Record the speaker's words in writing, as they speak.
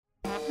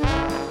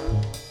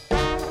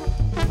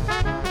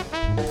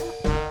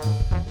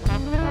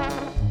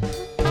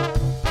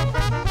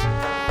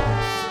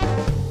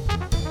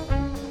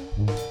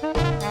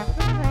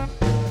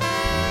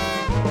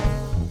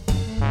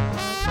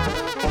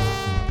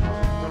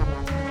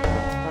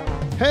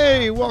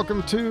Hey,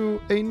 welcome to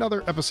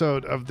another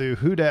episode of the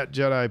Who Dat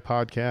Jedi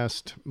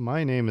podcast.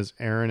 My name is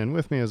Aaron, and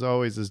with me as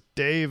always is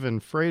Dave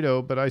and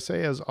Fredo, but I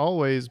say as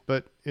always,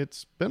 but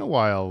it's been a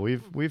while.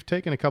 We've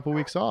taken a couple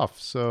weeks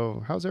off,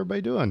 so how's everybody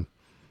doing?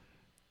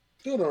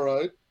 Doing all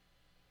right.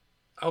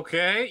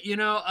 Okay,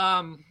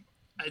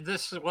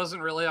 this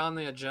wasn't really on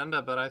the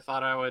agenda, but I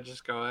thought I would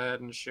just go ahead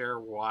and share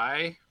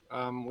why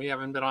we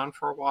haven't been on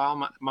for a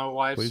while. My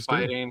wife's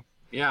fighting.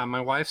 Yeah,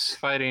 my wife's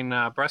fighting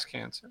breast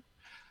cancer.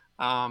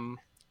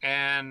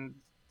 And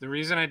the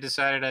reason I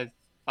decided I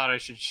thought I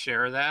should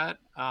share that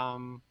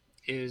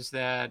is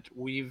that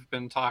we've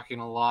been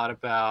talking a lot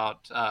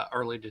about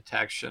early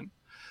detection.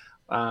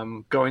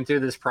 Going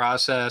through this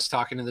process,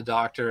 talking to the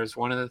doctors,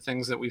 one of the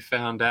things that we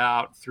found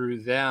out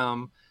through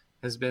them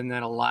has been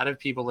that a lot of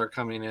people are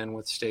coming in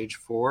with stage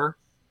 4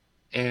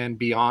 and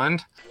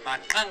beyond.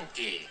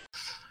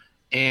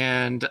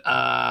 And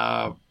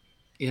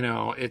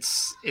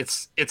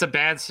it's a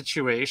bad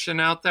situation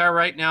out there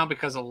right now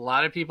because a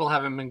lot of people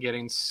haven't been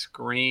getting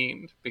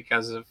screened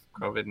because of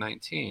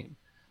COVID-19.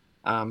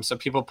 So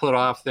people put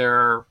off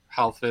their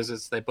health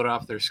visits, they put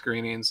off their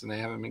screenings, and they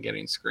haven't been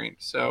getting screened.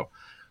 So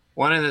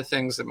one of the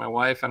things that my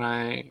wife and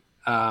I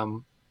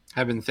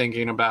have been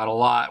thinking about a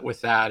lot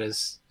with that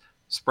is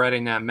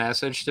spreading that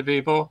message to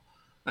people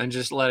and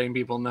just letting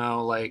people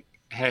know, like,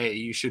 hey,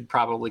 you should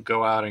probably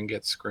go out and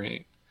get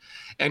screened.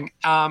 And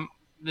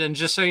then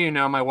just so you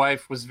know, my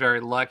wife was very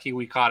lucky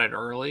we caught it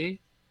early.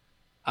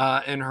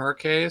 In her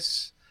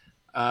case,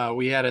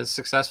 we had a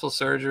successful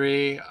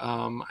surgery.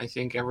 I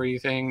think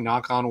everything,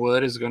 knock on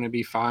wood, is going to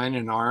be fine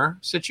in our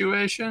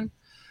situation.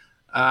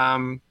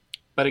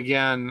 But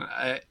again,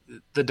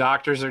 the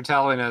doctors are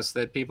telling us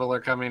that people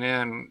are coming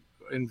in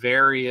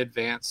very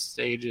advanced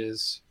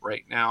stages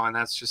right now, and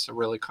that's just a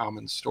really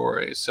common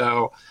story.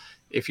 So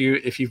if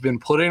you've been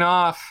putting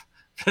off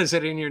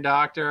visiting your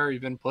doctor, or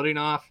you've been putting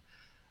off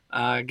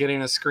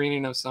getting a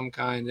screening of some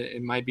kind,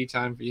 it might be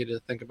time for you to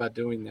think about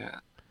doing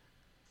that.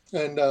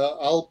 And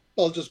I'll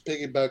just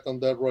piggyback on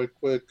that right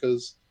quick,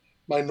 because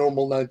my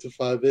normal 9 to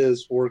 5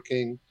 is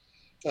working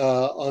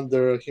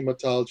under a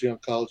hematology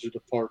oncology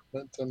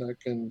department, and I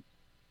can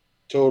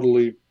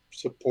totally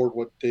support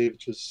what Dave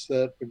just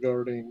said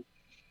regarding,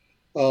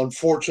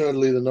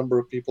 unfortunately, the number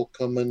of people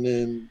coming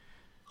in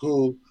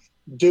who,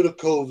 due to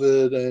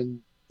COVID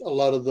and a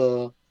lot of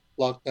the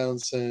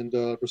lockdowns and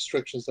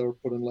restrictions that were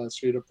put in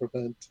last year to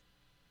prevent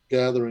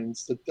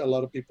gatherings, that a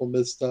lot of people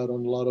missed out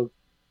on a lot of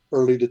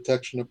early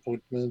detection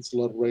appointments, a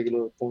lot of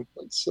regular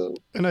appointments. So,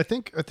 and I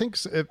think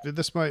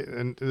this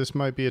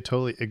might be a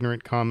totally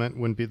ignorant comment.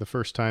 Wouldn't be the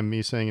first time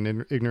me saying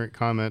an ignorant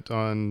comment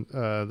on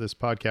this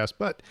podcast,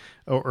 but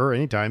or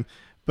any time.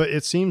 But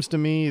it seems to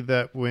me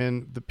that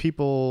when the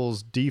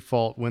people's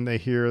default, when they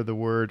hear the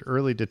word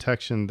early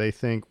detection, they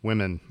think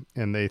women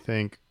and they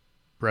think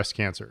breast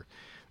cancer.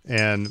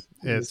 And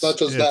it's not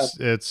just that.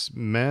 It's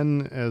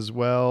men as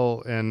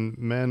well. And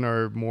men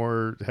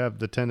have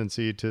the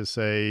tendency to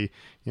say,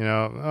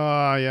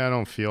 oh yeah, I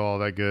don't feel all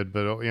that good,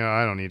 but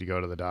I don't need to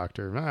go to the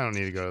doctor. I don't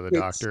need to go to the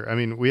doctor. I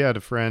mean, we had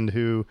a friend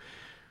who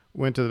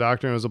went to the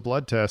doctor and it was a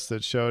blood test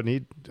that showed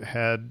he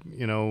had,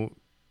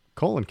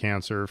 colon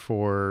cancer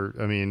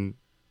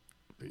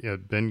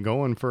had been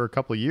going for a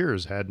couple of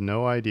years, had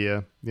no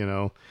idea,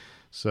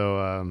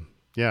 so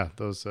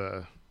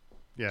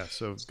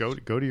so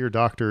go to your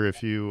doctor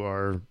if you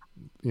are,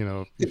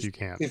 if you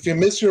can. If you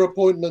miss your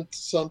appointment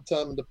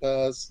sometime in the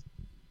past,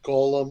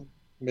 call them,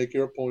 make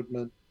your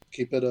appointment,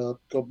 keep it up,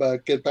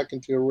 get back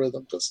into your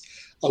rhythm, because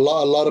a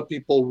lot of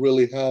people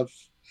really have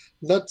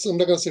I'm not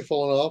going to say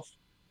fallen off,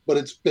 but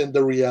it's been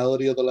the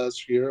reality of the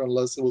last year,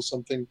 unless it was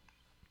something,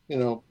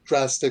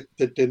 drastic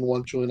that didn't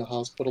want you in a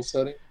hospital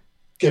setting.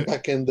 Get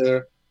back in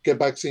there, get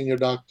back seeing your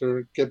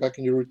doctor, get back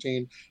in your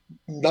routine,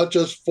 not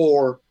just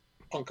for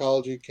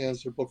oncology,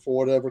 cancer, but for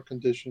whatever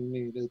condition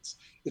you need. It's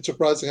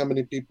surprising how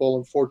many people,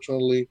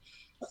 unfortunately,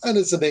 and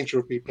it's the nature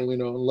of people,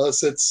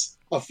 unless it's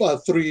a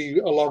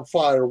 3-alarm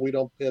fire, we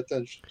don't pay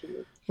attention to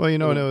it. Well,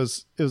 and it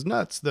was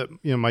nuts that,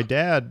 my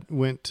dad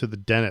went to the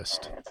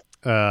dentist,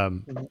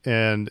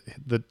 and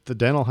the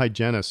dental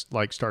hygienist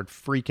started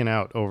freaking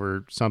out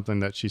over something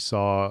that she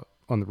saw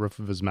on the roof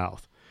of his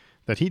mouth.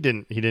 That he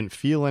didn't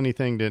feel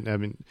anything.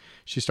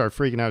 She started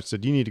freaking out. She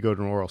said, "You need to go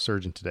to an oral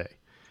surgeon today."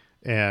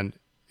 And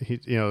he,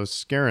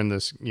 scaring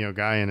this,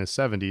 guy in his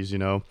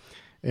 70s,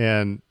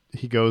 and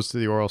he goes to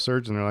the oral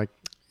surgeon. They're like,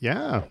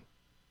 "Yeah,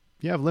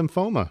 you have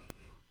lymphoma."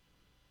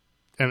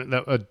 And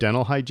a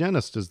dental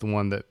hygienist is the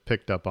one that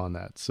picked up on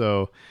that.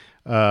 So,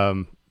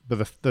 but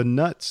the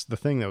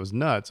thing that was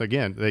nuts,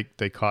 again,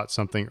 they caught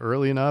something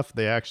early enough.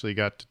 They actually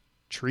got to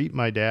treat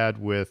my dad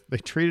they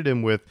treated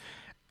him with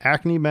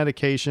acne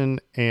medication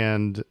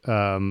and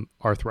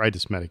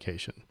arthritis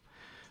medication.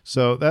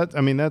 So that's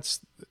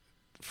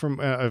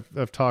from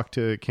I've talked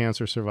to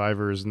cancer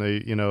survivors, and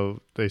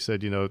they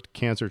said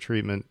cancer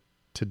treatment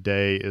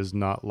today is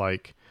not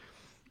like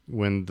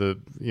when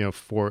the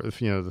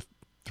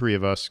three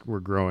of us were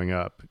growing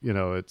up.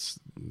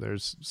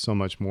 There's so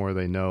much more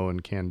they know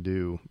and can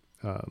do.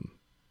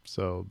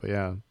 But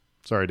yeah,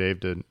 sorry, Dave,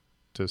 to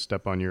to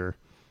step on your.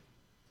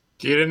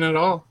 You didn't at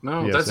all.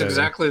 No, Yes, that's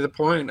exactly the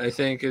point. I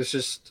think it's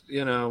just,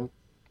 the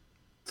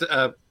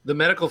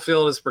medical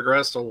field has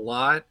progressed a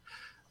lot.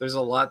 There's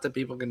a lot that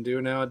people can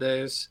do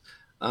nowadays.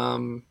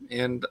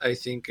 And I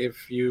think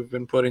if you've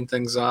been putting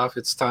things off,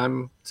 it's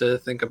time to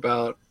think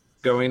about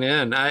going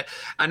in. I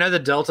know the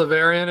Delta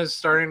variant is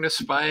starting to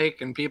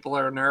spike and people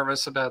are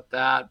nervous about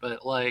that,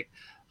 but like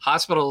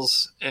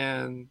hospitals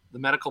and the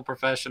medical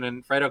profession,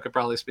 and Fredo could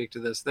probably speak to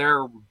this,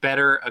 they're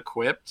better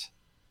equipped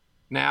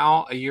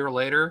now, a year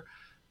later,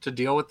 to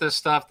deal with this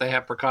stuff. They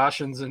have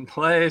precautions in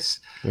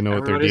place. They know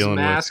what they're dealing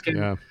masking.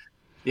 with.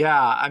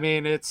 Yeah. I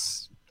mean,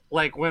 it's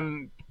like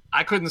when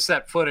I couldn't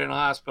set foot in a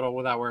hospital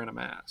without wearing a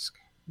mask,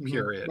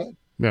 period.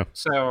 Yeah.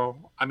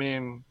 So, I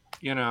mean,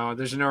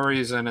 there's no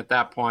reason at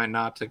that point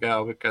not to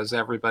go because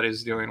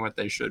everybody's doing what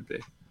they should be.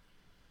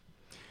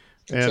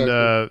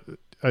 And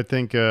I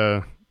think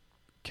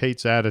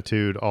Kate's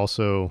attitude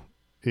also,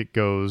 it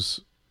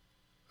goes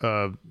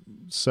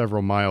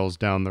several miles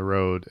down the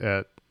road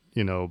at,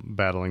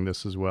 battling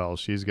this as well.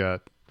 She's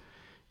got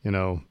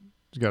a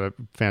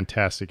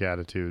fantastic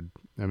attitude.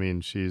 I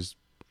mean,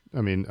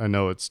 I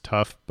know it's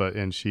tough,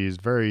 and she's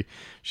very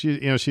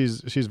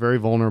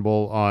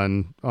vulnerable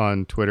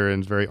on Twitter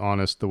and is very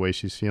honest the way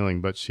she's feeling,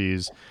 but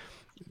she's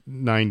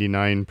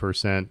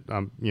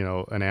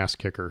 99%, an ass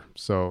kicker.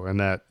 So, and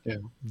that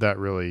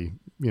really,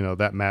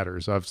 that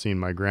matters. I've seen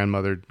my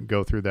grandmother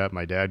go through that.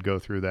 My dad go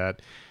through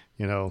that.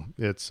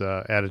 It's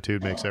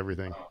attitude makes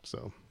everything.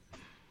 So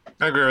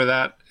I agree with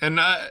that. And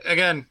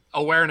again,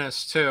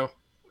 awareness too.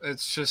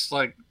 It's just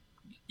like,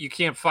 you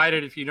can't fight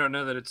it if you don't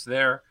know that it's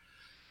there.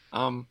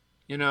 And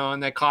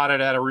they caught it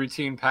at a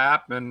routine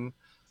PAP, and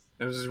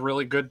it was a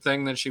really good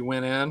thing that she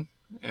went in.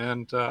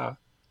 And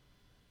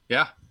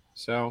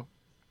so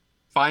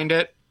find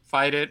it,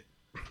 fight it.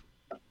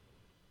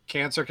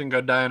 Cancer can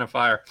go die in a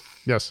fire.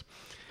 Yes.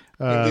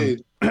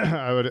 Indeed.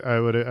 I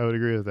would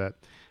agree with that.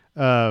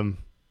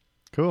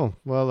 Cool.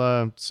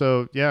 Well,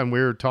 so yeah, and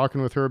we were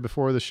talking with her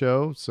before the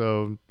show.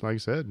 So like I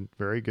said,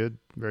 very good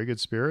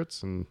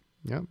spirits, and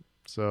yeah,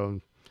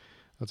 so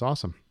that's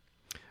awesome.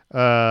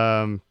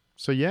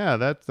 So yeah,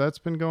 that's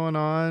been going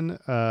on.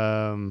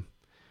 I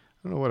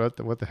don't know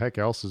what the heck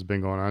else has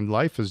been going on.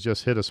 Life has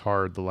just hit us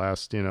hard the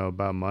last,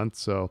 about a month.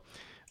 So,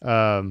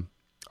 I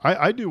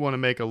do want to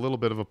make a little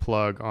bit of a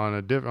plug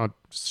on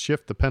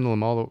shift the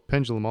pendulum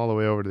all the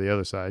way over to the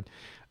other side.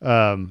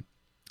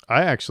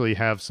 I actually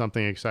have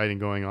something exciting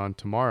going on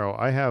tomorrow.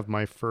 I have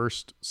my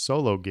first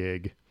solo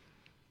gig,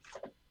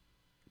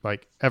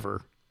 like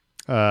ever.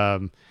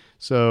 So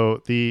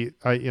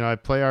I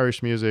play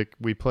Irish music.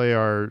 We play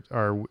our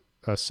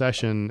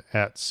session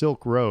at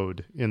Silk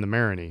Road in the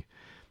Marigny.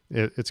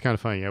 It's kind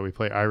of funny. Yeah, we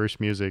play Irish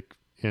music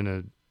in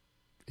a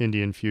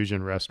Indian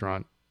fusion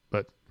restaurant,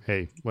 but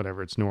hey,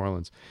 whatever. It's New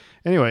Orleans.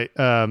 Anyway,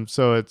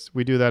 so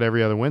we do that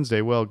every other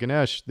Wednesday. Well,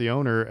 Ganesh, the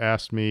owner,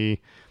 asked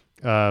me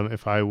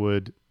if I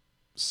would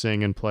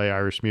sing and play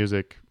Irish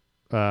music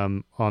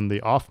on the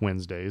off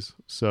Wednesdays.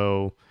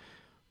 So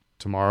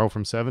tomorrow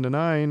from 7 to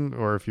 9,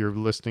 or if you're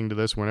listening to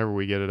this whenever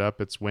we get it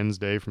up, it's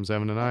Wednesday from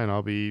 7 to 9.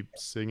 I'll be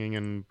singing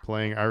and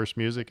playing Irish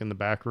music in the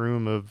back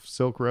room of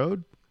Silk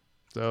Road.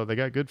 So they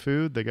got good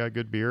food, they got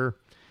good beer,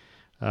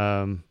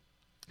 and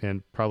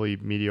probably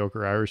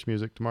mediocre Irish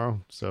music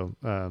tomorrow. So,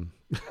 but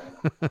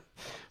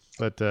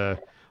like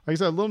I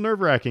said, a little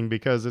nerve wracking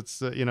because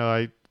it's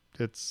I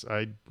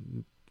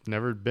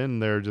never been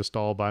there just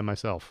all by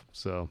myself.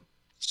 So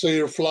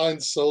you're flying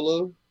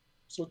solo?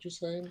 That's what you're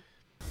saying?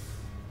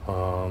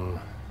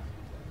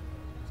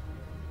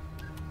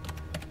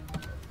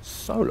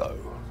 Solo.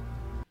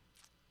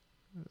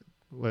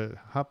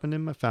 Hopping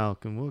in my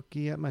Falcon,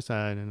 Wookiee at my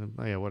side, and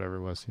whatever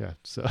it was. Yeah,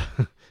 so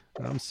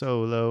I'm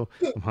solo.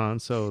 I'm Han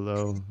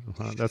Solo.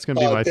 That's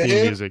gonna be my theme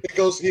music. It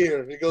goes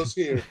here.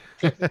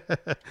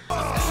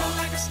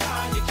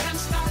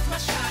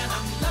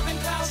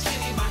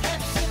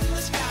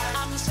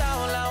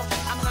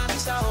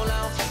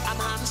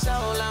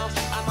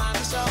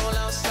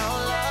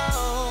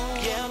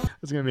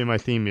 It's going to be my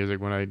theme music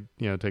when I,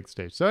 take the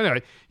stage. So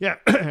anyway, yeah,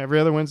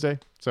 every other Wednesday.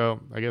 So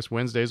I guess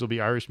Wednesdays will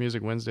be Irish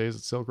Music Wednesdays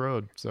at Silk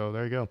Road. So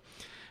there you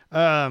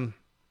go.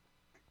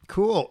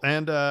 Cool.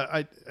 And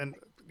it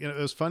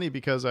was funny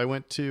because I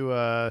went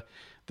to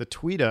the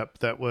tweet up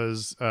that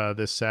was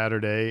this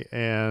Saturday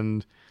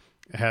and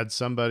had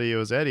somebody, it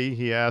was Eddie.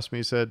 He asked me,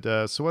 he said,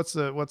 so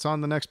what's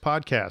on the next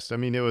podcast? I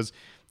mean,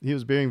 he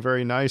was being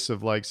very nice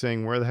of like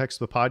saying, where the heck's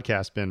the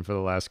podcast been for the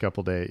last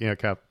couple days,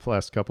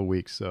 last couple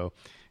weeks. So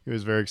he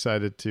was very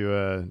excited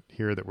to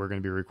hear that we're going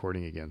to be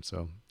recording again.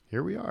 So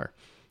here we are.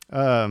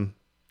 So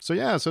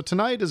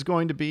tonight is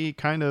going to be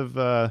kind of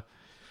the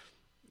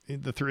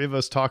three of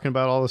us talking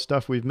about all the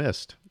stuff we've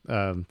missed.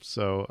 It's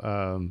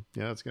going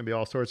to be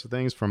all sorts of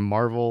things from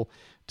Marvel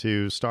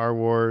to Star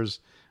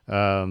Wars.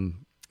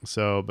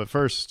 But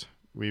first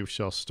we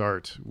shall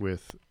start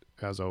with,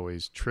 as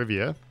always,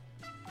 trivia.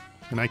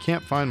 And I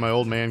can't find my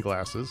old man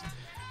glasses,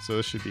 so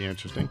this should be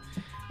interesting.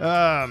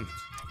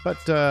 But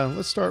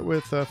let's start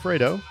with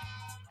Fredo.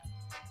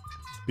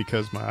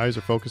 because my eyes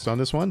are focused on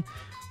this one.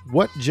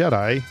 What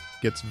Jedi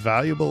gets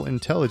valuable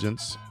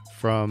intelligence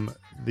from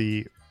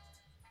the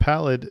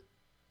pallid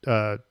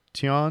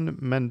Tion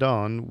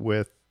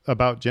Mendon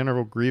about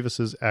General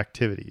Grievous's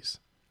activities?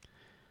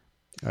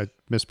 I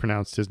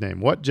mispronounced his name.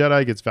 What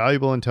Jedi gets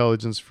valuable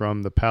intelligence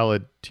from the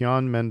pallid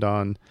Tion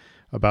Mendon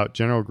about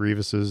General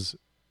Grievous's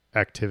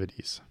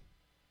activities?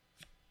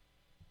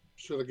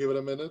 Should I give it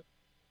a minute?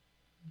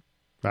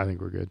 I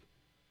think we're good.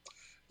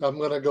 I'm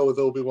going to go with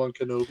Obi-Wan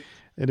Kenobi.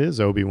 It is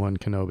Obi-Wan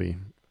Kenobi.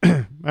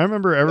 I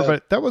remember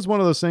everybody. That was one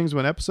of those things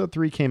when Episode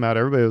 3 came out.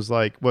 Everybody was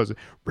like, "Was it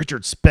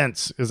Richard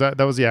Spence? That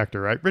was the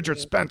actor, right? Richard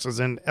Spence is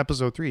in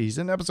Episode 3. He's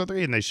in Episode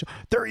 3, and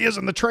there he is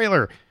in the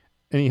trailer,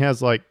 and he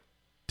has like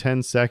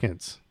 10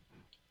 seconds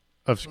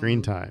of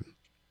screen time."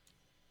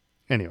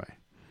 Anyway,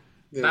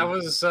 that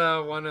was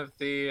one of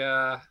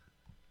the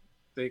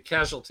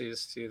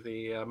casualties to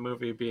the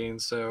movie being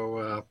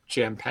so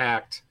jam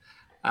packed.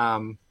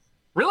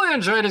 Really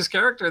enjoyed his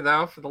character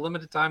though for the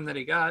limited time that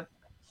he got.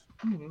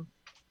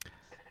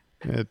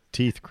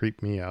 Teeth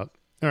creep me out.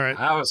 All right,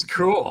 that was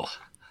cool.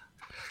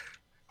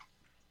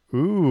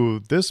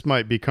 Ooh, this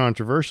might be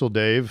controversial,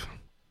 Dave.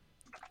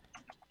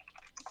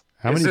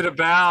 Is it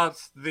about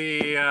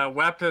the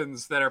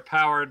weapons that are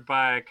powered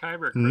by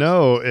kyber crystals?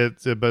 No,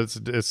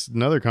 it's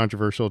another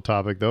controversial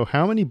topic though.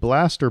 How many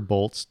blaster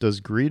bolts does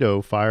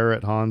Greedo fire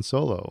at Han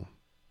Solo?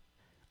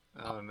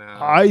 Oh no!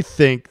 I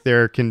think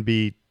there can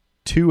be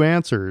two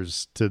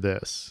answers to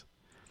this.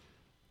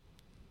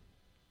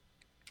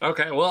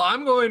 Okay, well,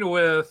 I'm going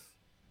with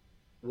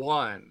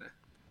 1.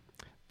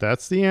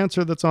 That's the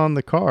answer that's on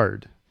the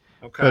card.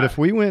 Okay. But if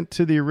we went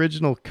to the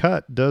original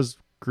cut, does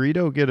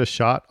Greedo get a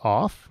shot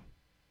off?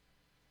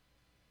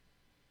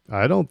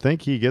 I don't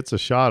think he gets a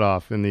shot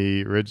off in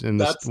the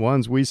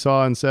ones we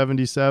saw in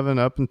 77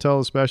 up until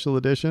the special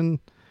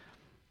edition.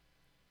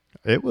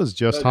 It was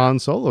just Han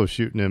Solo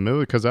shooting him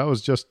because that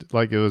was just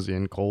like it was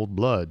in cold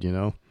blood, you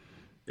know?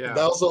 Yeah.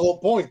 That was the whole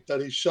point,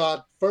 that he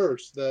shot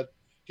first, that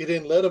he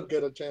didn't let him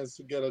get a chance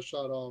to get a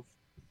shot off.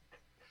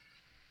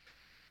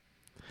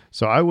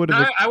 So I would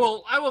have. I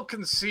will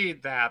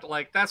concede that.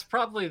 Like, that's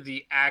probably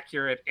the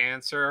accurate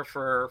answer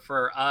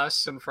for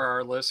us and for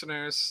our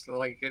listeners.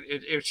 Like,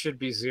 it should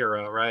be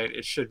 0, right?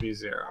 It should be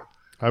 0.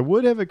 I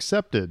would have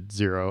accepted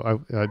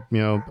 0.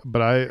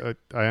 But I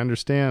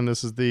understand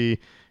this is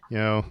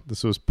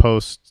this was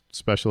post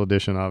special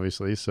edition,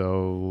 obviously.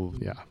 So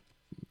yeah,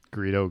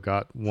 Greedo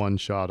got 1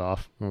 shot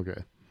off.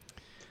 Okay.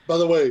 By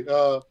the way,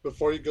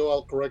 before you go,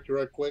 I'll correct you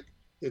right quick.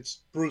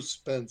 It's Bruce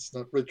Spence,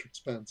 not Richard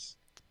Spence.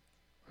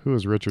 Who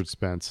is Richard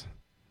Spence?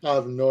 I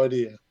have no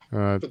idea.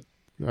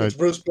 It's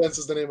Bruce Spence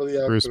is the name of the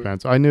actor. Bruce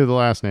Spence. I knew the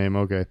last name.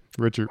 Okay.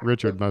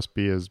 Richard must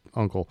be his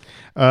uncle.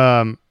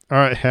 All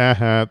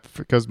right.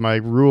 Because my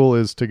rule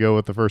is to go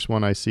with the first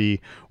one I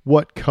see.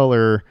 What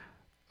color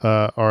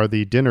are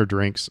the dinner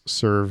drinks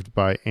served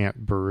by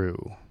Aunt Beru?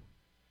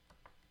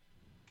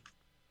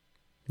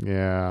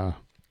 Yeah.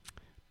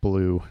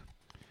 Blue.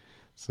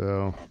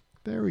 So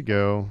there we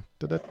go.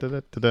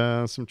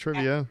 Some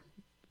trivia.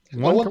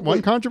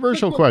 One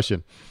controversial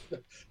question.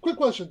 Quick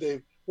question,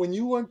 Dave. When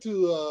you went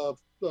to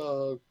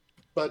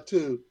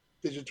Batuu,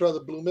 did you try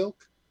the blue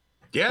milk?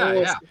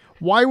 Yeah.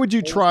 Why would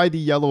you try the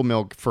yellow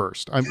milk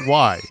first?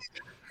 Why?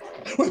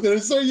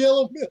 There's no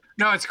yellow milk.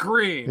 No, it's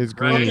green. It's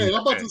green. Okay,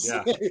 I'm about to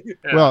say. Yeah.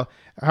 Well,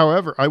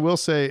 however, I will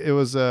say it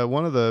was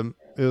one of the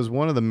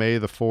May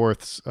the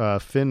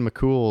 4th's. Finn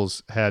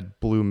McCool's had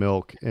blue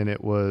milk, and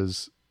it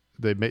was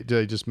they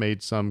just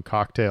made some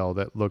cocktail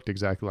that looked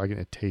exactly like it.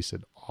 It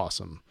tasted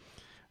awesome.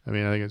 I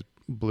mean, I think it's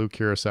blue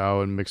curacao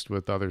and mixed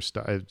with other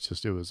stuff. It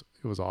was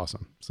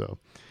awesome. So,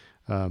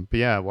 but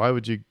yeah, why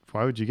would you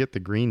get the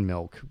green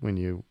milk when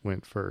you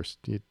went first?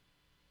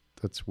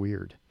 That's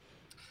weird.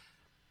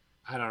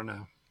 I don't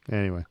know.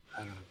 Anyway,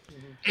 I don't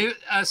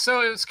know.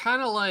 So it was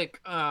kind of like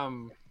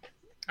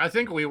I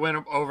think we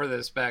went over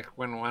this back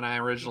when I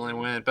originally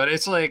went, but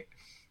it's like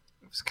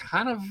it was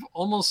kind of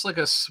almost like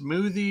a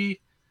smoothie,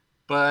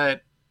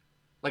 but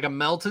like a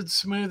melted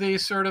smoothie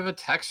sort of a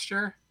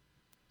texture.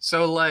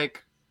 So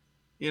like,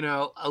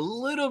 a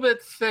little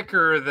bit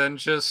thicker than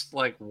just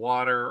like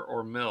water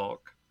or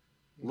milk,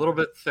 a little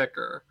bit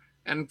thicker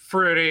and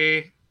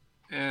fruity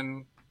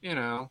and,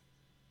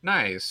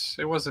 nice.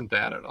 It wasn't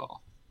bad at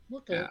all.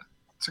 Okay. Yeah.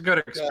 It's a good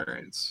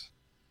experience.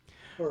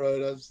 Yeah. All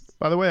right.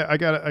 By the way, I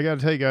gotta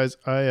tell you guys,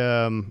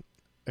 I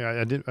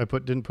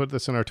didn't put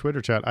this in our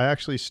Twitter chat. I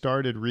actually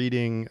started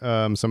reading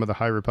some of the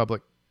High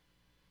Republic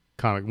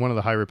one of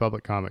the High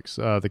Republic comics,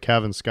 the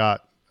Cavan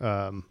Scott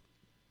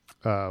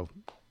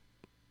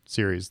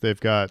series. They've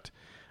got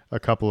a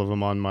couple of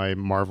them on my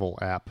Marvel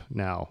app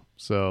now.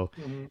 So,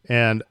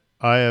 and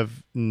I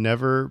have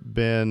never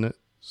been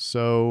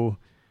so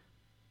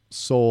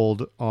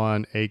sold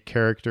on a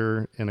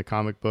character in a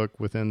comic book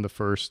within the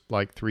first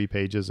 3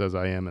 pages as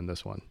I am in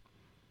this one.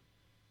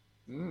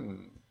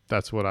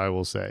 That's what I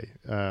will say.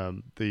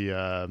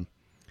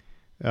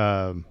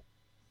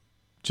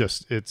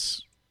 Just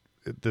it's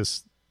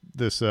this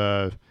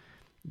Jedi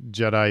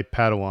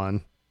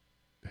Padawan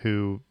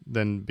who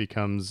then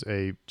becomes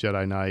a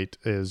Jedi Knight,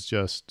 is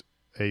just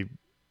a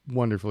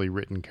wonderfully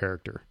written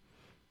character.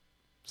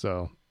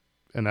 So,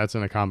 and that's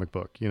in a comic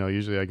book. You know,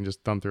 usually I can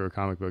just thumb through a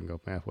comic book and go,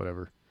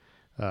 whatever.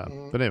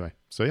 But anyway,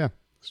 so yeah,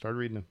 started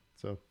reading them.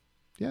 So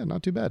yeah,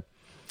 not too bad.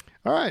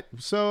 All right,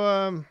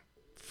 so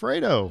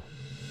Fredo,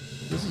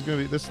 this is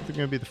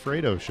gonna be the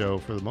Fredo show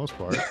for the most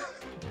part.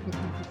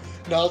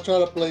 Now I'll try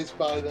to blaze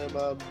by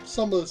them.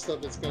 Some of the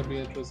stuff that's going to be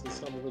interesting,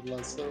 some of it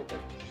less so. But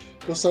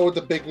we'll start with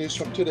the big news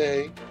from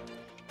today.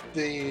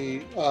 The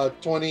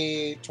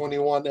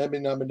 2021 Emmy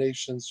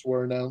nominations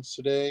were announced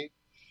today,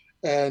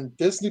 and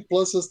Disney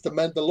Plus's The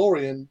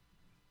Mandalorian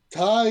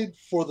tied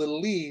for the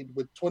lead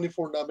with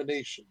 24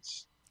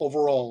 nominations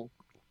overall.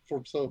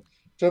 So in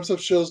terms of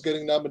shows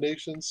getting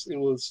nominations, it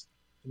was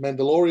The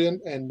Mandalorian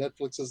and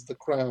Netflix's The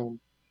Crown,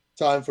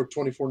 tied for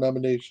 24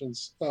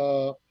 nominations.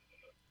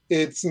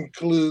 It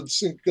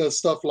includes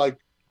stuff like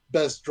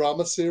Best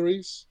Drama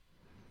Series,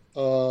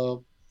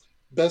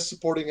 Best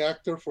Supporting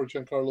Actor for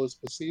Giancarlo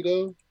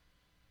Esposito,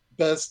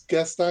 Best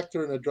Guest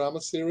Actor in a Drama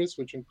Series,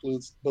 which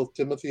includes both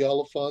Timothy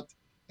Olyphant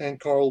and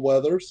Carl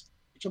Weathers,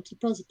 which I'm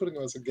surprised they're putting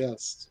him as a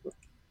guest.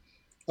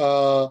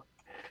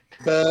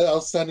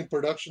 Outstanding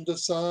Production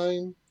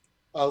Design,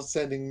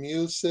 Outstanding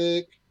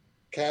Music,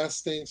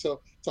 Casting. So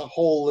it's a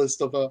whole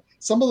list of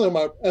some of them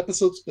are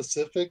episode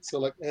specific, so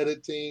like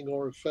editing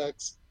or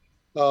effects.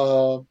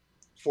 For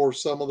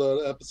some of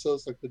the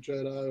episodes, like the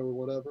Jedi or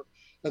whatever,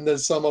 and then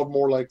some are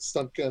more like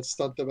stunt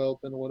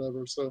development or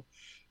whatever. So,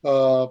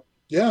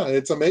 yeah,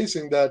 it's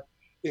amazing that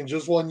in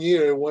just 1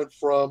 year it went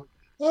from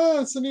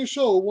it's a new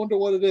show, I wonder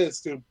what it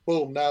is, to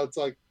boom, now it's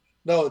like,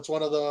 no, it's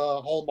one of the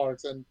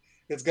hallmarks, and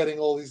it's getting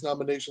all these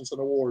nominations and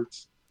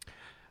awards.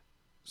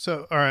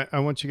 So, all right,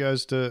 I want you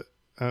guys to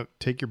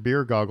take your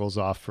beer goggles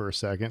off for a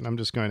second. I'm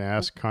just going to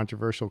ask a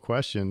controversial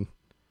question.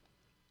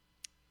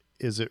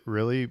 Is it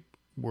really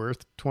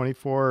worth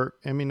 24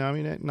 Emmy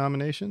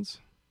nominations?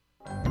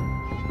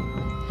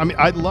 I mean,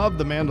 I love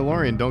The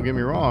Mandalorian, don't get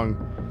me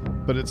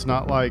wrong, but it's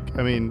not like,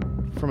 I mean,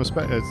 it's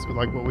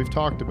like what we've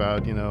talked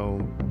about, you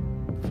know,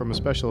 from a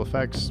special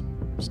effects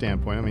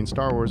standpoint. I mean,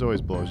 Star Wars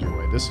always blows you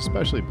away. This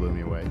especially blew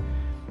me away.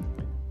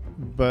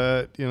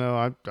 But, you know,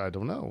 I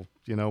don't know.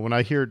 You know, when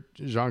I hear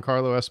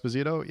Giancarlo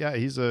Esposito, yeah,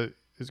 he's a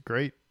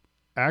great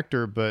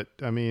actor, but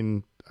I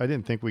mean, I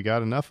didn't think we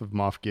got enough of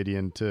Moff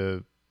Gideon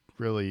to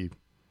really.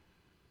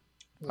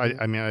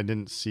 I mean, I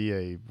didn't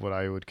see what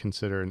I would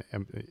consider an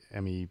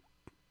Emmy,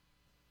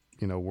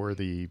 you know,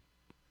 worthy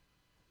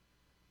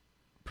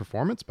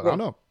performance, but I don't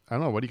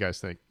know. What do you guys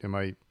think?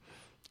 And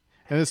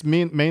it's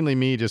mainly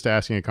me just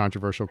asking a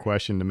controversial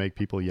question to make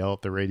people yell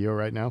at the radio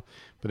right now.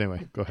 But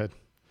anyway, go ahead.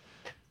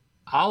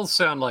 I'll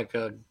sound like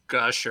a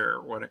gusher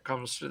when it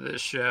comes to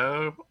this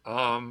show,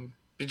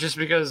 just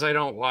because I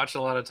don't watch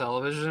a lot of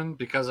television,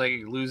 because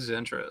I lose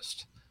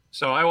interest.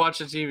 So I watch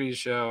a TV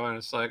show and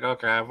it's like,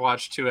 okay, I've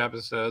watched 2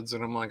 episodes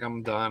and I'm like,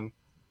 I'm done.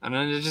 And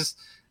then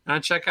I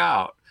check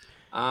out.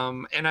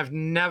 And I've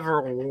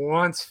never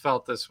once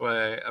felt this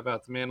way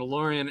about The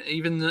Mandalorian,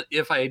 even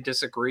if I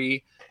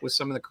disagree with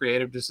some of the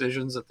creative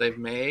decisions that they've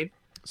made.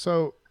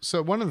 So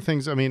one of the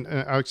things, I mean,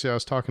 actually I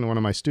was talking to one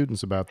of my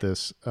students about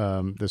this,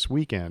 this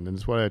weekend, and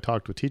it's what I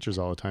talked with teachers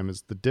all the time,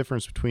 is the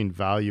difference between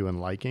value and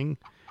liking.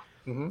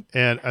 Mm-hmm.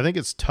 And I think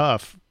it's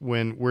tough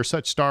when we're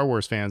such Star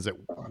Wars fans that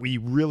we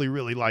really,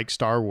 really like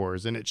Star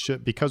Wars, and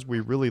because we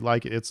really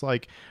like it. It's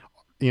like,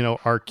 you know,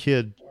 our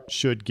kid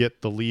should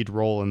get the lead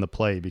role in the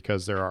play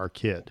because they're our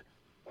kid.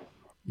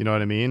 You know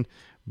what I mean?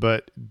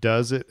 But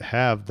does it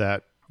have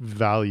that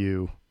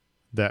value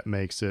that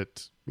makes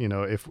it, you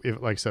know, if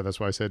like I said, that's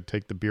why I said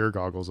take the beer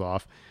goggles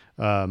off.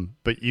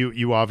 But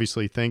you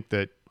obviously think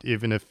that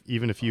even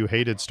if you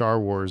hated Star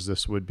Wars,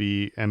 this would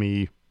be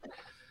Emmy.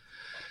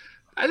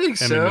 I think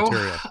so.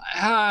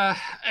 I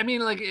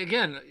mean, like,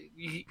 again,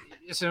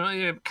 it's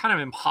kind of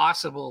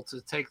impossible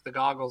to take the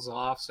goggles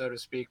off, so to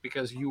speak,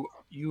 because you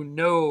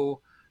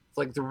know,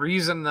 like, the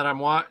reason I'm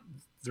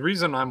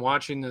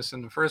watching this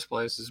in the first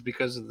place is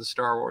because of the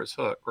Star Wars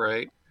hook,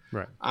 right?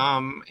 Right.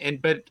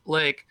 But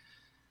like,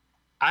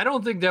 I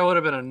don't think that would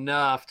have been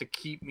enough to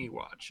keep me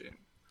watching.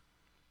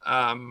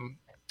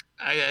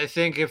 I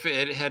think if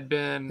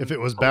it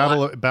was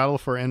Battle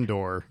for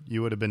Endor,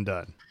 you would have been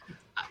done.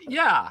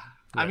 Yeah.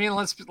 Right. I mean,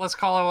 let's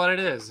call it what it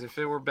is. If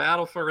it were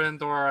Battle for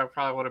Endor, I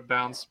probably would have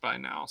bounced by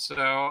now. So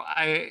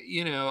I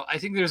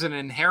think there's an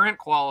inherent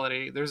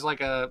quality. There's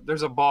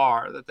a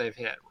bar that they've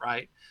hit,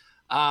 right?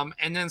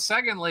 And then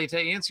secondly, to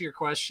answer your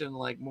question,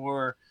 like,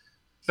 more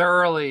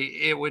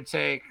thoroughly, it would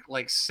take,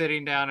 like,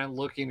 sitting down and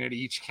looking at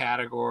each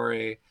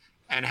category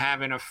and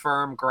having a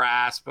firm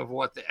grasp of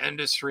what the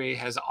industry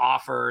has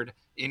offered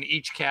in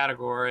each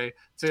category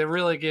to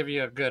really give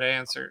you a good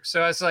answer.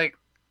 So it's like,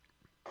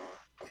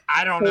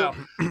 I don't know.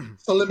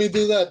 So let me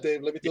do that,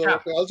 Dave. Let me do it real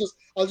quick.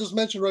 I'll just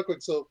mention real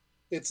quick. So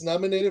it's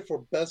nominated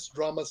for Best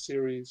Drama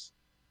Series,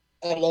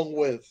 along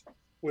with,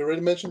 we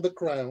already mentioned The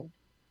Crown,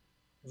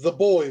 The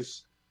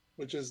Boys,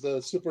 which is the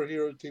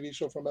superhero TV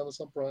show from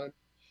Amazon Prime,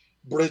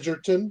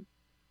 Bridgerton,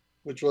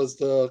 which was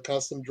the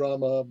costume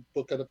drama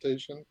book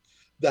adaptation,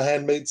 The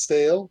Handmaid's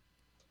Tale,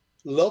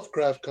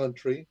 Lovecraft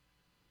Country,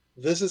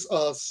 This Is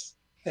Us,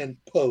 and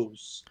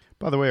Pose.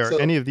 By the way, are So,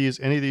 any of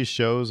these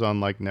shows on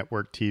like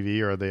network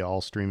TV, or are they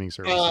all streaming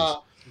services?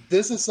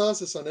 This Is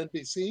Us is on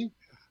NBC.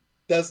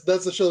 That's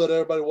the show that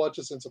everybody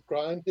watches ends up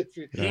crying. If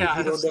you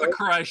Yeah, don't it's know. the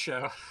cry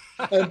show.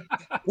 And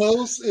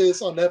Pose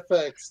is on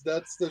FX.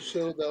 That's the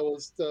show that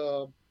was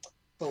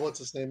what's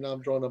his name? Now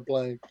I'm drawing a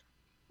blank.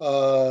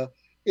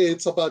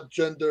 It's about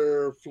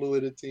gender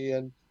fluidity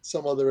and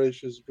some other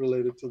issues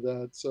related to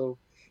that. So,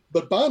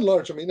 but by and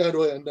large, I mean,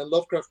 anyway, and then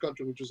Lovecraft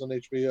Country, which is on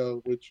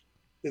HBO, which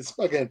is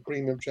again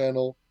premium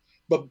channel.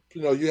 But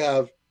you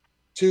have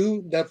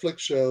 2 Netflix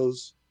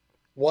shows,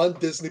 1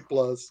 Disney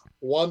Plus,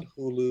 1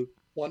 Hulu,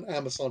 1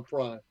 Amazon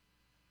Prime.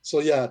 So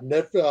yeah,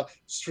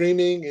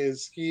 streaming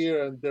is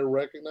here and they're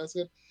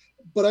recognizing it.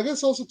 But I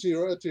guess also to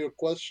your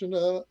question,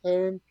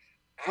 Aaron,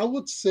 I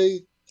would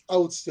say I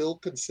would still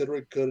consider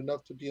it good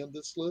enough to be on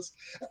this list.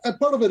 And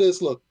part of it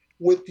is, look,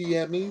 with the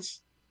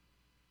Emmys,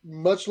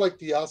 much like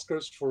the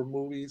Oscars for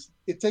movies,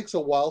 it takes a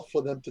while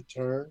for them to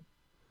turn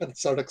and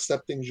start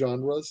accepting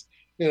genres.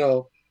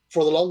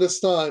 For the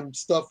longest time,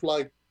 stuff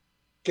like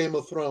Game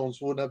of Thrones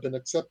wouldn't have been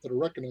accepted or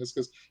recognized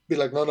because be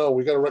like, no,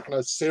 we got to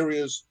recognize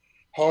serious,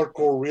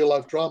 hardcore, real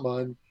life drama,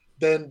 and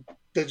then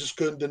they just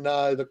couldn't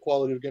deny the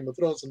quality of Game of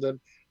Thrones. And then,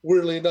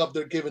 weirdly enough,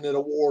 they're giving it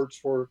awards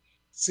for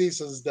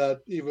seasons that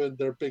even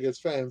their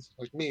biggest fans,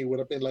 like me, would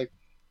have been like,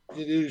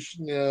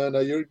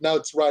 now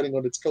it's riding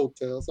on its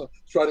coattails,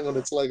 it's riding on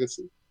its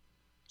legacy.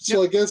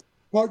 So I guess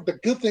the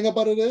good thing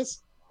about it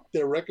is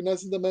they're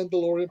recognizing the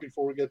Mandalorian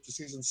before we get to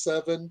season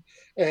 7,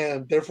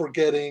 and they're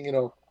forgetting,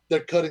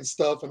 they're cutting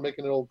stuff and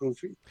making it all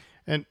goofy.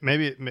 And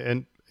maybe,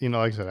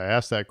 like I said, I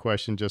asked that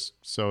question just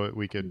so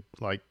we could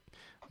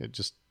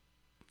just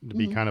to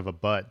be kind of a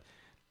butt.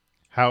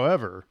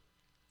 However,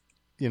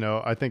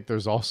 I think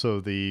there's also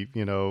the,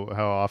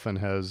 how often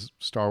has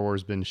Star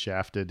Wars been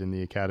shafted in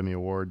the Academy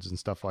Awards and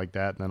stuff like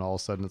that. And then all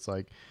of a sudden it's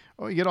like,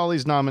 oh, you get all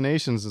these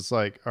nominations. It's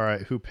like, all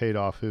right, who paid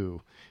off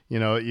who?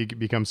 You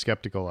become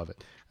skeptical of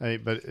it.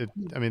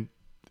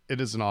 It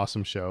is an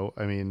awesome show.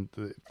 I mean,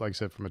 like I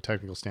said, from a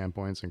technical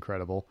standpoint, it's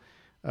incredible.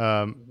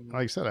 Like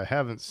I said, I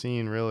haven't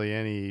seen really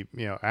any,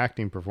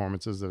 acting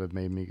performances that have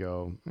made me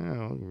go,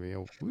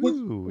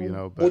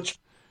 woo, but. Which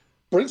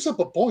brings up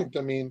a point.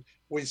 I mean,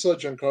 we saw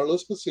Giancarlo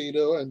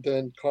Esposito and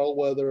then Carl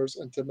Weathers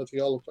and Timothy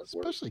Olyphant.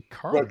 Especially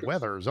Carl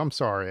Weathers. I'm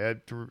sorry.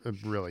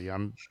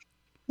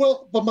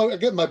 Well, but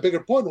my bigger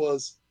point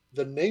was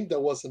the name that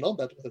wasn't on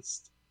that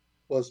list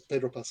was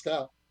Pedro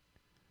Pascal.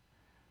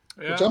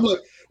 Yeah.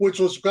 Which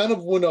was kind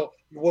of, when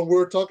we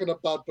were talking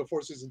about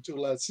before season 2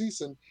 last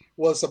season,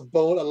 was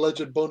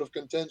alleged bone of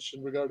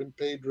contention regarding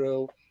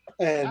Pedro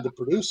and the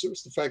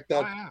producers. The fact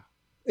that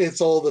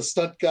it's all the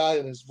stunt guy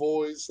and his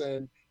voice,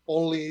 and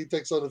he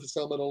takes out of his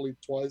helmet only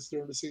twice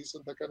during the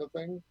season, that kind of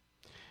thing.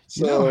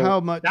 So how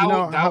much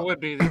that would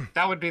be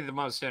the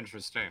most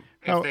interesting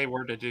if they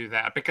were to do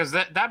that, because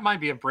that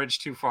might be a bridge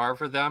too far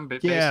for them.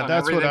 But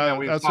that's what I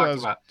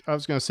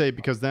was going to say,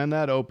 because then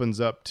that opens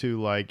up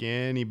to like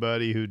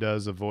anybody who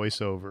does a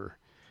voiceover,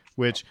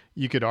 which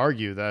you could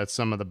argue that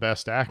some of the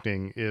best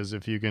acting is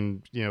if you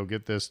can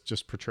get this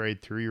just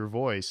portrayed through your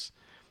voice,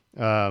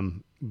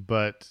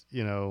 but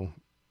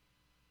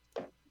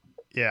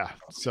yeah.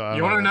 So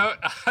you want to know?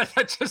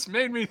 That just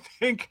made me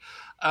think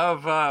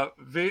of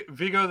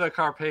Vigo the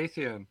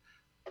Carpathian.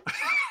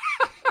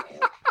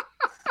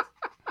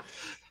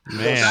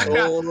 Man,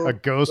 a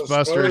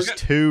Ghostbusters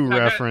 2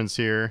 reference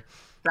here.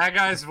 That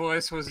guy's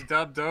voice was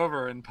dubbed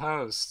over in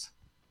post.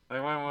 They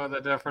went with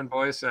a different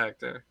voice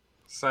actor.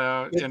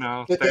 So, Did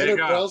there you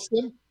go.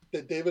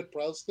 Did David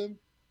Prowse him?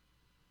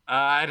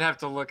 I'd have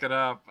to look it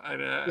up.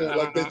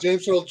 The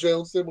James Earl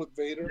Jones thing with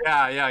Vader?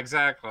 Yeah,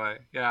 exactly.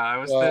 Yeah, it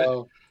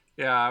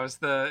was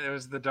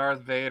the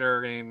Darth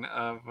Vadering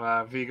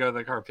of Vigo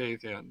the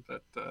Carpathian.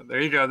 But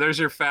there you go. There's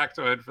your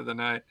factoid for the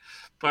night.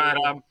 But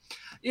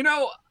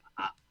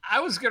I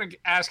was going to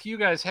ask you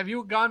guys: have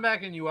you gone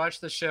back and you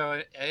watched the show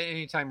at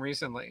any time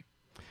recently?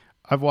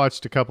 I've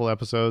watched a couple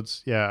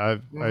episodes. Yeah,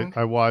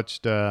 I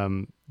watched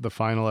the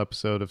final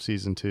episode of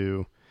season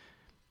 2,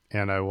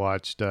 and I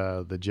watched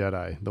the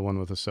Jedi, the one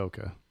with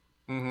Ahsoka.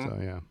 Mm-hmm. So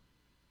yeah.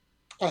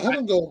 I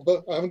haven't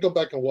gone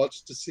back and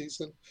watched the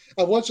season.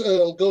 I'll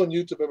go on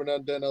YouTube every now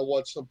and then. I'll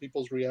watch some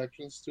people's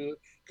reactions to it,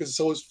 because it's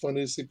always funny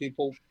to see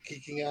people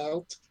geeking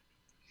out.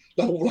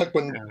 Like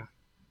when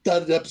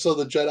that episode of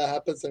the Jedi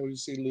happens, and we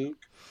see Luke,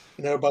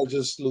 and everybody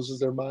just loses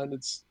their mind.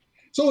 It's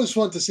always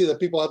fun to see that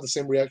people have the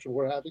same reaction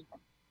we're having.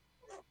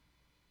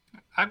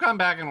 I've gone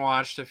back and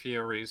watched a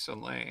few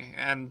recently,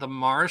 and the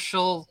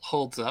Marshal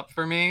holds up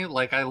for me.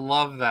 Like, I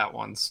love that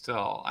one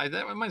still.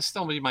 That might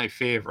still be my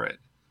favorite.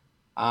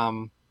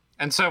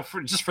 And so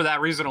for that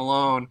reason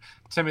alone,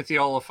 Timothy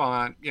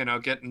Olyphant,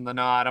 getting the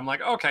nod, I'm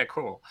like, okay,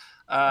 cool.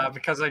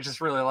 Because I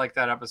just really like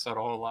that episode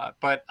a whole lot.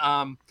 But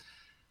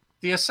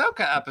the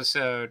Ahsoka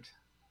episode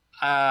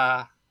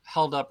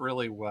held up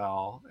really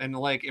well and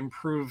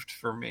improved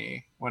for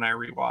me when I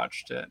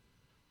rewatched it.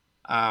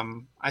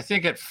 I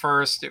think at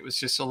first it was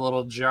just a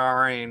little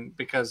jarring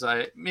because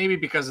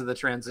because of the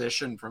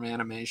transition from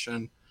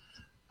animation.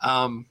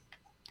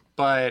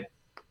 But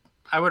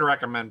I would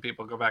recommend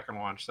people go back and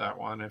watch that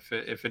one if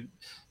it if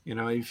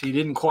you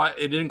didn't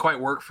quite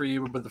work for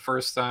you but the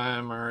first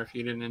time, or if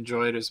you didn't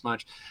enjoy it as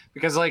much,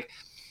 because like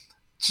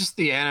just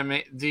the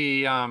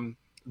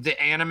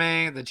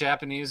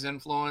Japanese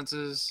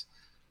influences.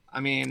 I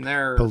mean,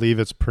 I believe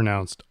it's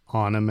pronounced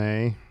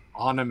anime.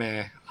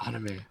 Anime.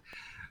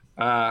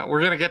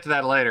 We're gonna get to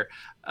that later,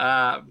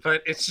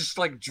 but it's just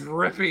like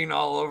dripping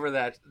all over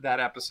that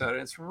episode.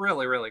 It's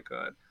really, really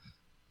good.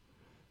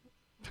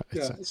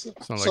 Yeah, sound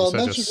like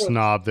such a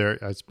snob there.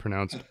 It's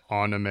pronounced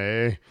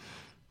anime.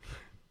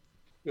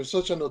 You're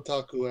such an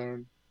otaku,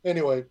 Aaron.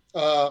 Anyway,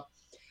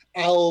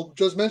 I'll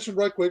just mention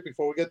right quick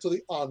before we get to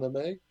the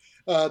anime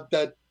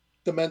that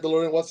The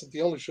Mandalorian wasn't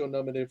the only show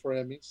nominated for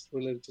Emmys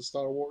related to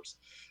Star Wars.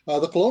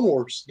 The Clone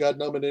Wars got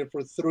nominated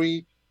for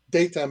 3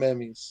 daytime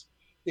Emmys,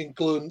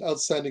 including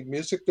Outstanding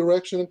Music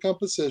Direction and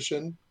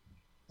Composition,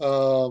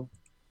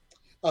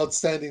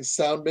 Outstanding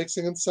Sound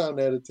Mixing and Sound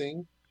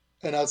Editing,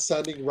 and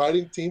Outstanding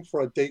Writing Team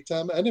for a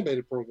Daytime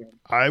Animated Program.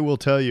 I will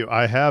tell you,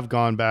 I have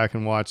gone back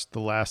and watched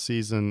the last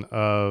season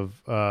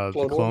of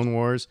the Clone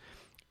Wars,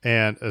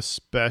 and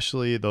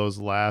especially those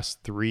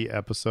last 3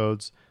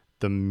 episodes,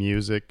 the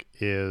music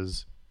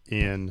is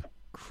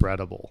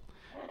incredible.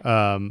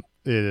 It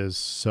is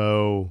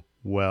so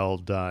well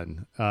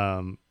done.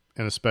 And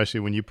especially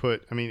when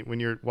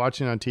you're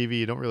watching on TV,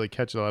 you don't really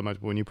catch it all that much,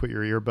 but when you put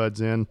your earbuds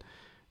in,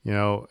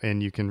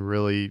 and you can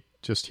really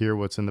just hear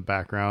what's in the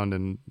background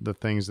and the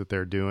things that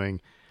they're doing.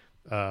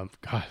 God,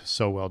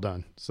 so well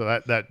done. So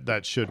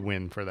that should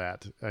win for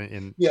that.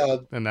 And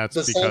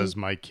that's because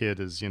my kid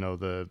is,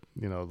 the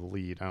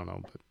lead. I don't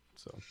know, but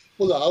so.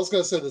 Well, I was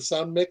going to say the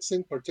sound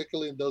mixing,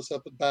 particularly in those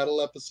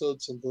battle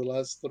episodes in the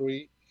last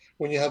 3,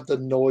 when you have the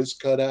noise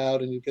cut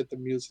out and you get the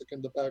music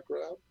in the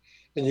background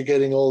and you're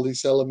getting all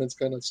these elements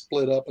kind of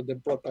split up and then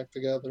brought back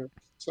together.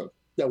 So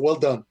yeah, well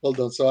done.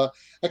 So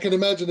I can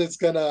imagine it's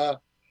going to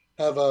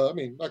have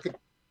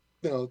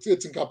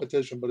it's in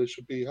competition, but it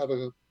should have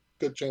a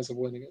good chance of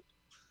winning it.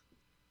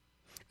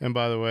 And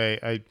by the way,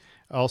 I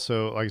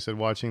also, like I said,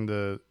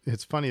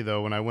 it's funny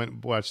though, when I went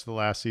and watched the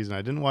last season,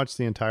 I didn't watch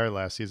the entire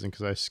last season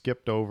because I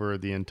skipped over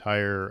the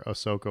entire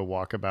Ahsoka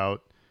walkabout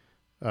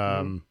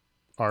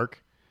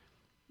arc.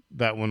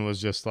 That one was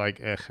just like,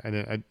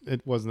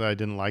 it wasn't that I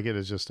didn't like it.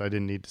 It's just, I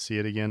didn't need to see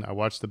it again. I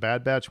watched the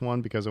Bad Batch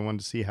one because I wanted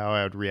to see how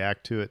I would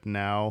react to it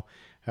now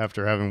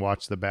after having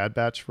watched the Bad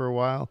Batch for a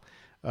while.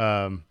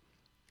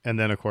 And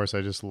then, of course,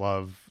 I just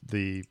love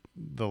the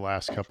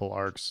last couple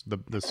arcs,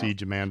 the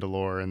Siege of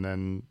Mandalore, and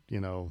then,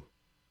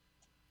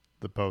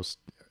 the post,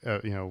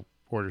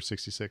 Order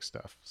 66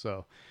 stuff.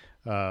 So,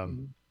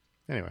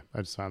 anyway, I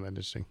just found that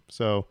interesting.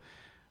 So,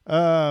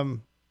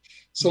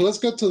 let's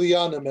get to the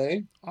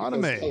anime.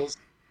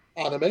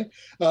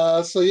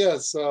 So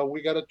yes,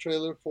 we got a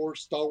trailer for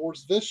Star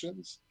Wars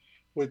Visions,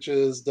 which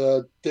is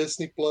the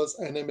Disney Plus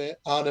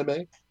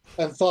anime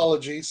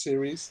anthology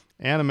series.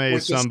 Anime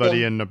is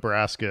somebody in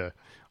Nebraska.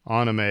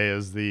 Anime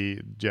is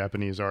the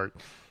Japanese art.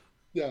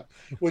 Yeah,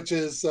 which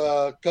is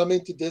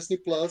coming to Disney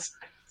Plus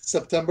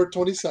September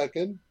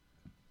 22nd.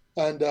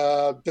 And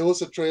there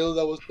was a trailer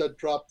that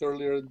dropped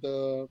earlier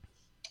in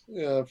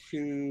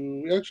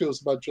it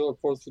was about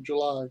 4th of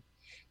July.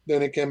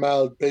 Then it came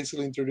out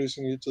basically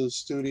introducing you to the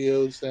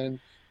studios and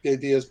the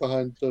ideas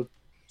behind the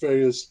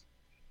various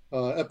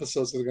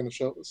episodes that they're going to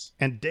show us.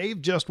 And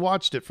Dave just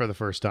watched it for the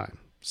first time.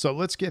 So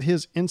let's get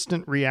his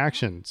instant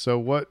reaction. So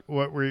what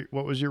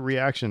was your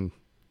reaction?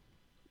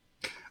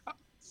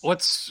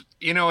 What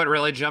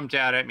really jumped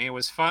out at me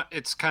was fun.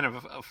 It's kind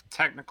of a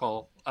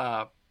technical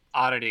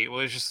oddity. It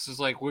was just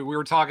like we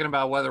were talking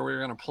about whether we were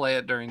going to play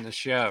it during the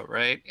show,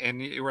 right?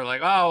 And you were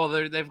like, oh,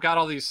 well, they've got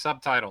all these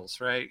subtitles,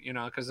 right?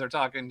 Because they're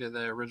talking to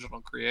the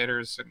original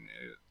creators, and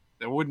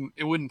it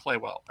wouldn't play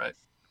well, right?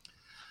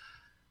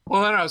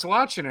 Well, then I was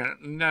watching it,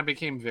 and I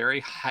became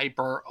very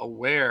hyper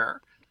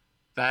aware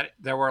that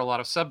there were a lot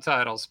of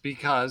subtitles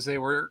because they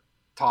were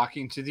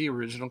talking to the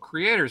original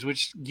creators,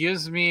 which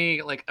gives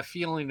me like a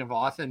feeling of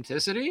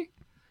authenticity,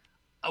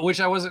 which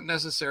I wasn't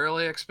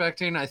necessarily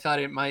expecting. I thought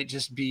it might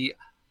just be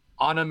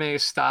anime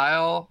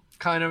style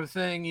kind of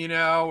thing,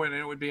 and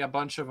it would be a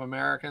bunch of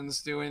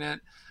Americans doing it.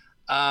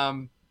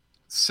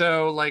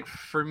 So like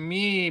for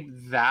me,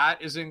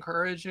 that is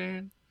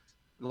encouraging.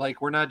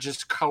 Like we're not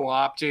just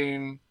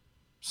co-opting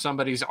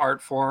somebody's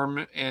art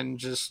form and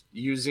just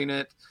using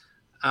it.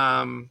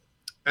 And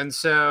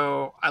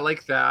so I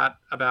like that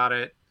about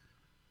it.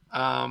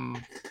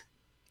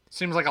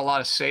 Seems like a lot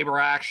of saber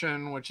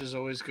action, which is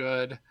always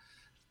good.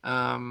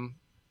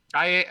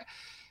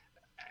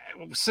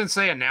 Since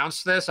they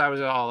announced this, I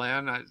was all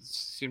in. It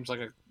seems like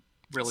a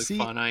really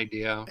fun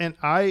idea. And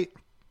I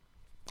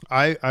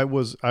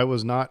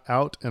was not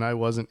out and I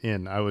wasn't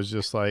in. I was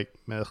just like,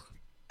 meh.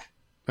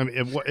 I mean,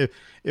 it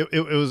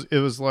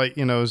was like,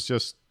 it was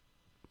just,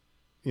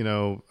 I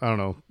don't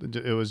know.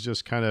 It was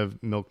just kind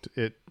of milked.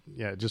 It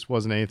just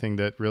wasn't anything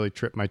that really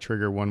tripped my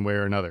trigger one way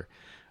or another.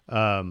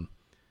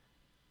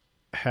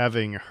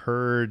 Having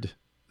heard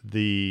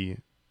the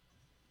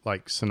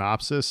like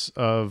synopsis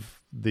of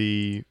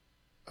the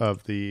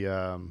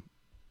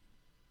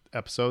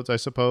episodes, I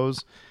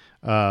suppose,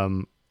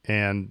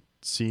 and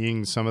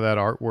seeing some of that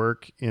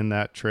artwork in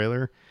that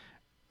trailer,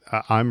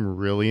 I'm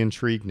really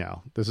intrigued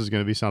now. This is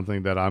going to be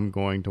something that I'm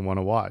going to want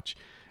to watch.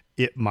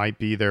 There might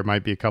be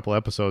a couple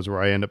episodes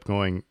where I end up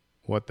going,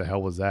 what the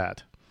hell was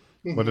that?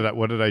 Mm-hmm.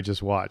 What did I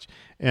just watch?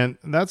 And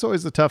that's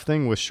always the tough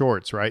thing with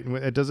shorts,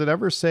 right? Does it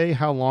ever say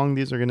how long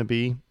these are going to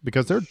be?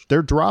 Because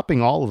they're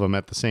dropping all of them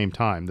at the same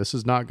time. This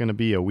is not going to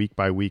be a week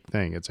by week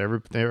thing. It's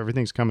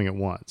everything's coming at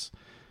once.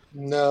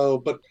 No,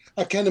 but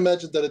I can't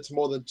imagine that it's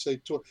more than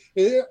say two.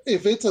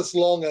 If it's as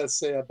long as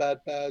say a Bad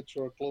Batch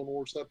or a Clone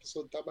Wars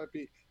episode, that might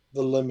be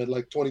the limit,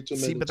 like 22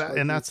 minutes. See, but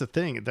that's the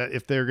thing, that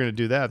if they're going to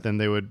do that, then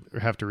they would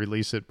have to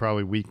release it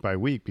probably week by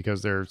week,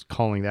 because they're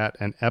calling that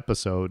an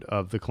episode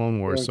of the Clone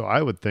Wars. Right. So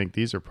I would think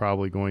these are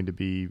probably going to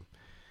be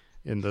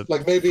in the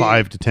like maybe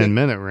 5 to 10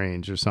 minute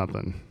range or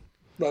something.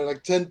 Right,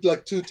 like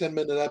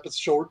 10-minute episodes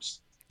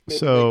shorts. Maybe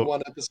so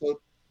one episode.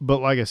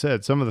 But like I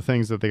said, some of the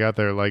things that they got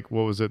there, like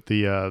what was it,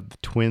 the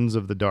Twins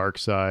of the Dark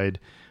Side.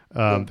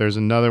 There's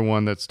another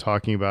one that's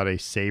talking about a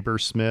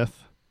sabersmith.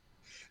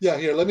 Yeah,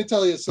 here, let me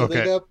tell you. So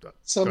they got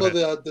some of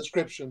the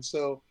descriptions.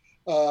 So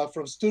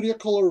from Studio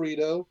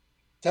Colorido,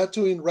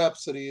 Tatooine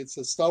Rhapsody, it's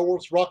a Star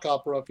Wars rock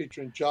opera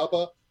featuring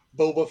Jabba,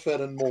 Boba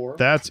Fett, and more.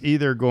 That's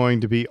either going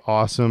to be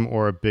awesome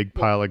or a big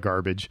pile of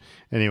garbage.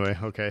 Anyway,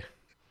 okay.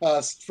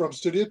 From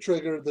Studio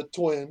Trigger, The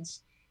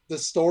Twins, the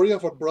story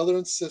of a brother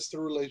and sister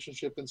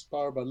relationship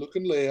inspired by Luke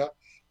and Leia,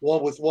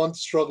 one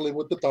struggling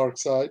with the dark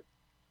side.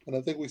 And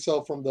I think we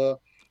saw from the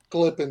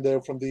clip in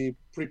there from the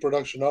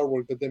pre-production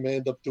artwork that they may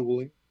end up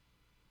dueling.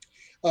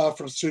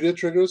 From Studio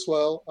Trigger as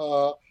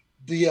well,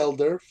 The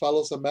Elder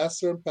follows a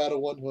master and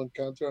Padawan who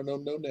encounter an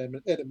unknown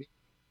enemy.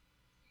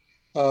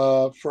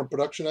 From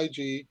Production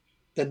IG,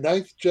 The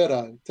Ninth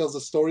Jedi tells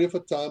the story of a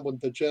time when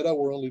the Jedi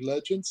were only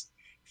legends,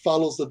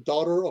 follows the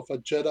daughter of a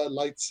Jedi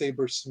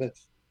lightsaber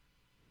smith.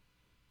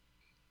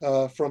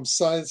 From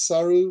Science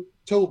Saru,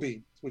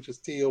 Toby, which is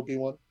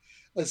TOB1,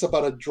 it's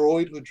about a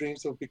droid who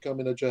dreams of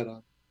becoming a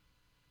Jedi.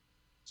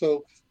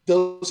 So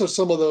those are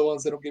some of the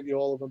ones. They don't give you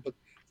all of them, but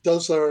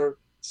those are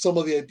some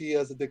of the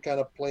ideas that they're kind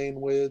of playing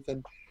with.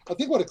 And I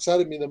think what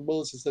excited me the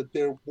most is that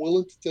they're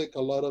willing to take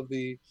a lot of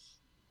the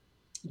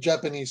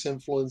Japanese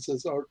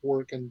influences,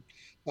 artwork, and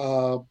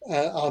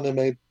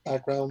anime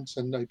backgrounds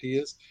and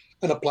ideas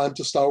and apply them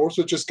to Star Wars,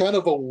 which is kind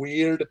of a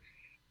weird,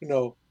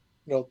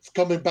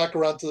 coming back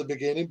around to the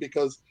beginning,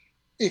 because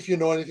if you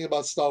know anything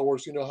about Star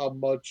Wars, you know how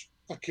much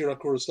Akira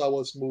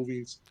Kurosawa's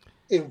movies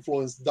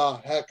influenced the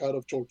heck out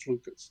of George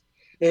Lucas.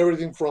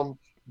 Everything from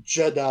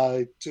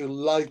Jedi to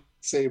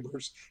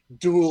lightsabers,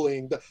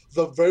 dueling,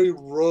 the very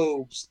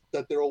robes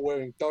that they're all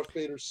wearing, Darth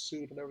Vader's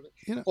suit and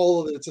everything.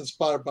 All of it's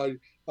inspired by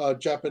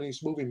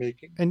Japanese movie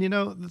making. And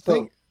the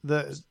thing,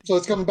 so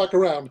it's coming back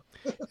around.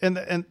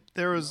 and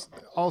there was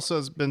also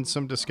has been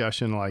some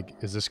discussion like,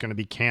 is this going to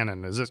be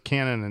canon? Is this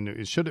canon?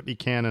 And should it be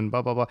canon?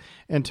 Blah blah blah.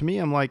 And to me,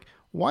 I'm like,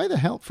 why the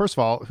hell? First of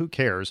all, who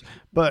cares?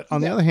 But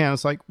on the other hand,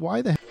 it's like,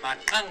 why the hell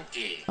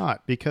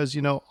not? Because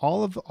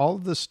all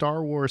of the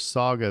Star Wars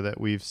saga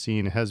that we've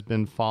seen has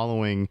been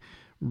following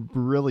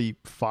really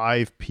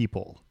 5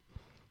 people,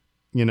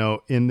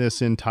 in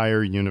this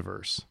entire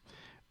universe.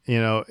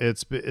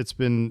 It's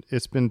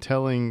been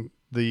telling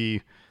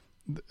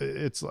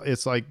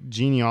it's like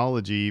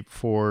genealogy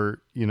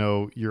for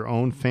your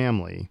own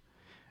family,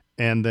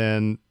 and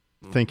then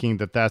thinking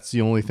that that's the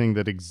only thing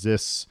that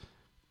exists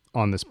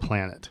on this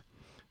planet.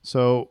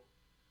 So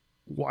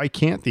why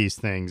can't these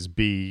things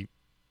be,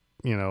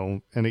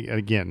 and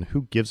again,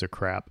 who gives a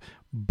crap?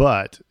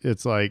 But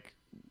it's like,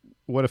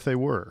 what if they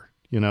were?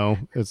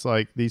 It's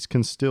like these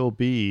can still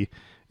be.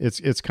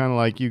 It's kind of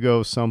like you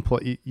go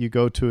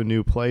to a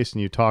new place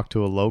and you talk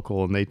to a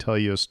local and they tell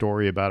you a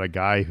story about a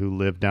guy who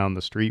lived down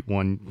the street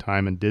one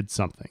time and did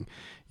something.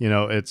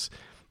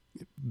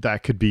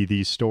 That could be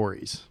these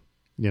stories.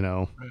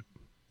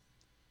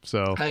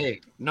 So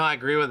hey, no, I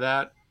agree with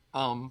that.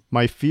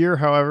 My fear,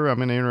 however, I'm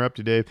going to interrupt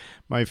you, Dave.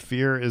 My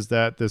fear is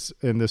that this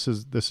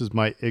is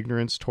my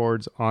ignorance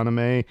towards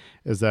anime,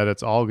 is that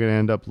it's all going to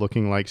end up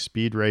looking like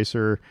Speed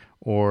Racer,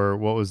 or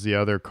what was the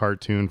other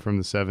cartoon from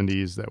the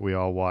 70s that we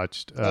all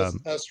watched?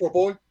 Astro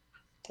Boy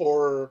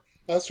or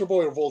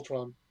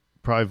Voltron?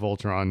 Probably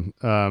Voltron.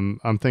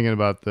 I'm thinking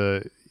about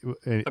the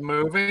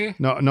movie.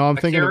 No, I'm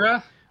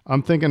Akira?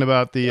 thinking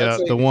about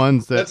the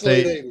ones that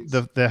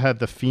they had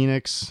the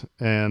Phoenix,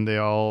 and they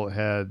all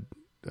had,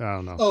 I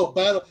don't know. Oh,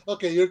 Battle.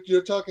 Okay,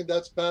 you're talking.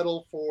 That's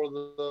Battle for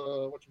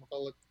the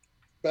whatchamacallit,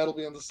 Battle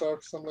Beyond the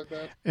Stars, something like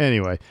that.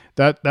 Anyway,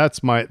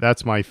 that's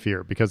my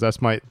fear, because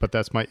that's my ignorance.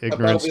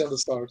 Battle Beyond the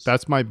Stars.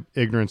 That's my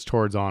ignorance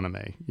towards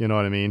anime. You know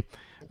what I mean?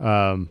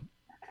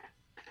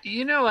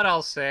 You know what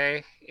I'll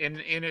say in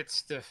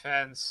its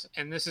defense,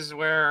 and this is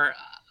where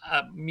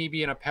me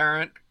being a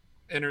parent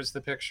enters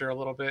the picture a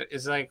little bit,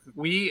 is like,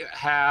 we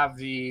have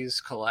these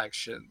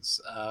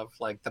collections of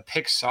like the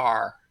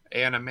Pixar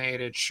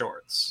animated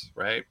shorts,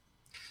 right?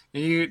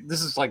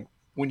 This is like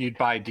when you'd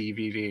buy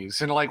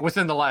DVDs, and like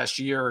within the last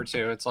year or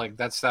two, it's like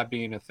that's that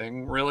being a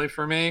thing really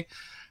for me.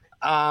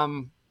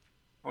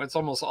 It's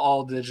almost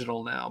all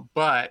digital now,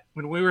 but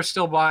when we were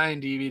still buying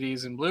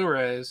DVDs and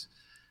Blu-rays,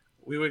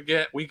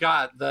 we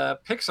got the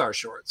Pixar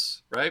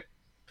shorts, right?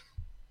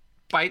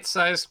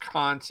 Bite-sized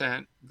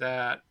content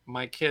that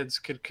my kids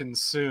could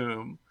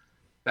consume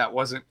that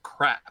wasn't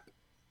crap.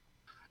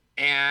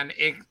 And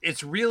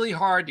it's really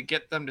hard to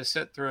get them to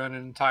sit through an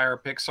entire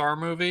Pixar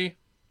movie,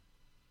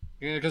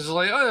 because it's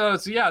like, oh,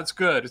 it's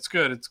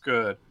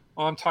good.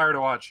 Oh, I'm tired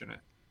of watching it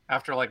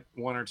after like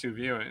one or two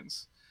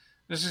viewings.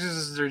 It's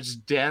just there's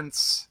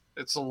dense.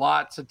 It's a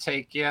lot to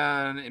take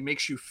in. It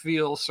makes you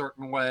feel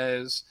certain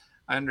ways.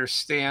 I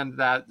understand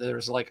that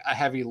there's like a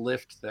heavy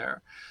lift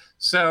there.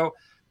 So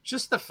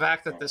just the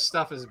fact that this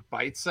stuff is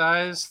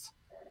bite-sized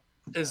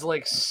is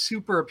like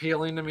super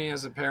appealing to me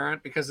as a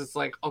parent, because it's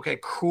like, okay,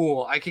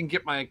 cool. I can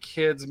get my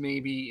kids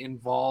maybe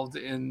involved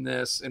in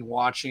this and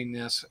watching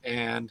this,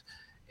 and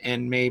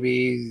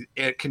maybe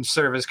it can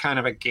serve as kind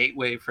of a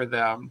gateway for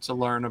them to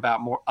learn about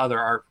more other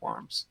art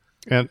forms.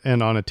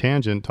 And on a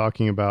tangent,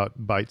 talking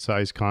about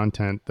bite-sized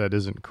content that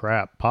isn't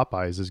crap,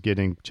 Popeyes is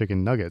getting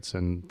chicken nuggets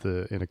in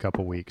a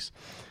couple weeks.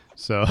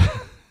 So,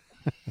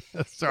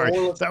 sorry,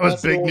 that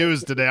was big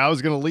news today. I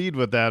was going to lead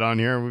with that on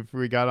here if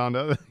we got on to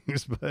other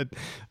things, but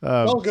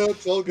all good.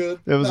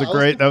 That was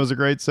a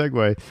great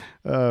segue.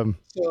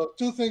 So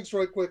 2 things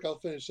right quick. I'll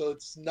finish. So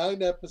it's 9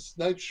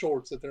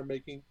 shorts that they're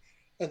making,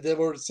 and they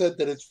were said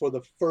that it's for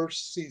the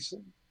first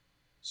season.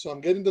 So I'm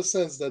getting the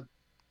sense that,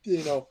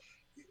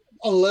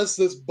 unless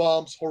this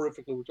bombs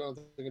horrifically, which I don't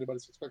think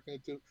anybody's expecting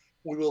it to,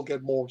 we will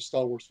get more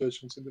Star Wars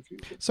visions in the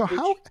future. So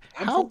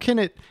how can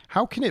it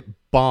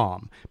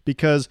bomb?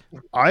 Because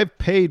I've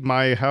paid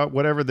my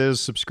whatever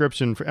this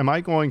subscription for. Am I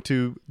going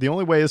to? The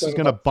only way this is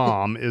going to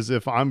bomb is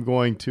if I'm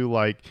going to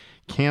like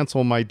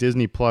cancel my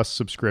Disney Plus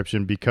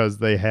subscription because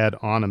they had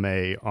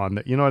anime on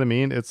the. You know what I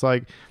mean? It's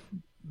like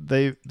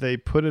they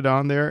put it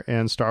on there,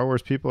 and Star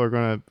Wars people are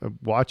going to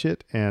watch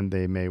it, and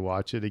they may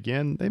watch it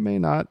again. They may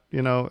not. I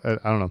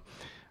don't know.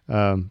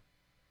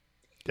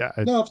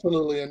 No,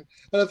 absolutely, and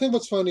I think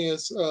what's funny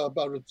is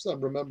I'm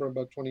remembering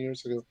about 20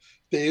 years ago,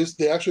 they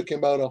actually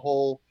came out a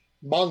whole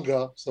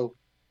manga, so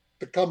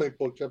the comic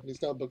book, Japanese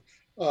comic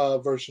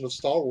book version of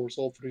Star Wars,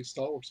 all 3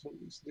 Star Wars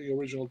movies, the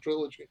original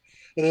trilogy,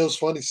 and it was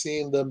funny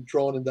seeing them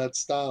drawn in that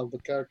style, the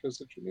characters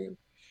that you knew,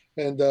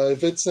 and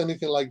if it's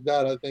anything like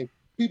that, I think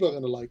people are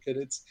gonna like it.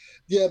 It's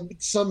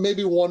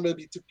maybe one may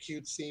be too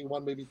cutesy,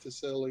 one may be too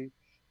silly,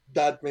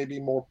 that may be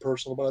more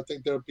personal, but I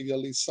think there'll be at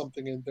least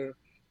something in there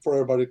for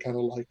everybody to kind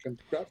of like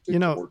and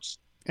gravitate towards.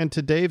 And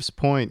to Dave's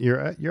point,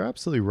 you're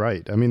absolutely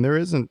right. I mean, there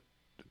isn't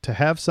to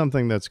have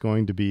something that's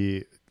going to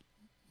be,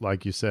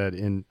 like you said,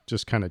 in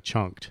just kind of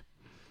chunked,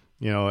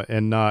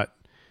 and not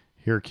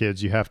here,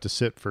 kids, you have to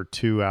sit for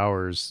 2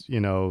 hours,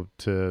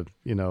 to,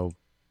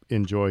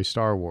 enjoy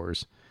Star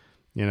Wars,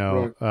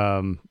 Right.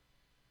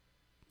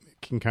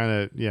 Can kind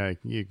of,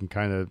 you can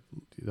kind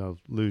of,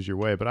 lose your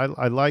way. But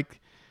I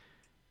like,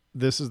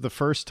 this is the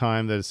first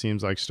time that it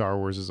seems like Star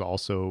Wars is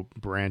also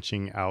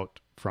branching out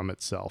from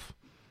itself.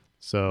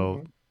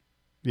 So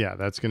yeah,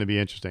 that's going to be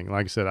interesting.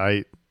 Like I said,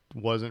 I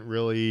didn't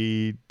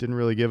really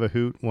give a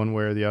hoot one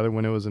way or the other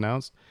when it was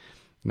announced.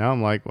 Now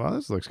I'm like, well,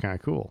 this looks kind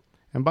of cool.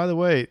 And by the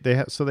way, they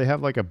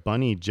have like a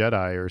bunny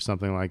Jedi or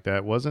something like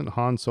that. Wasn't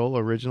Han Solo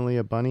originally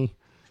a bunny?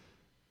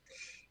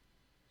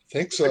 I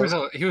think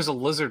so. He was a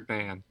lizard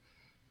man.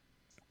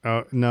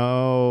 Oh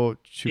no,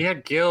 he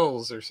had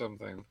gills or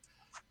something.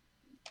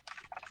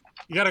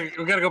 We gotta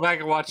go back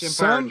and watch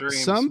Empire of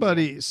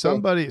Dreams.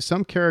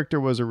 Some character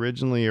was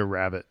originally a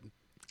rabbit,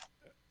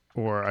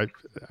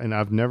 and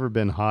I've never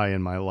been high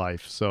in my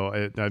life,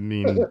 so I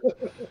mean.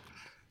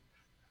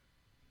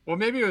 Well,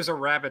 maybe it was a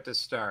rabbit to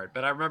start,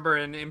 but I remember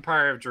in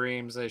Empire of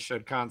Dreams they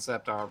showed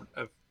concept art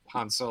of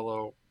Han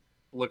Solo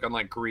looking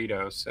like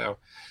Greedo. So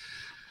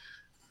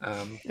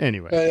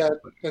anyway, yeah,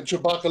 and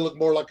Chewbacca looked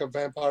more like a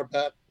vampire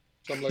bat.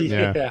 Something like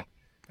that.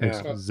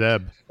 Yeah.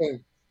 Zeb.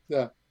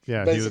 Yeah.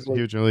 Yeah, basically.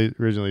 He was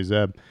originally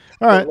Zeb.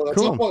 All right, cool. At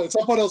some point,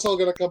 it's all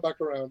going to come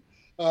back around.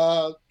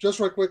 Just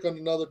real quick on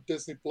another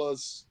Disney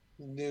Plus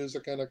news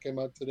that kind of came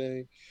out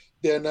today.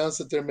 They announced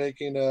that they're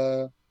making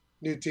a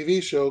new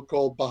TV show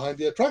called Behind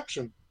the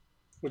Attraction,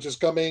 which is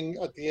coming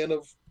at the end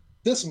of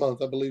this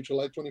month, I believe,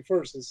 July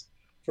 21st is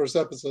first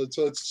episode.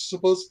 So it's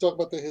supposed to talk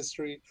about the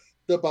history,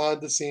 the behind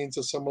the scenes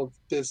of some of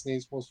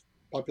Disney's most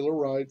popular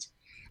rides.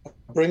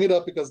 Bring it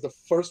up because the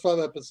first 5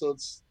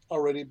 episodes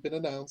already been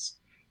announced.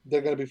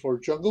 They're going to be for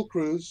Jungle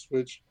Cruise,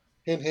 which,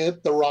 hint,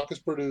 hint, The Rock is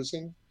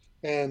producing,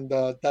 and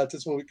that's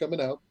his movie coming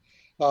out.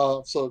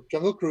 So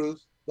Jungle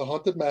Cruise, The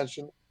Haunted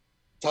Mansion,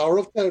 Tower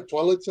of Terror,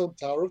 Twilight Zone,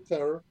 Tower of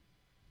Terror,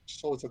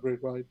 so it's a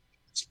great ride,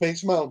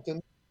 Space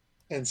Mountain,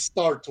 and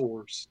Star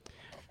Tours.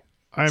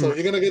 So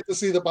you're going to get to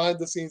see the behind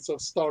the scenes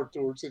of Star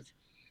Tours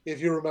if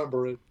you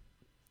remember it.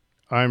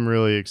 I'm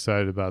really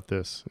excited about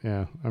this.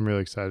 Yeah, I'm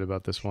really excited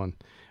about this one.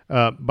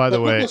 By the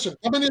way, question,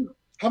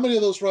 how many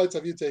of those rides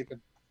have you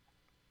taken?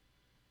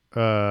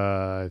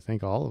 I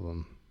think all of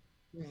them.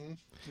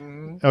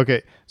 Mm-hmm.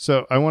 Okay,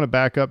 so I want to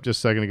back up just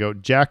a second ago.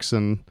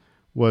 Jackson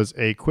was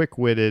a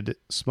quick-witted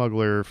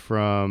smuggler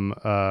from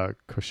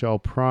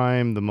Koshel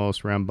Prime, the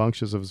most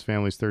rambunctious of his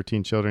family's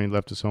 13 children. He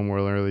left his home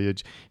world early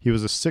age. He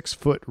was a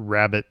 6-foot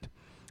rabbit,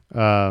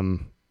 and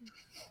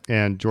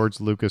George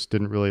Lucas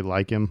didn't really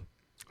like him.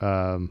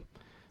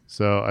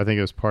 So I think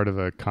it was part of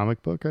a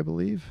comic book, I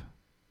believe.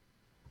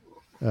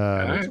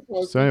 Okay.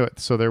 So anyway,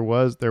 so there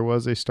was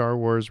a Star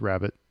Wars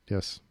rabbit.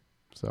 Yes.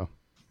 So.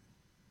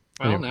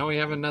 Well, Anyway. now we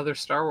have another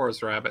Star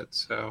Wars rabbit.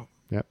 So.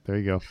 Yep, there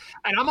you go.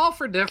 And I'm all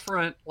for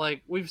different.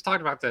 Like we've talked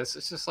about this.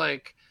 It's just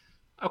like,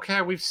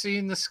 okay, we've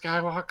seen the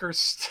Skywalker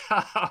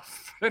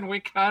stuff, and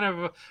we kind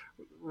of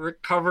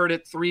recovered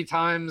it 3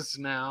 times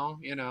now.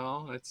 You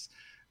know, it's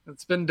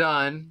been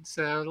done.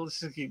 So let's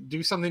just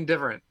do something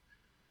different.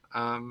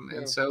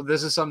 And so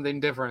this is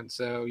something different.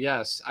 So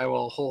yes, I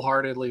will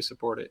wholeheartedly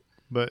support it.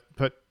 But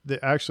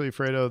actually,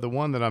 Fredo, the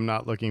one that I'm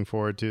not looking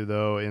forward to,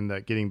 though, in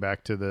that getting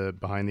back to the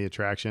behind the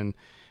attraction,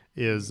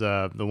 is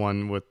the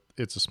one with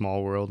It's a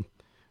Small World,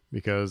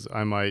 because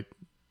I might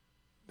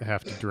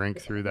have to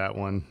drink through that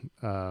one.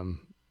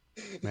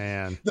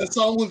 Man, that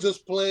song will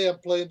just play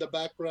and play in the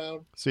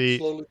background, see,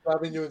 slowly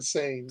driving you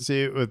insane.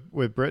 See,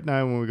 with Britt and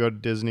I, when we go to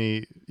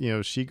Disney, you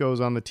know, she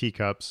goes on the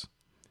teacups,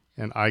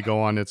 and I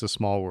go on It's a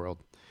Small World.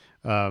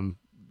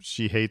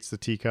 She hates the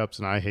teacups,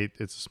 and I hate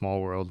It's a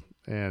Small World,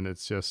 and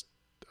it's just.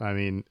 I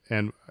mean,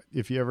 and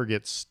if you ever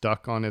get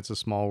stuck on It's a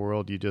Small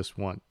World, you just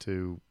want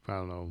to, I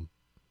don't know,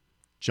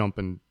 jump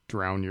and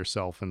drown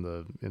yourself in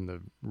the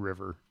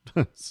river.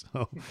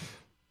 So.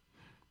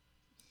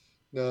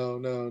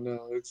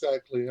 No,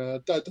 exactly. I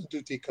don't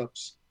do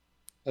teacups.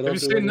 Have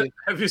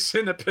you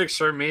seen the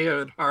picture of me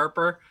and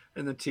Harper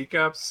in the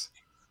teacups?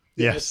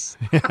 Yes.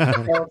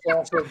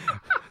 Awesome.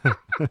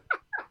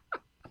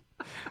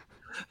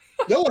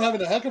 Y'all are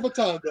having a heck of a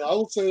time, though. I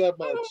will say that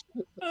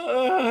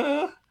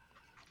much.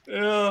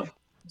 Yeah.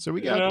 So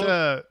we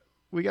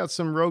got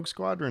some Rogue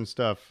Squadron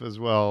stuff as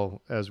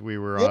well as we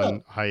were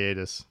on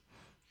hiatus.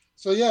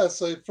 So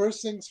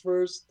first things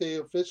first, they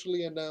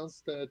officially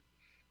announced that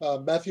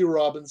Matthew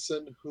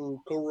Robinson,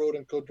 who co-wrote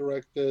and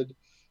co-directed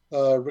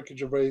Ricky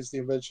Gervais' The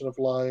Invention of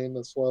Lying,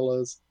 as well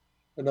as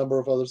a number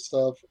of other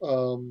stuff,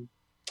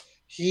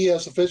 he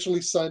has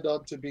officially signed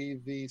on to be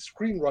the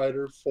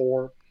screenwriter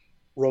for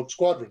Rogue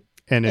Squadron.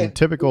 And in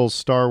typical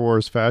Star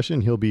Wars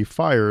fashion, he'll be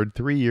fired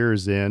 3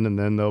 years in, and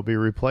then they'll be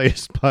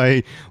replaced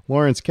by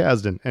Lawrence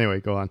Kasdan. Anyway,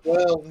 go on.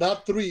 Well,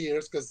 not 3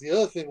 years, because the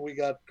other thing we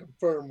got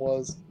confirmed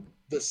was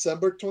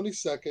December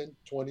 22nd,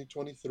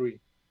 2023.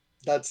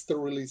 That's the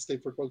release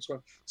date for Rogue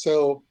Squadron.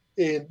 So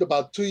in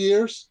about 2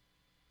 years,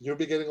 you'll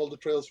be getting all the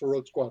trailers for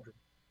Rogue Squadron.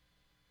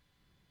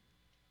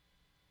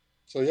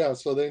 So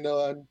they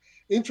know. And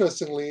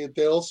interestingly,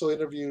 they also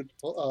interviewed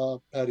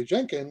Patty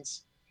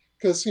Jenkins,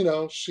 because, you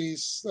know,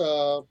 she's...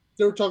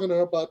 they were talking to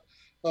her about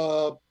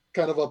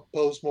kind of a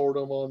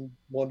post-mortem on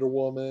Wonder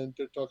Woman.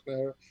 They're talking to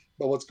her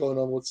about what's going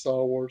on with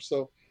Star Wars.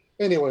 So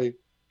anyway,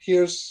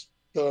 here's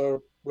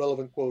the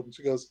relevant quote. And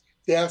she goes,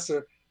 they asked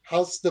her,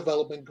 how's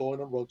development going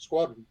on Rogue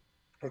Squadron?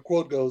 Her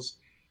quote goes,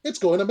 it's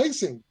going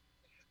amazing.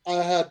 I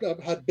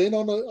had been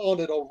on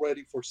it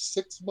already for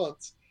 6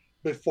 months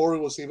before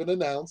it was even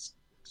announced.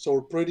 So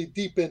we're pretty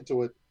deep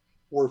into it.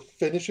 We're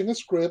finishing a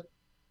script,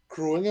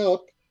 crewing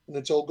up, and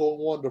it's all going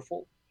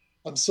wonderful.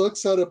 I'm so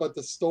excited about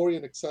the story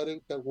and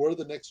excited that we're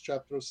the next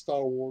chapter of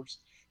Star Wars,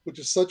 which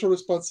is such a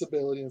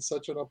responsibility and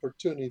such an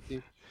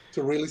opportunity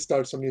to really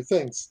start some new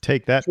things.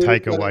 Take that,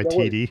 Taika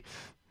Waititi.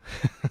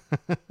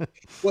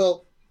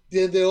 Well,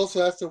 then they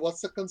also asked her,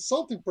 what's the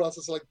consulting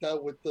process like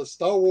that with the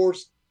Star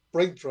Wars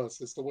brain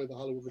trust, is the way the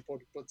Hollywood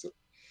Reporter puts it.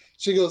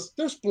 She goes,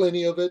 there's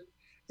plenty of it.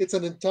 It's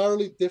an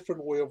entirely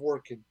different way of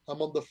working.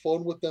 I'm on the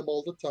phone with them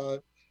all the time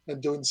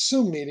and doing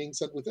Zoom meetings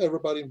and with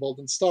everybody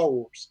involved in Star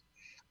Wars.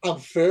 I'm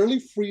fairly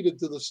free to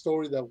do the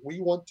story that we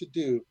want to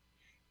do,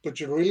 but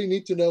you really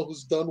need to know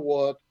who's done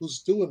what,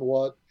 who's doing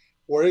what,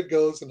 where it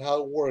goes and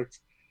how it works,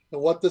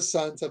 and what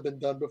designs have been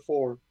done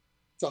before.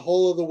 It's a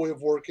whole other way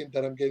of working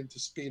that I'm getting to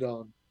speed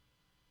on.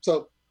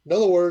 So, in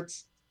other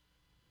words,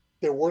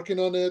 they're working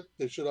on it.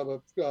 They should have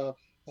a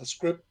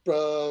script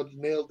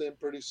nailed in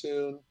pretty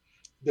soon.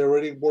 They're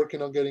already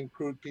working on getting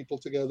crewed people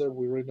together.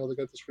 We already know they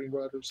got the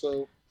screenwriter.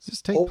 So, does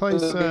this take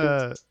place?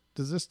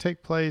 Does this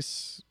take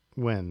place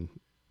when?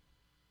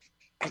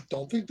 I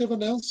don't think they've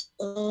announced.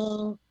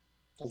 Hold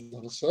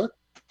on a sec.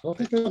 I don't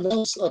think they've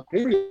announced a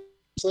period.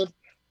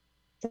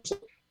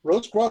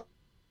 Rogue Squadron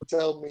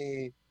tell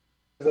me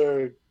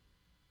they're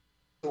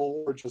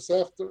just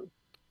after.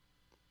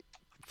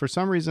 For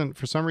some reason,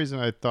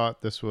 I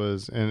thought this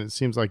was, and it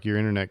seems like your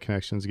internet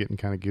connection is getting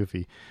kind of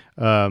goofy.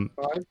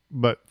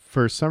 But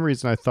for some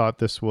reason, I thought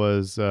this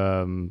was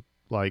in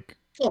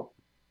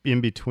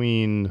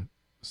between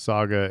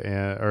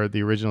Saga or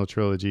the original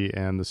trilogy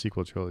and the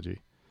sequel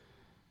trilogy.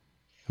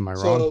 Am I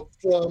wrong?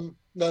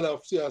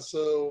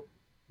 So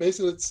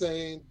basically, it's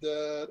saying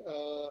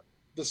that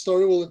the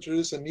story will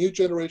introduce a new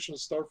generation of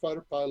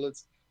starfighter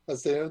pilots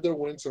as they earn their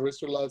wings and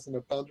risk their lives in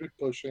a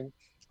boundary-pushing,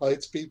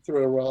 high-speed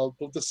thriller.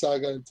 Move the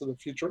saga into the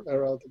future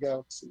era of the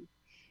galaxy.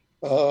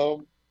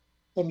 Um,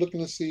 I'm looking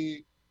to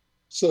see.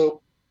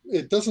 So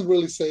it doesn't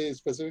really say a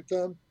specific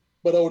time,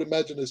 but I would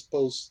imagine it's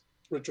post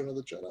Return of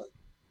the Jedi.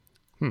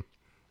 Hmm.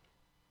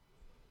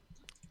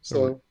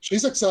 So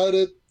she's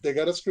excited. They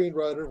got a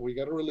screenwriter. We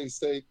got a release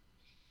date.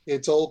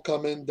 It's all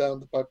coming down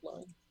the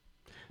pipeline.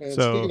 And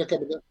So speaking of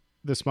coming down,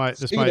 this might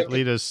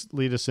lead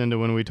us into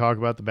when we talk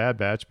about the Bad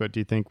Batch. But do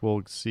you think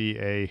we'll see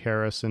a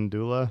Hera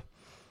Syndulla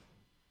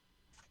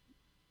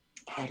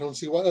I don't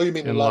see why. Oh, you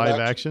mean in live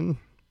action?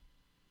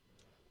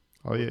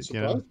 Oh yeah, I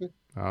don't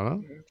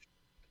know.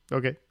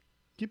 Okay,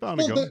 keep on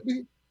well,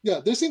 going.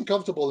 they seem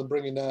comfortable in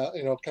bringing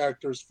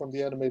characters from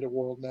the animated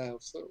world now.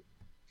 So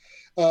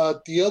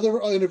the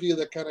other interview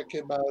that kind of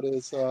came out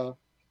is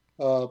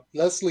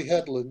Leslie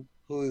Headland,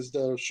 who is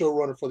the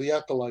showrunner for The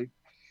Acolyte,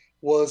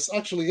 was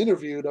actually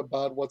interviewed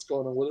about what's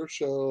going on with her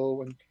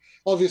show, and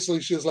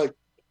obviously she was like,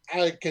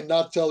 "I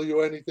cannot tell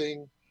you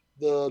anything.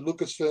 The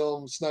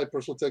Lucasfilm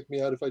snipers will take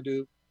me out if I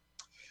do."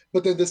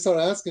 But then they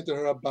started asking to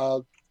her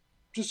about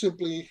just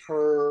simply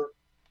her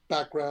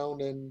background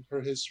and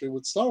her history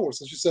with Star Wars.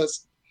 And she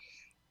says,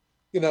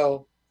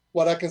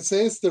 what I can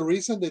say is the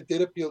reason they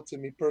did appeal to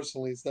me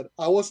personally is that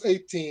I was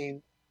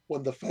 18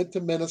 when The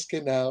Phantom Menace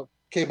came out,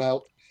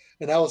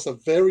 and I was a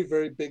very,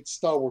 very big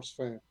Star Wars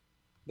fan.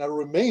 And I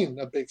remain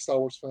a big Star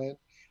Wars fan.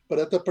 But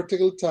at that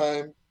particular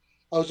time,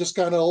 I was just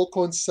kind of all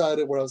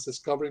coincided where I was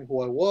discovering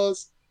who I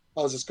was.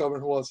 I was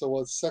discovering who I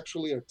was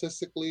sexually,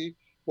 artistically,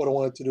 what I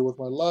wanted to do with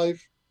my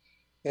life.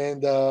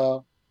 And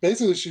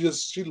basically,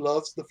 she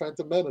loves The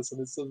Phantom Menace, and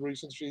it's the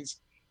reason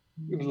she's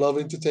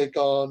loving to take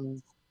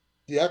on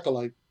The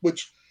Acolyte,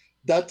 which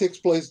that takes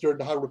place during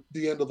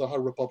the end of the High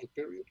Republic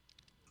period.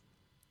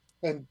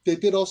 And they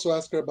did also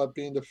ask her about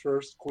being the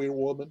first queer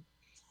woman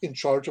in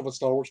charge of a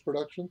Star Wars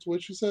production, to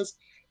which she says,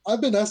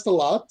 I've been asked a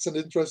lot. It's an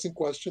interesting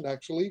question,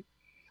 actually.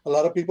 A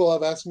lot of people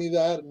have asked me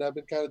that, and I've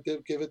been kind of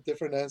given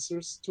different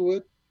answers to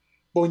it.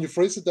 But when you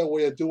phrase it that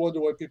way, I do wonder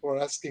why people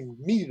are asking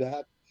me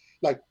that.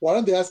 Like, why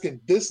aren't they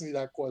asking Disney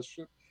that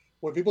question?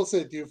 When people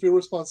say, do you feel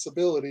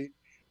responsibility?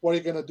 What are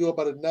you going to do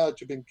about it now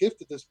that you've been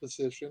gifted this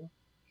position?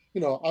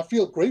 I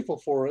feel grateful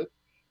for it.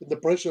 And the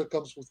pressure that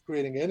comes with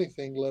creating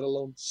anything, let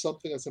alone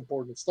something as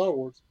important as Star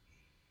Wars.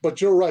 But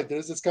you're right.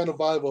 There's this kind of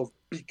vibe of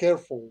be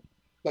careful.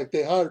 Like,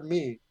 they hired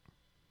me.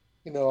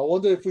 I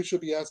wonder if we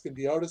should be asking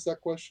the artists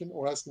that question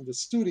or asking the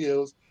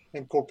studios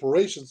and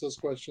corporations those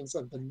questions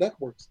and the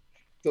networks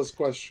those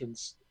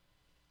questions.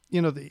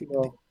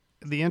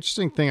 The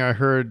interesting thing I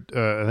heard,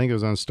 I think it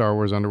was on Star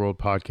Wars Underworld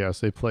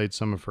podcast, they played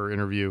some of her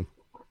interview.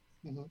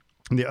 Mm-hmm.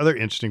 And the other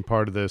interesting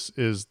part of this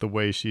is the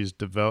way she's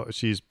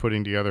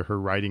putting together her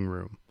writing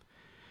room.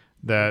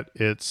 That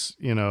it's,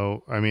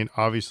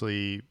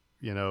 obviously,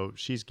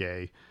 she's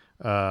gay,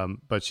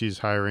 but she's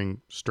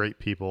hiring straight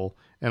people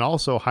and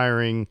also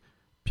hiring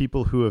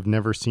people who have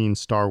never seen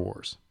Star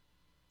Wars.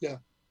 Yeah.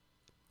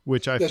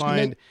 Which I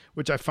find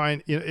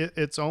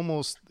it's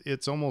almost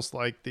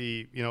like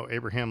the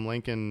Abraham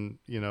Lincoln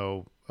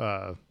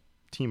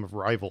team of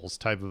rivals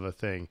type of a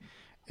thing,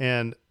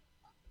 and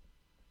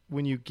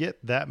when you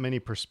get that many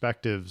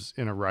perspectives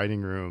in a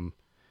writing room,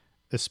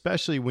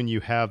 especially when you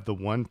have the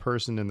one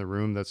person in the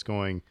room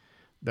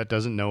that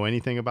doesn't know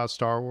anything about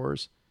Star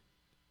Wars,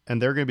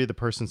 and they're going to be the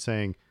person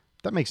saying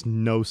that makes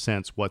no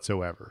sense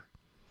whatsoever.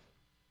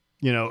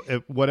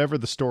 Whatever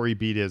the story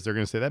beat is, they're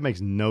going to say that makes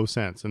no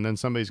sense. And then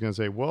somebody's going to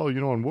say, well,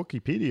 on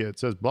Wikipedia, it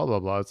says blah, blah,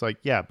 blah. It's like,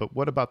 yeah, but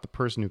what about the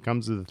person who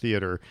comes to the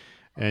theater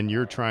and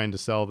you're trying to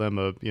sell them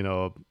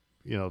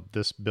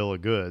this bill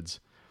of goods?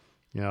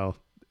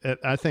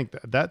 I think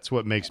that's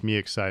what makes me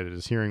excited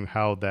is hearing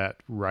how that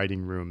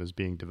writing room is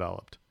being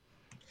developed.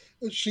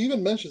 She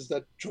even mentions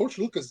that George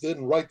Lucas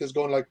didn't write this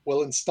going like,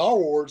 well, in Star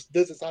Wars,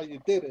 this is how you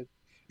did it.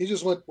 He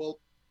just went, well,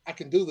 I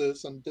can do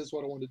this and this is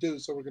what I want to do.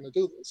 So we're going to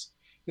do this.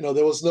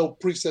 There was no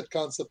preset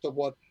concept of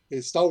what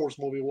a Star Wars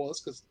movie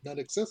was because none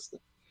existed.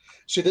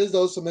 She did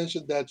also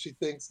mention that she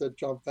thinks that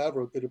Jon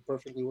Favreau did it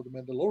perfectly with The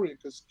Mandalorian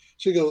because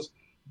she goes,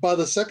 by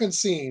the second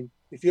scene,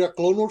 if you're a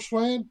Clone Wars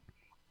fan,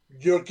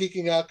 you're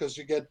geeking out because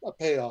you get a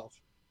payoff.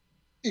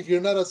 If you're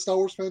not a Star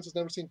Wars fan who's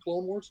never seen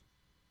Clone Wars,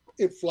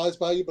 it flies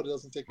by you, but it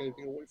doesn't take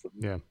anything away from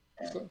you.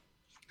 Yeah. So,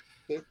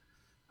 yeah.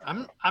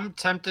 I'm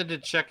tempted to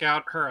check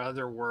out her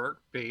other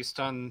work based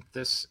on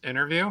this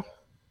interview.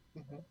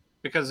 Mm-hmm.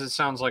 Because it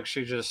sounds like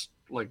she just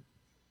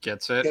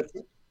gets it.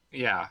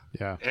 Yeah.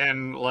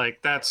 And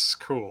that's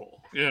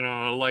cool.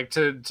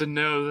 To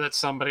know that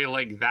somebody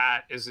like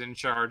that is in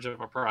charge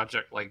of a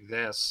project like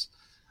this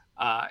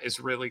is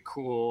really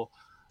cool.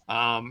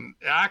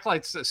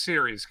 Acolyte's a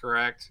series,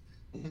 correct?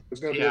 It's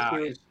gonna be a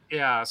series.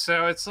 Yeah.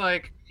 So it's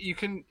you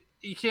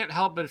can't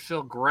help but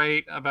feel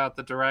great about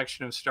the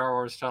direction of Star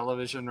Wars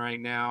television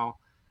right now.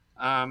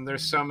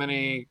 There's so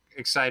many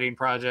exciting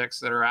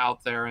projects that are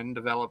out there in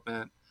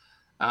development.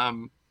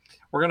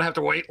 We're going to have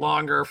to wait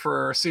longer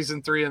for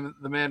season 3 of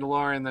The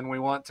Mandalorian than we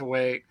want to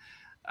wait.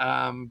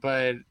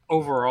 But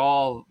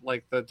overall,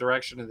 the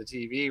direction of the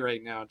TV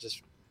right now, it's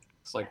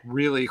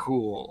really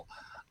cool.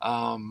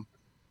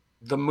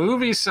 The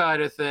movie side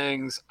of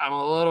things, I'm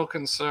a little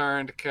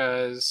concerned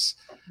because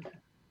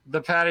the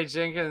Patty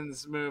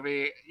Jenkins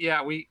movie,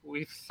 yeah, we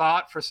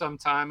thought for some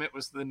time it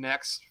was the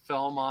next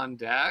film on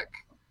deck.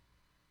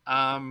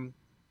 And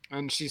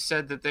she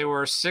said that they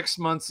were 6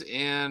 months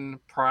in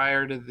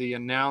prior to the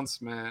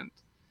announcement,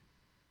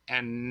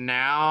 and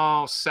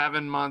now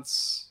 7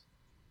 months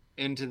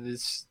into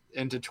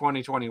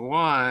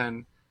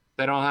 2021,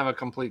 they don't have a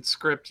complete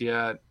script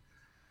yet.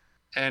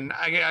 And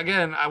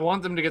I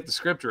want them to get the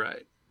script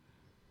right.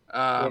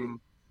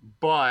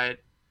 But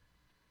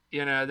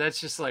that's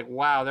just like,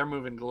 wow, they're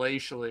moving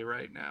glacially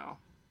right now.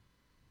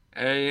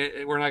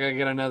 And we're not going to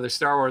get another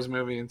Star Wars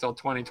movie until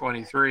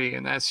 2023.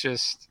 And that's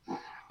just,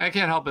 I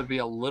can't help but be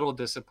a little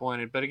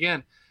disappointed. But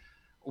again,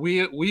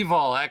 we've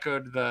all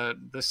echoed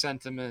the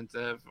sentiment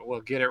of,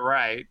 well, get it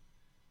right.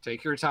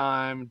 Take your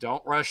time.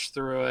 Don't rush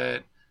through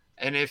it.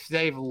 And if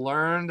they've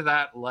learned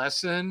that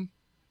lesson,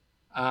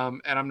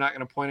 and I'm not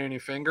going to point any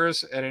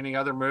fingers at any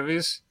other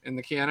movies in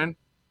the canon,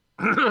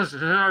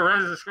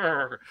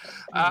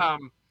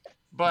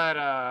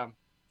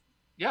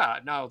 yeah,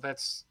 no,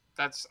 that's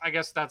I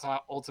guess that's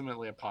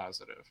ultimately a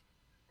positive.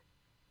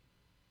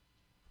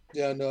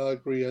 Yeah, no, I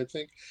agree. I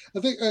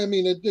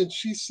mean, and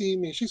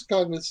she's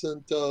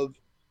cognizant of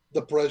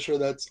the pressure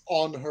that's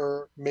on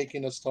her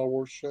making a Star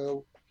Wars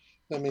show.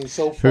 I mean,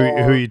 so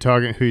far, who are you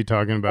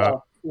talking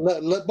about?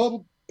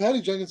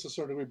 Patty Jenkins to a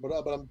certain degree, but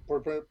I'm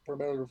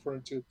primarily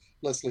referring to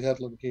Leslie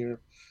Headland here.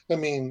 I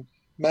mean,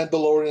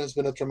 Mandalorian has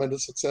been a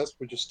tremendous success.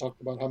 We just talked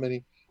about how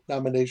many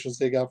nominations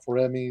they got for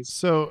Emmys.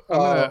 So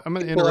I'm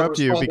gonna interrupt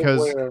you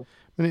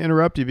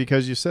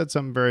because you said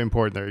something very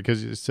important there.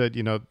 Because you said,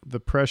 the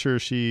pressure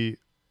she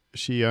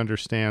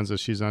understands as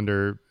she's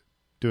under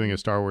doing a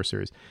Star Wars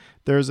series.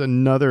 There's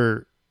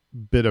another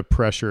bit of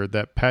pressure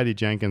that Patty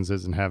Jenkins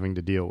isn't having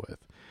to deal with,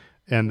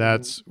 and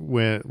that's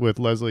with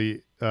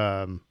Leslie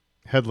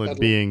Headland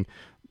being,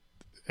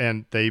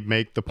 and they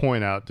make the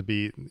point out to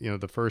be,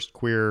 the first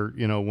queer,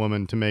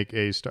 woman to make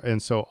a star.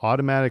 And so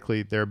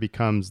automatically there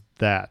becomes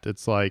that.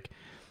 It's like,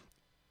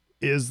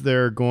 is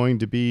there going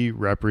to be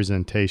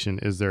representation?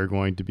 Is there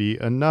going to be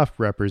enough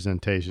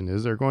representation?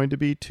 Is there going to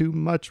be too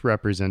much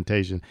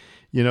representation?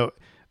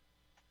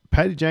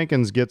 Patty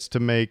Jenkins gets to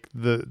make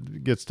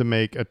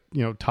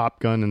a, Top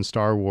Gun and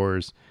Star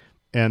Wars.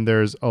 And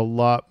there's a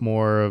lot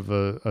more of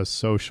a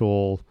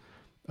social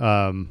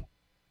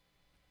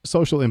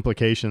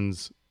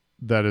implications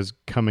that is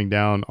coming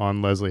down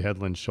on Leslie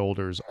Headland's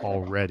shoulders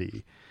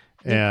already.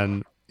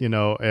 And,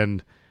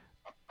 and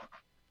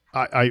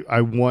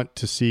I want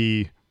to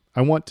see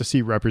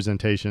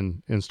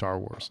representation in Star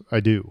Wars. I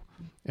do.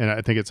 And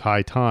I think it's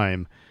high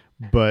time,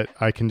 but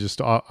I can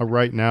just,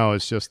 right now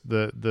it's just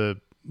the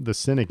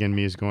cynic in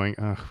me is going,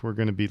 we're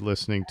going to be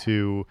listening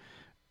to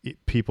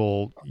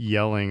people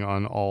yelling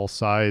on all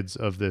sides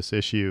of this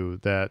issue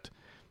that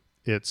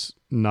it's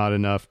not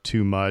enough,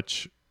 too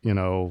much,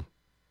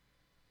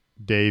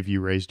 Dave, you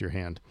raised your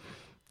hand.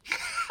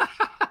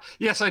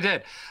 Yes, I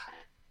did.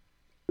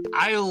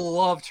 I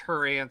loved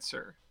her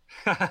answer.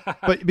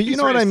 but you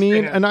know what I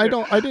mean? And I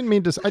didn't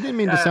mean to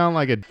sound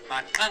like a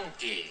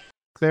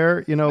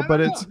there,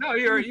 but it's no,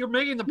 you're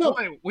making the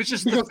point, which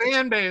is the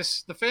fan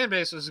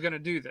base is going to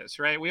do this,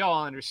 right? We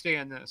all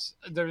understand this.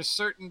 There's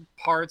certain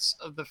parts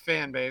of the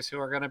fan base who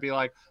are going to be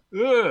like,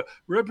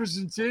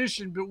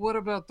 representation, but what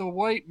about the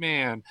white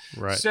man?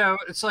 Right. So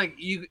it's like,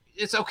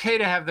 it's okay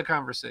to have the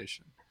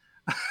conversation.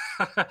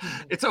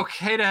 It's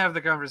okay to have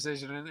the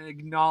conversation and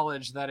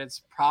acknowledge that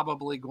it's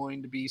probably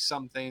going to be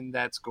something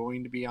that's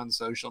going to be on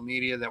social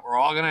media that we're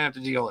all going to have to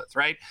deal with,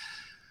 right?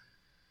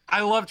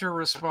 I loved her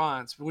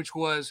response, which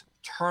was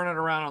turn it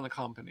around on the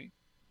company.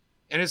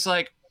 And it's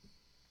like,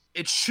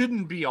 it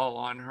shouldn't be all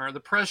on her.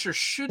 The pressure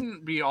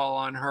shouldn't be all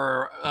on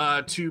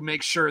her to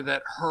make sure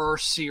that her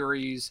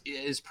series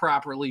is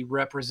properly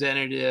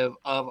representative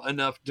of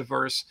enough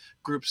diverse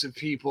groups of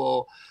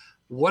people.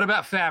 What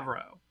about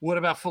Favreau? What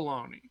about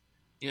Filoni?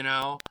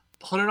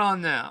 Put it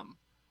on them.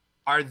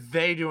 Are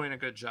they doing a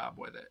good job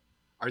with it?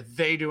 Are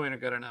they doing a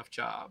good enough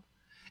job?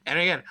 And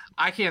again,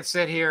 I can't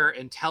sit here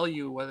and tell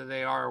you whether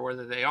they are or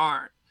whether they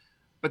aren't,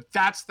 but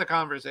that's the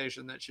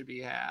conversation that should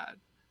be had.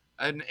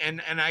 And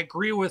I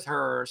agree with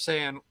her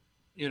saying,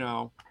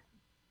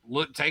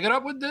 look, take it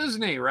up with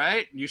Disney,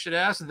 right? You should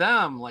ask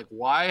them, like,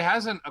 why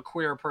hasn't a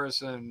queer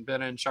person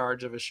been in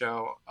charge of a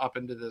show up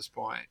until this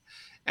point?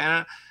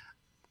 And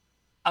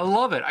I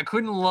love it. I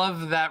couldn't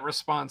love that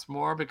response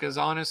more, because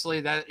honestly,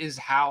 that is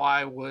how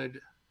I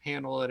would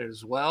handle it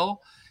as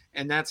well.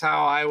 And that's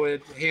how I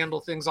would handle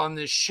things on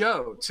this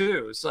show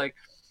too. It's like,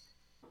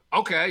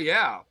 okay,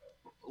 yeah,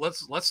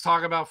 let's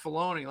talk about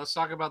Filoni. Let's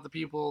talk about the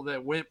people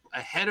that went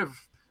ahead of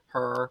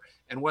her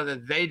and whether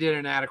they did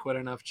an adequate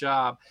enough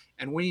job.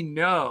 And we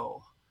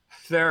know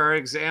there are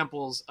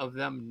examples of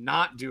them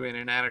not doing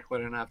an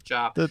adequate enough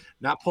job,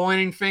 not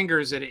pointing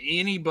fingers at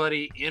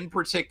anybody in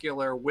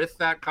particular with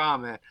that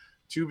comment,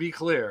 to be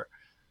clear.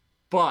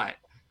 But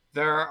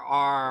there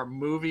are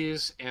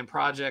movies and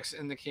projects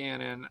in the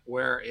canon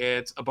where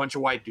it's a bunch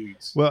of white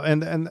dudes. Well,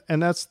 and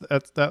that's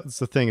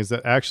the thing, is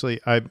that actually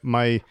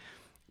my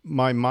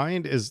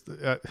mind is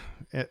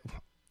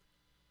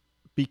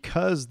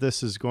because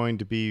this is going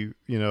to be,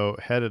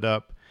 headed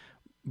up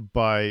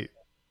by,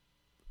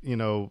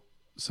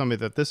 somebody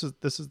that this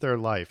is their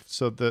life.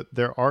 So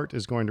their art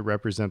is going to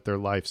represent their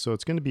life. So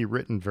it's going to be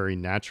written very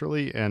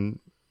naturally and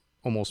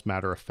almost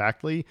matter of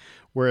factly.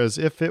 Whereas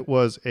if it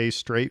was a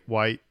straight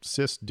white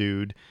cis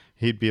dude,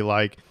 he'd be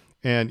like,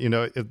 and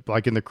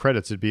like in the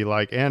credits, it'd be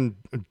like, and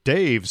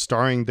Dave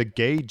starring the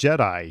gay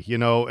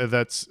Jedi.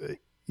 That's,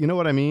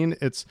 what I mean.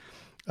 It's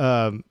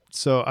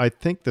so I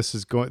think this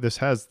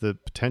has the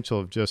potential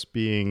of just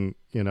being,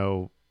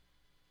 it's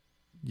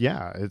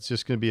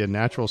just going to be a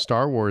natural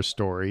Star Wars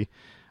story.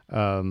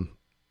 Well,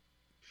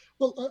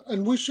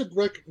 and we should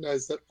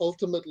recognize that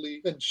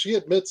ultimately, and she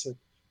admits it.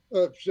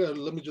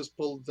 Let me just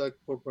pull that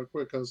quote real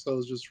quick, because I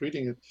was just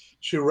reading it.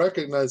 She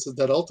recognizes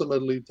that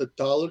ultimately the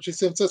dollar, she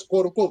says,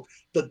 quote unquote,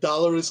 the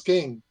dollar is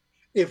king.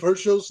 If her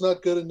show's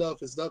not good enough,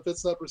 if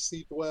it's not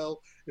received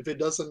well, if it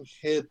doesn't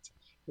hit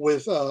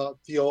with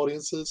the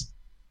audiences,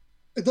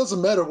 it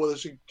doesn't matter whether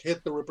she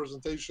hit the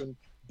representation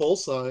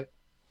bullseye.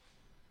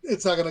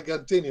 It's not going to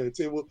continue.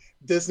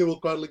 Disney will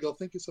quietly go,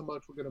 thank you so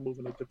much, we're going to move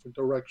in a different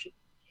direction.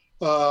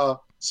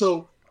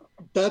 So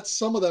that's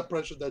some of that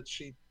pressure that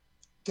she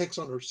takes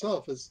on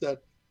herself, is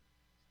that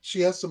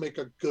she has to make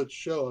a good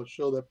show, a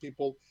show that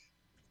people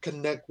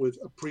connect with,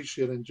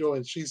 appreciate, enjoy.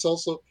 And she's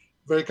also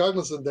very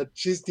cognizant that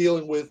she's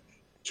dealing with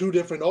two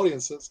different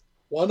audiences.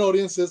 One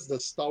audience is the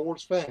Star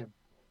Wars fan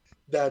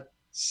that,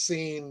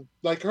 seen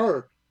like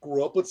her,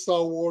 grew up with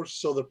Star Wars,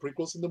 saw the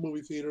prequels in the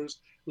movie theaters,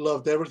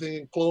 loved everything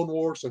in Clone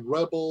Wars and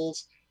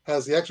Rebels,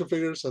 has the action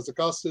figures, has the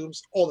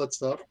costumes, all that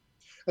stuff.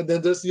 And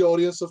then there's the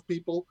audience of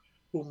people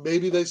who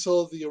maybe they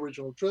saw the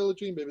original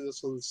trilogy, maybe they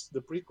saw the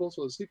prequels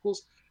or the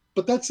sequels,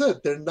 but that's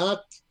it. They're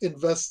not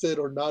invested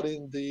or not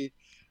in the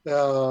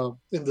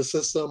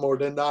system, or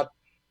they're not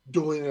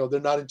doing, they're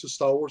not into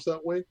Star Wars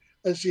that way.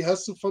 And she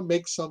has to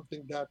make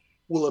something that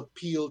will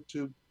appeal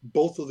to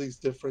both of these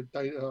different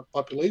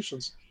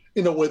populations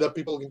in a way that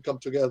people can come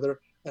together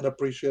and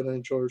appreciate and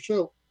enjoy her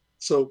show.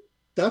 So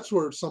that's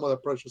where some of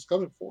that pressure is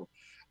coming from.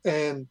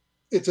 And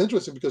it's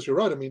interesting because you're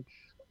right. I mean,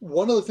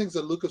 one of the things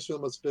that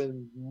Lucasfilm has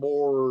been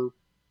more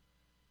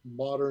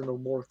modern or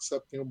more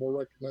accepting or more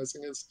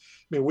recognizing is,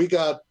 we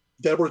got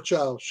Deborah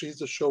Chow. She's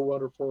the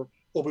showrunner for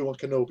Obi-Wan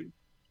Kenobi.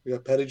 We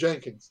got Patty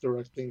Jenkins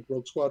directing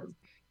Rogue Squadron.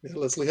 We have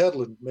Leslie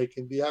Headland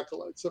making The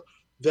Acolyte. So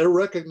they're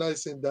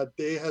recognizing that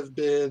they have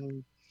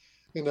been,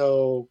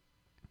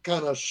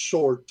 kind of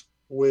short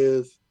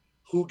with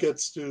who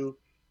gets to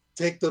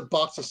take the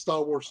box of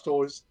Star Wars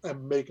toys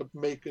and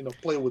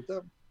play with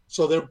them.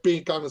 So they're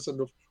being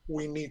cognizant of,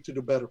 we need to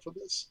do better for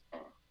this.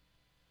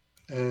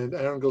 And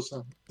Aaron goes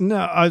on.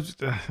 I'll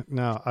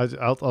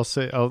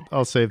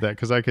save that,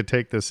 because I could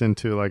take this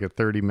into like a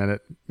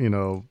 30-minute,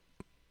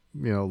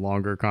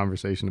 longer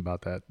conversation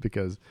about that,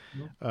 because,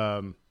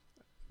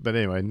 but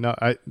anyway,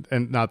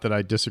 not that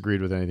I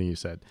disagreed with anything you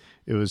said.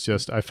 It was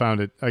just, I found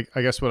it,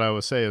 I guess what I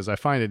would say is I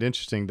find it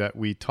interesting that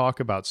we talk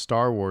about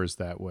Star Wars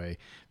that way,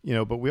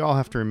 but we all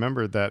have to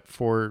remember that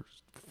for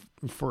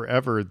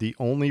forever, the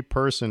only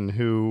person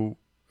who,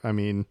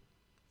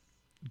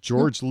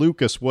 George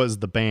Lucas was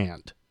the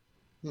band.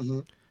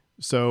 Mm-hmm.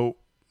 So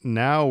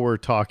now we're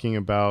talking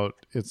about,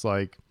 it's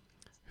like,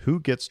 who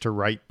gets to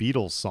write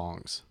Beatles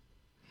songs?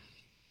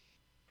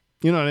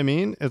 You know what I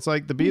mean? It's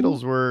like the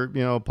Beatles were,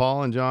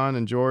 Paul and John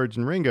and George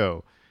and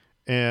Ringo.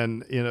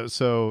 And,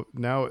 so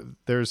now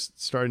there's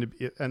starting to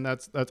be, and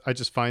that's, I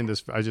just find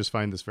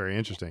this very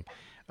interesting.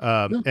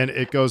 And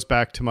it goes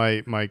back to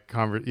my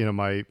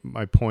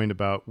point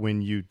about,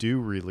 when you do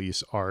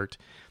release art,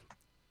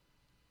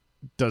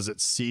 does it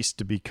cease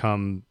to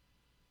become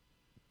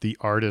the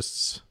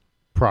artist's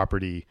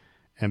property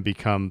and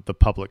become the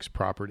public's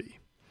property?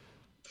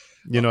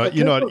 You know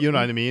what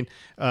I mean?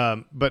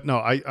 But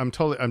no,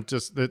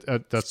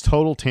 that's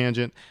total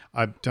tangent.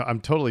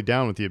 I'm totally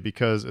down with you,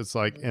 because it's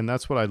like, and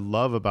that's what I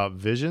love about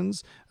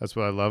Visions. That's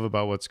what I love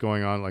about what's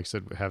going on. Like I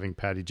said, having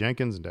Patty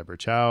Jenkins and Deborah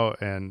Chow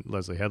and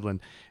Leslie Headland,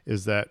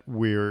 is that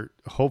we're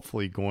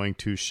hopefully going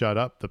to shut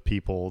up the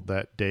people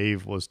that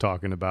Dave was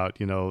talking about,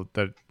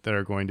 that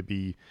are going to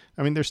be,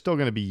 they're still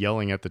going to be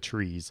yelling at the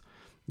trees,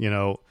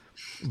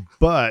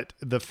 but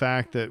the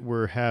fact that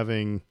we're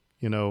having,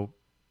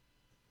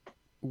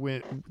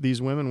 when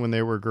these women, when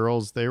they were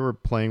girls, they were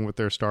playing with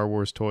their Star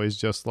Wars toys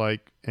just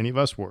like any of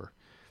us were,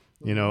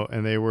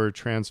 and they were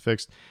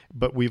transfixed.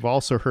 But we've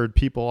also heard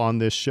people on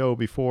this show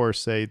before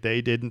say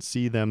they didn't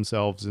see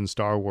themselves in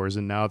Star Wars,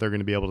 and now they're going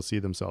to be able to see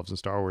themselves in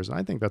Star Wars. And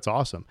I think that's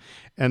awesome.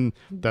 And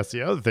that's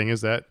the other thing,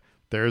 is that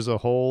there's a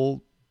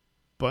whole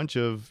bunch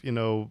of,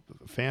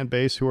 fan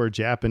base who are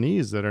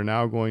Japanese that are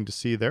now going to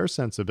see their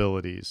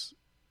sensibilities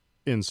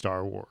in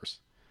Star Wars,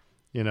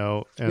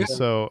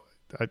 so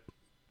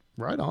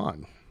right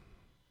on.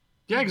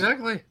 Yeah,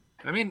 exactly.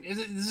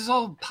 This is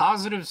all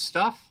positive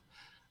stuff.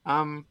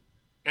 Aaron,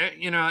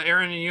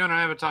 you and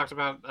I have talked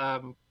about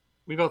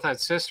we both had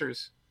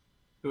sisters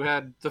who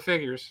had the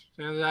figures,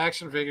 the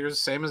action figures,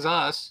 same as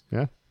us.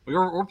 Yeah.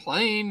 We're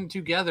playing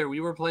together. We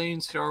were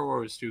playing Star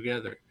Wars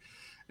together.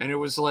 And it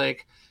was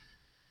like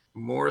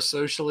more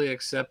socially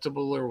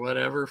acceptable or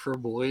whatever for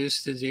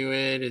boys to do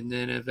it. And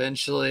then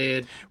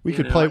eventually we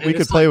could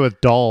play with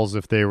dolls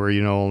if they were,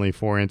 only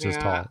 4 inches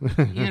tall.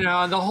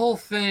 The whole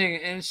thing.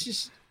 And it's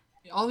just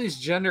all these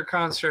gender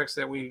constructs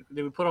that we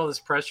put all this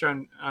pressure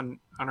on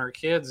our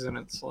kids. And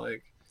it's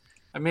like,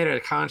 I made a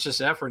conscious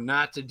effort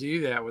not to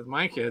do that with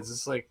my kids.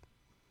 It's like,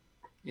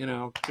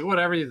 do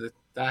whatever the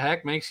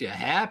heck makes you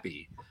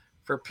happy,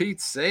 for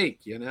Pete's sake,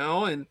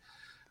 And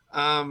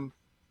I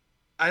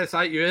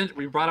thought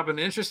we brought up an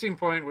interesting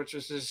point, which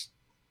is just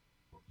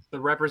the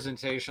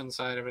representation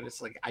side of it.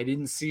 It's like I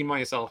didn't see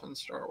myself in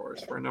Star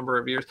Wars for a number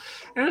of years,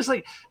 and it's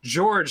like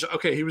George.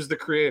 Okay, he was the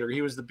creator,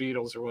 he was the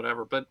Beatles or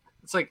whatever, but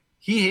it's like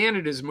he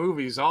handed his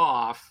movies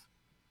off.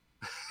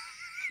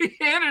 He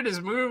handed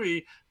his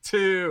movie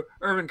to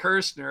Irvin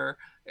Kershner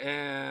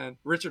and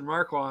Richard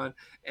Marquand,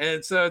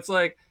 and so it's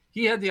like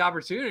he had the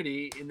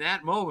opportunity in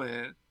that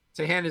moment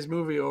to hand his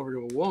movie over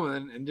to a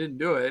woman and didn't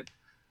do it.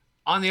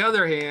 On the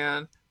other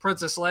hand,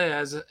 Princess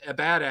Leia is a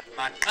badass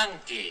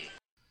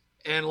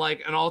and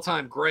like an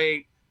all-time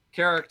great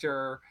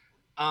character.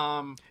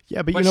 But she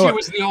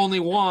was the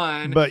only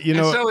one. But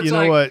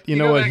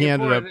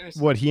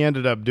what he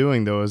ended up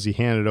doing though is he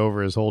handed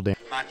over his whole damn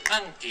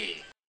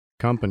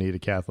company to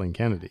Kathleen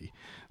Kennedy.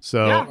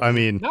 So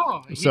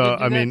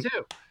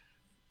too.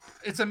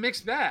 It's a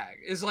mixed bag.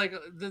 It's like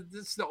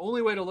that's the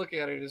only way to look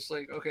at it. It's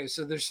like, okay,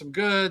 so there's some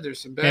good, there's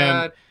some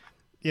bad.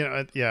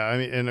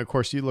 And of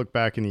course you look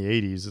back in the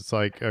 80s, it's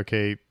like,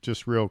 okay,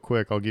 just real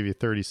quick, I'll give you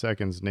 30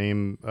 seconds.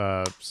 Name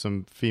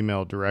some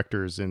female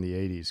directors in the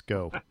 80s.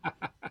 Go.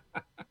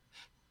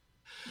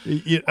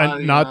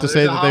 Not to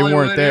say that they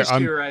weren't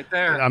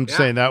there. I'm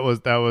saying that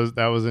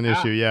was an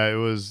issue. Yeah, it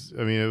was.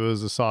 I mean, it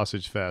was a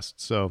sausage fest.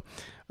 So,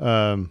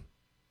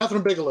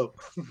 Catherine Bigelow.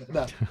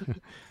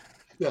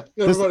 Yeah,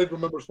 everybody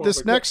remembers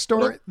this next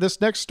story.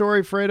 This next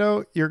story,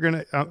 Fredo,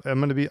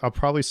 I'll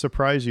probably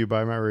surprise you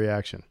by my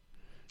reaction.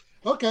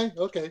 Okay.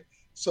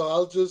 So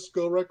I'll just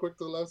go right quick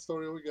to the last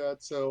story we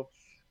got. So,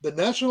 the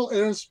National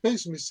Air and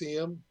Space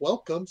Museum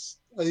welcomes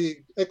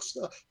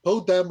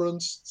Poe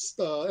Dameron's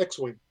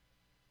X-wing.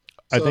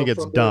 I think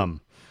it's dumb.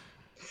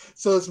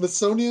 So,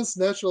 Smithsonian's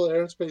National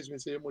Air and Space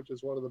Museum, which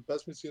is one of the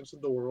best museums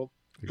in the world,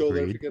 go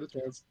there if you get a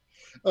chance.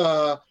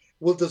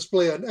 Will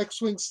display an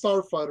X-wing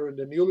starfighter in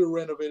the newly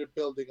renovated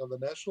building on the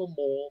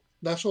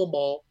National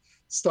Mall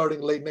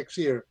starting late next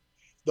year.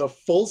 The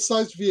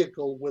full-size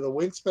vehicle with a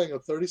wingspan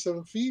of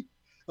 37 feet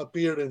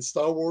appeared in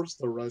Star Wars: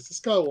 The Rise of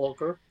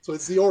Skywalker. So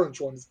it's the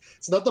orange one.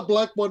 It's not the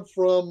black one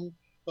from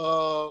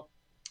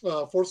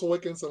Force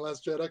Awakens and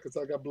Last Jedi, because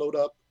that got blown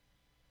up.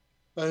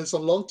 And it's a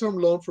long-term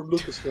loan from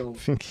Lucasfilm.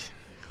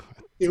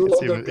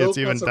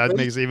 That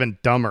makes it even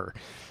dumber.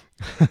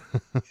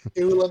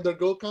 It will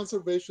undergo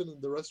conservation in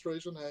the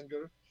restoration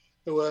hangar,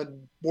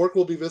 and work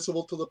will be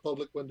visible to the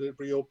public when it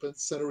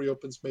reopens. Center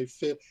reopens May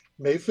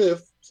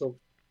 5th, so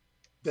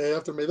day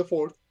after May the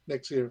 4th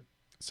next year.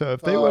 So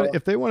if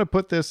they want to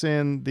put this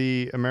in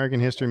the American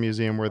History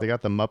Museum where they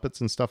got the Muppets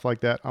and stuff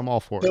like that, I'm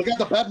all for it. They got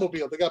the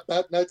Batmobile. They got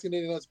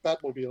 1989's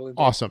Batmobile. In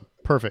there. Awesome,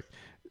 perfect.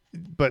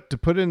 But to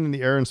put it in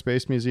the Air and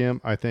Space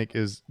Museum, I think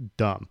is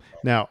dumb.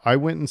 Now, I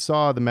went and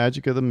saw the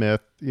Magic of the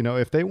Myth.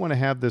 If they want to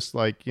have this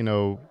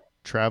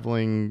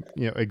traveling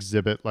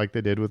exhibit like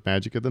they did with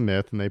Magic of the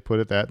Myth, and they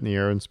put that in the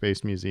Air and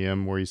Space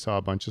Museum where you saw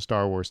a bunch of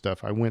Star Wars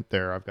stuff, I went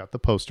there. I've got the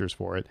posters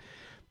for it.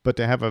 But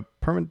to have a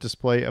permanent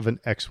display of an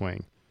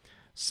X-wing,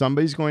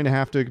 somebody's going to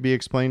have to be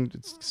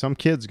explained. Some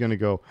kid's going to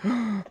go,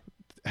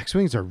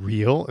 X-wings are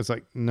real? It's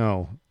like,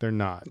 no, they're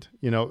not.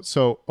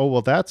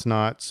 That's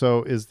not.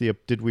 So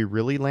did we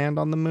really land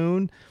on the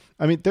moon?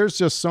 I mean, there's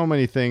just so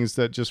many things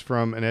that just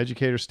from an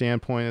educator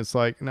standpoint, it's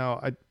like, no,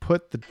 I'd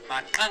put the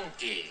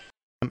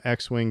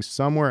X-wing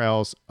somewhere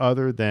else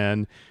other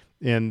than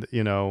in,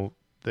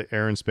 the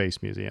Air and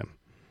Space Museum.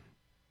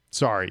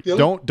 Sorry,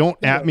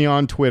 don't at me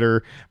on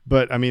Twitter,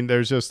 but I mean,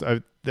 there's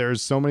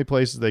so many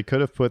places they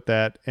could have put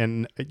that,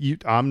 and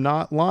I'm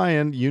not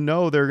lying.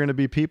 There are going to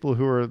be people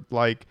who are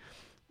like,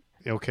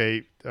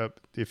 okay,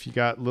 if you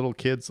got little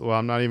kids, well,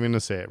 I'm not even going to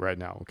say it right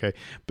now, okay?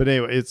 But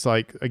anyway, it's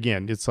like,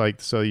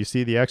 so you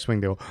see the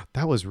X-wing, they go,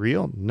 that was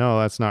real? No,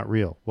 that's not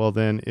real. Well,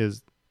 then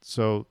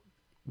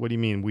what do you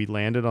mean? We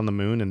landed on the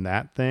moon in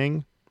that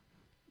thing?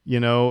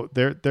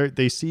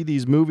 They see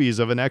these movies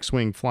of an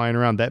X-wing flying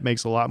around. That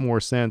makes a lot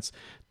more sense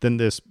than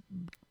this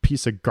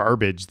piece of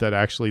garbage that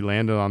actually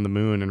landed on the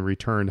moon and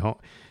returned home.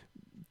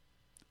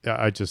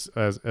 I just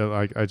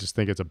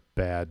think it's a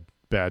bad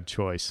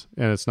choice,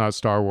 and it's not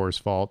Star Wars'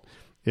 fault.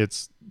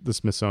 It's the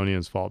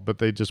Smithsonian's fault, but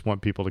they just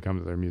want people to come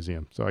to their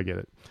museum. So I get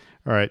it.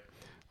 All right.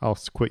 I'll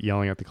quit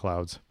yelling at the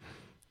clouds.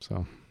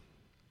 So.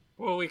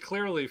 Well, we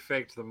clearly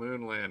faked the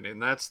moon landing.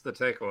 That's the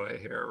takeaway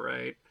here,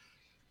 right?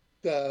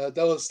 That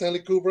was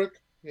Stanley Kubrick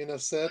in a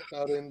set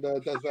out in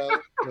Death Valley.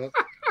 Yeah.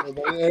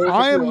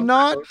 I am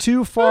not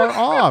too far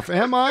off,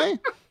 am I?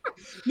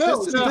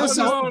 No,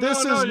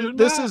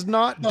 This is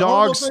not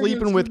dogs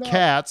sleeping with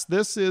cats.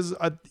 This is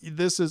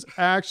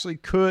actually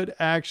could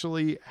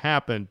actually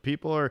happen.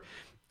 People are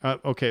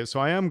okay. So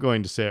I am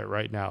going to say it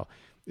right now.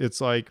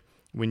 It's like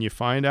when you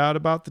find out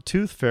about the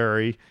tooth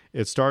fairy,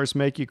 it starts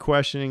making you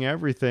questioning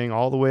everything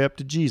all the way up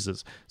to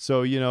Jesus.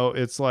 So,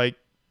 it's like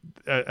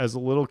as a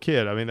little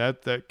kid, I mean,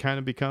 that kind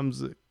of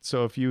becomes,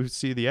 so if you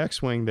see the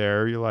X-Wing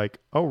there, you're like,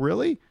 oh,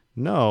 really?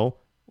 No.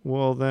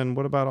 Well, then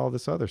what about all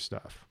this other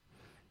stuff?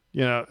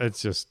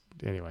 It's just,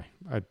 anyway,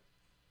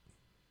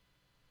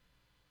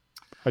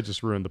 I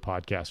just ruined the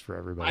podcast for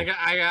everybody.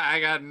 I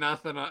got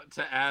nothing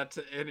to add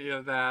to any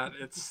of that.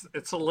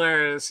 It's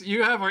hilarious.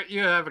 You have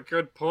a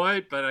good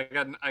point, but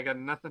I got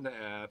nothing to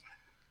add.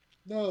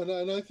 No,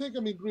 and I think,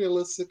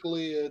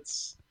 realistically,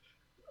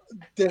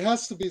 there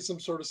has to be some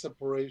sort of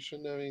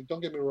separation. I mean,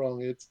 don't get me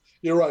wrong.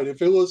 You're right.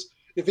 If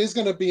it's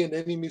going to be in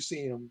any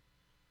museum,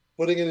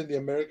 putting it in the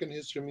American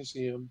History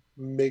Museum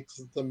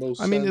makes the most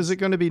sense. Is it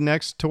going to be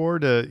next door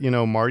to,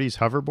 Marty's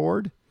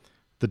hoverboard?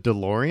 The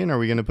DeLorean? Are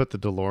we going to put the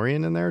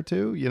DeLorean in there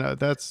too?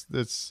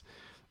 That's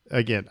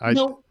again,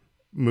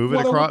 move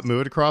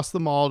it across the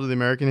mall to the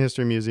American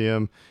History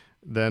Museum.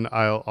 Then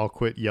I'll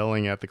quit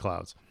yelling at the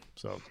clouds.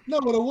 So no,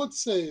 what I would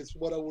say is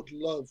what I would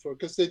love for,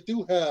 because they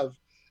do have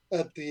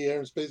at the Air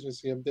and Space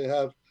Museum, they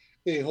have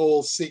a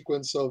whole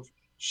sequence of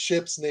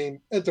ships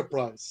named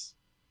Enterprise,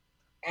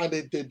 and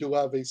they do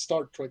have a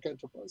Star Trek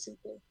Enterprise in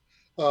there.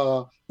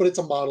 But it's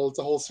a model. It's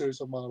a whole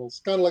series of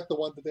models, kind of like the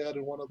one that they had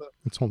in one of the.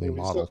 It's only a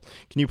model.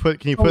 Can you put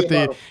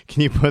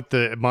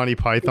the Monty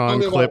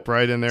Python clip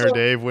right in there,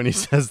 Dave, when he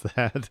says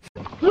that?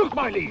 Look,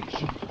 my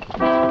liege.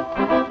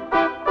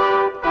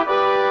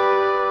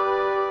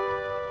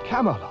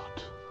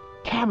 Camelot.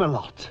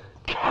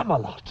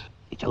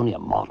 It's only a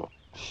model.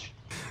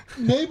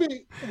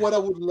 Maybe what I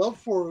would love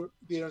for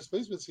the Air and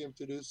Space Museum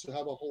to do is to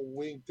have a whole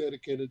wing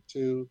dedicated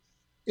to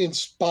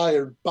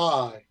inspired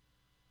by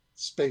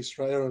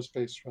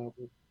aerospace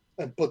travel,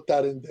 and put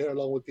that in there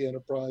along with the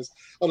Enterprise,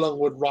 along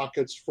with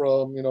rockets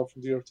from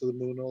the Earth to the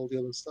Moon and all the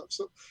other stuff.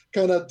 So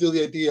kind of do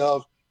the idea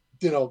of,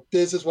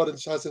 this is what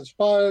has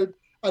inspired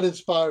and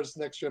inspires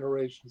next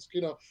generations,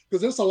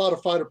 because there's a lot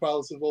of fighter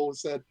pilots who've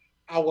always said,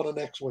 I want an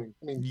X-Wing.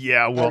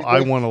 I want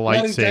a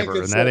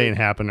lightsaber, and that ain't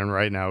happening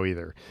right now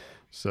either.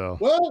 So,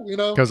 well,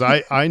 because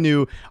I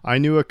knew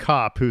a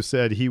cop who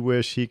said he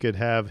wished he could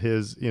have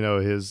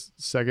his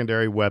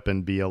secondary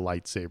weapon be a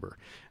lightsaber,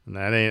 and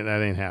that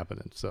ain't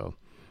happening. So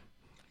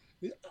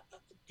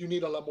you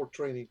need a lot more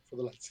training for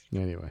the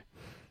lightsaber.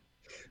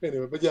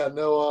 Anyway, but yeah,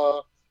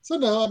 no. So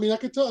no, I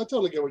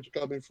totally get where you're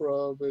coming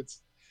from.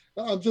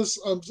 I'm just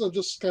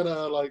kind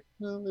of like,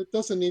 it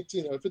doesn't need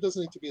to, if it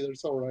doesn't need to be there,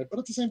 it's all right. But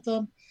at the same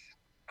time,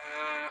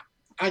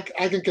 I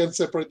can kind of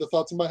separate the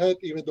thoughts in my head,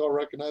 even though I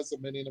recognize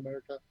that many in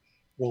America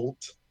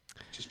won't,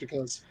 just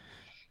because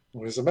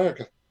where's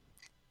America?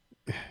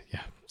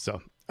 Yeah.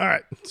 So all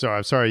right. So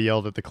I'm sorry I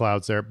yelled at the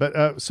clouds there,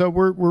 but so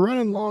we're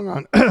running long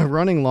on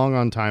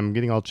time. I'm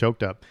getting all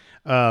choked up.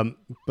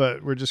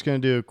 But we're just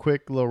going to do a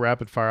quick little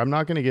rapid fire. I'm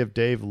not going to give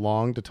Dave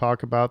long to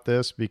talk about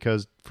this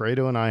because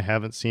Fredo and I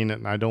haven't seen it,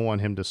 and I don't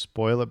want him to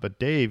spoil it. But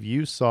Dave,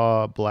 you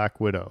saw Black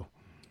Widow.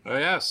 Oh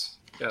yes.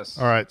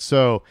 All right.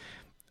 So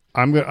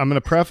I'm going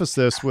to preface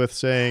this with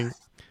saying,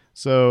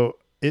 so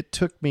it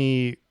took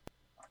me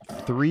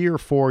 3 or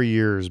 4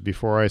 years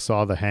before I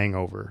saw The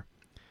Hangover,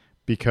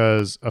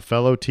 because a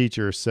fellow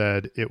teacher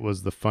said it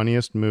was the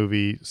funniest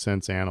movie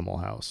since Animal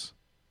House.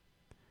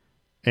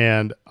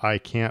 And I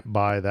can't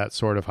buy that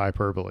sort of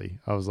hyperbole.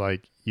 I was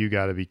like, you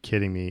got to be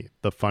kidding me.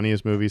 The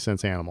funniest movie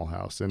since Animal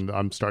House. And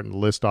I'm starting to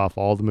list off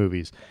all the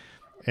movies.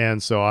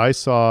 And so I've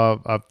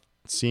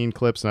seen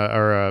clips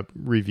or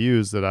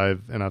reviews that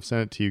I've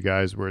sent it to you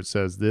guys where it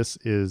says this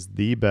is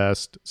the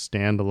best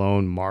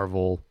standalone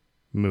Marvel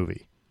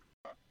movie.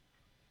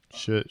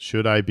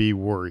 Should I be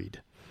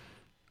worried?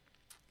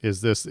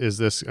 Is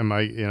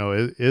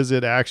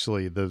it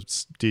actually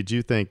did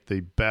you think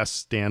the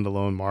best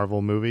standalone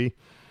Marvel movie?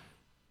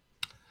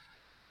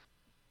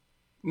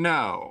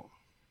 No.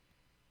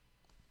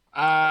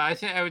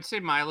 I would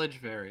say mileage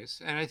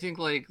varies. And I think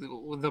like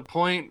the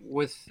point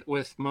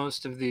with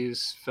most of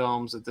these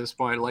films at this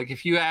point, like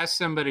if you ask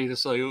somebody to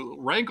say,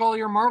 rank all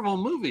your Marvel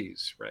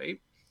movies, right?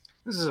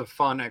 This is a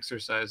fun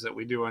exercise that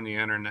we do on the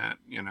internet.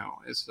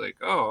 It's like,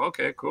 oh,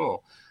 okay,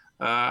 cool.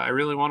 I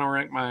really want to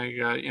rank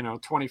my,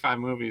 25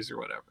 movies or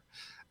whatever.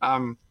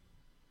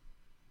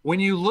 When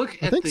you look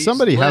at, I think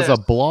somebody has a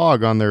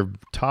blog on their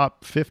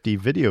top 50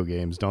 video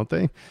games, don't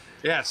they?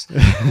 Yes.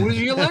 When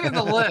you look at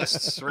the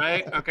lists,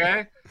 right?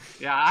 Okay.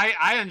 Yeah,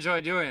 I enjoy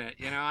doing it.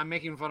 I'm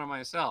making fun of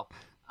myself.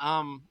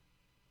 When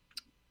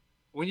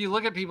you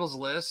look at people's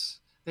lists,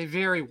 they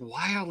vary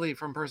wildly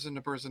from person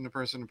to person to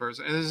person to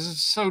person. And this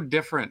is so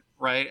different,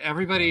 right?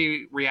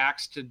 Everybody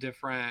reacts to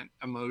different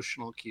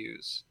emotional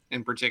cues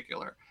in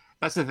particular.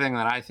 That's the thing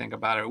that I think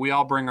about it. We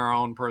all bring our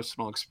own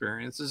personal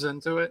experiences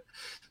into it.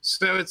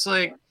 So it's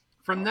like,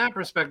 from that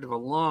perspective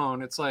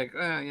alone, it's like,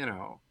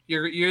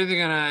 you're either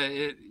going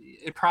to,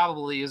 it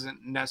probably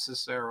isn't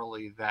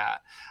necessarily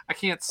that. I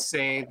can't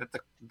say that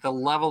the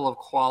level of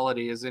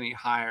quality is any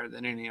higher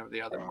than any of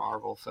the other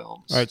Marvel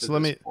films. All right, so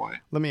let point.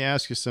 me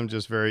ask you some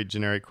just very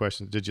generic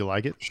questions. Did you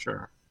like it?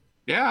 Sure.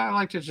 Yeah, I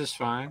liked it just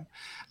fine.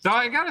 Though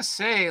I gotta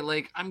say,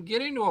 like, I'm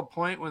getting to a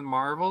point with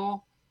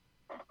Marvel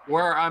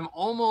where I'm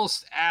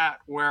almost at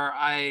where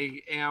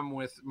I am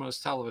with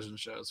most television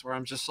shows, where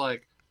I'm just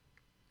like,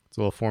 it's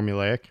a little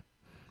formulaic.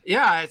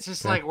 yeah, it's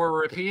just like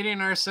we're repeating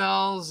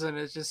ourselves, and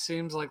it just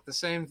seems like the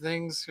same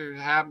things are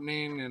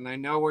happening, and I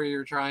know where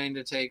you're trying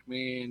to take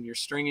me, and you're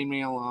stringing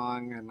me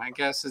along, and I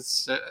guess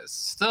it's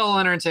still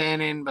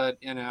entertaining, but,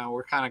 you know,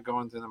 we're kind of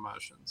going through the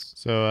motions.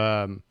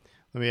 So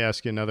let me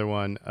ask you another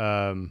one.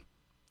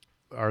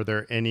 Are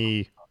there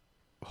any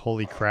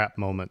holy crap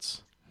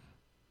moments?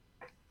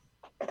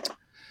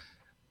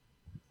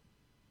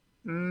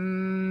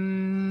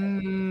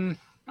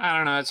 I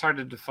don't know. It's hard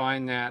to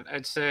define that.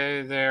 I'd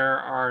say there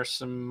are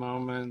some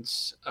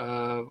moments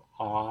of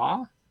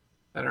awe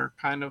that are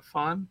kind of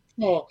fun.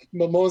 Oh,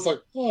 Momoa's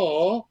like,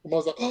 oh.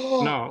 Momoa's like,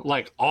 oh. No,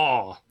 like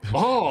awe.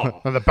 Oh.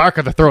 On the back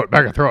of the throat.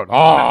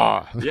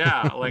 Oh.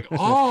 Yeah, like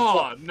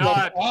oh,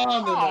 not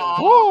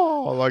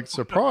oh, like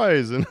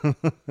surprise.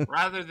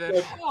 Rather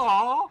than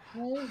oh.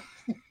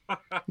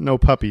 No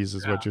puppies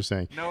is what you're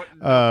saying. No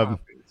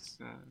puppies.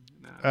 No.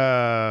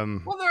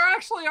 Well, there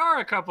actually are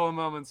a couple of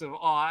moments of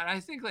awe, and I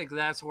think like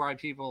that's why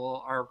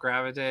people are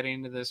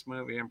gravitating to this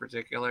movie in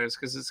particular, is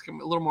because it's a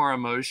little more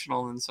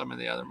emotional than some of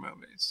the other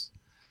movies.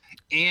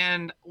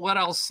 And what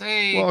I'll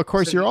say, well, of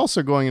course, you're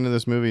also going into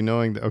this movie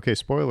knowing that, okay,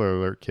 spoiler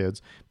alert,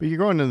 kids, but you're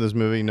going into this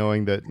movie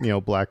knowing that, you know,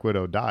 Black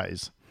Widow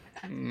dies.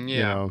 Yeah.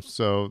 You know,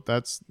 so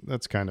that's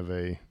kind of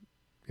a,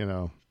 you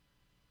know,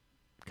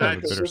 kind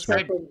of a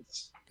bittersweet.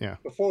 Yeah.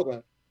 Before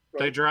that.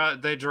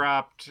 Right? They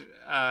dropped,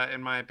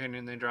 in my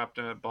opinion, they dropped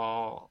a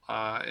ball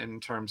in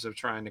terms of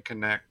trying to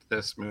connect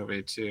this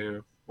movie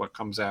to what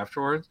comes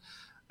afterwards.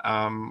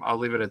 I'll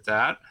leave it at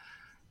that.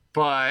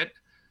 But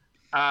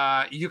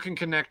you can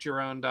connect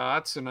your own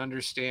dots and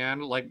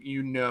understand, like,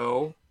 you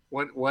know,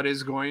 what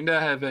is going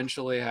to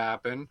eventually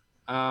happen.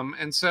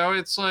 And so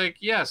it's like,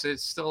 yes,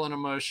 it's still an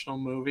emotional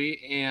movie,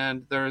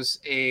 and there's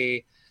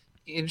a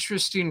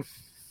interesting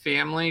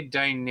family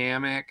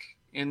dynamic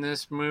in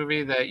this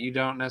movie that you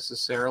don't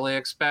necessarily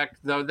expect,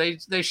 though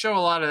they show a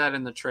lot of that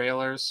in the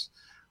trailers,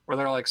 where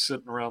they're like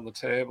sitting around the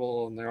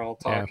table and they're all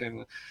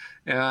talking.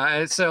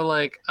 And so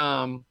like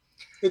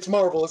it's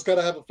Marvel, it's got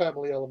to have a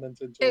family element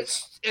into it.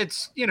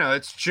 It's you know,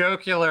 it's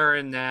jocular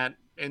in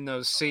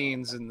those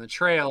scenes in the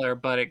trailer,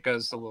 but it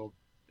runs a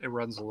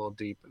little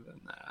deeper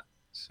than that.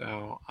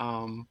 So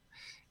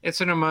it's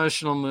an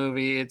emotional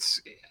movie.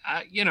 It's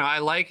you know, I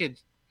like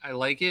it,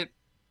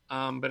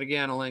 but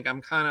again, like,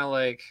 I'm kind of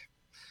like,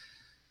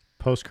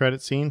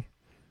 post-credit scene.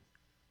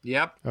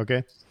 Yep.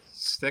 Okay.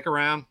 Stick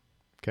around.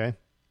 Okay.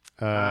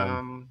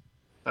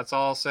 That's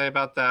all I'll say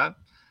about that.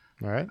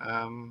 All right.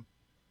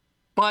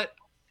 But,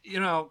 you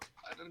know,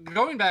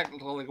 going back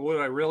to like what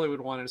I really would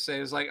want to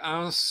say is, like,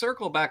 I'll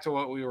circle back to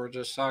what we were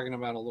just talking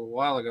about a little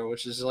while ago,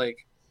 which is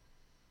like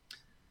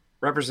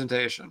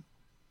representation.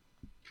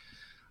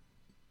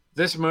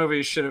 This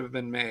movie should have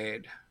been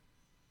made.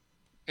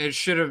 It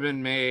should have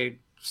been made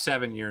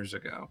 7 years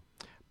ago.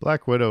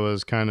 Black Widow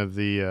is kind of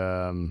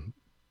the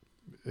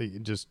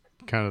just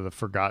kind of the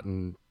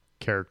forgotten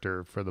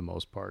character for the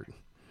most part.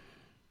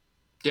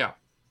 Yeah,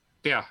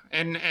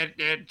 and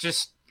it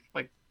just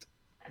like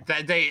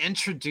that they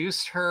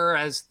introduced her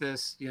as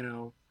this, you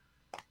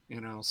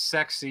know,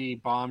 sexy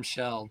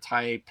bombshell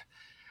type,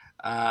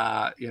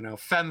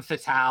 femme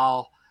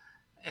fatale,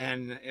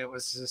 and it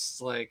was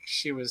just like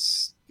she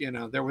was, you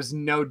know, there was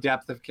no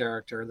depth of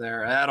character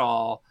there at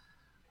all.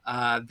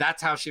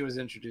 That's how she was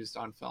introduced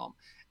on film.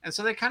 And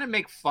so they kind of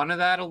make fun of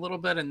that a little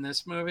bit in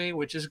this movie,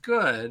 which is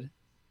good.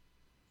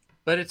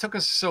 But it took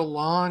us so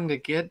long to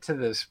get to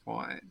this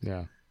point.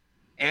 Yeah.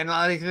 And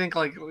I think,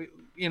 like, we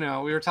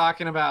were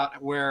talking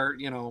about where,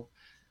 you know,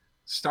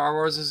 Star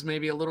Wars is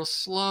maybe a little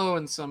slow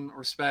in some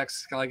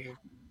respects, like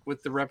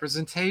with the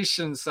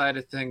representation side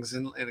of things.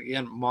 And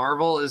again,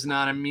 Marvel is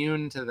not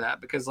immune to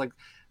that, because, like,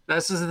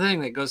 this is the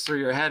thing that goes through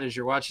your head as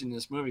you're watching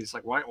this movie. It's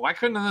like, why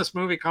couldn't this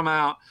movie come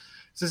out?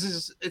 So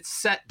it's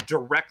set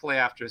directly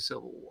after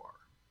Civil War.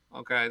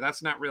 Okay,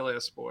 that's not really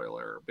a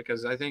spoiler,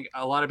 because I think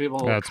a lot of people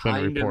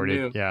kind of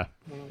knew.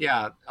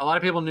 Yeah, a lot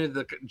of people knew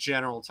the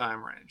general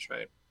time range,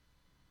 right?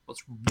 Well,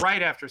 it's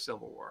right after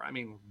Civil War. I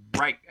mean,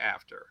 right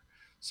after.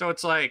 So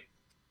it's like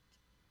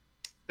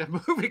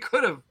the movie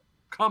could have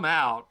come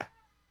out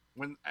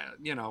when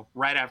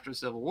right after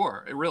Civil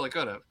War. It really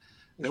could have.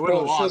 They would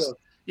have lost.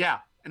 Yeah,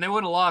 and they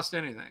wouldn't have lost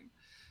anything.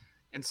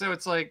 And so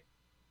it's like,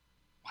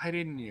 why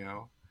didn't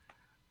you?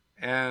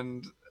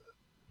 And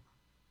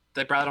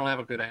they probably don't have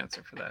a good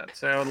answer for that.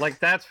 So, like,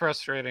 that's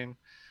frustrating.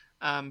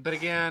 But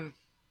again,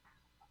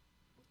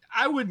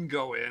 I wouldn't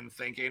go in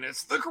thinking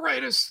it's the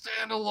greatest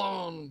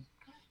standalone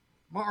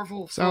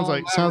Marvel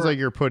film Sounds like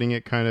you're putting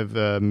it kind of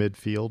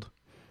midfield.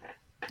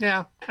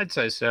 Yeah, I'd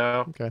say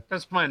so. Okay.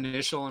 That's my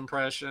initial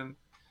impression.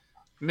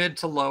 Mid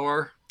to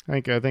lower. I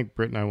think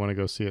Britt and I want to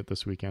go see it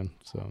this weekend.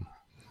 So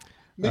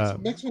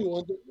Makes me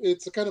wonder.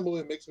 It's the kind of movie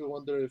that makes me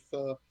wonder if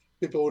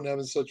people wouldn't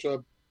have such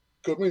a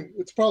good. I mean,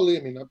 it's probably.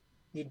 I mean,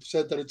 you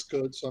said that it's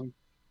good, so I'm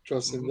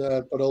trusting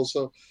that. But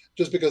also,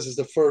 just because it's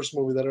the first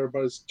movie that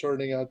everybody's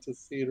turning out to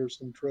theaters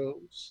in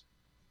droves,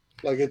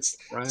 like it's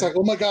like,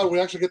 oh my god, we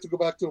actually get to go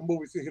back to a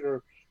movie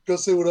theater, go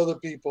see with other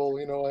people,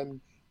 and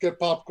get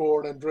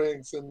popcorn and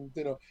drinks, and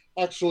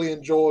actually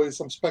enjoy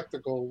some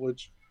spectacle,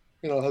 which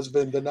has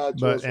been denied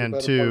to us for the better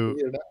part of the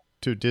year now.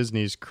 To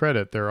Disney's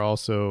credit, they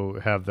also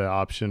have the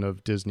option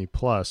of Disney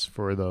Plus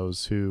for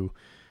those who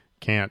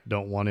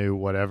don't want to,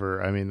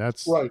 whatever. I mean,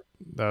 that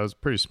was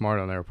pretty smart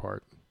on their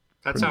part.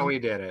 That's how we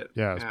did it.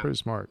 Yeah, it's pretty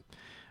smart.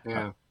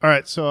 Yeah. All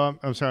right, so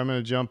I'm sorry, I'm going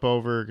to jump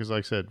over because,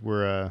 like I said,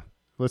 we're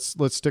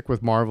let's stick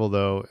with Marvel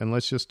though, and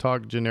let's just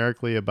talk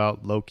generically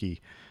about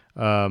Loki.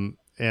 And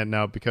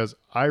now, because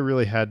I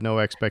really had no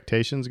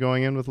expectations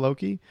going in with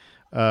Loki.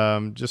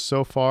 Just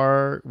so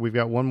far, we've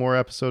got one more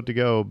episode to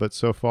go, but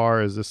so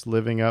far, is this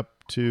living up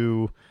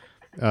to,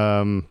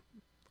 are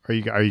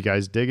you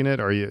guys digging it?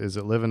 Is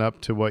it living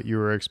up to what you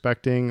were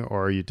expecting,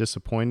 or are you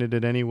disappointed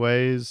in any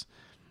ways?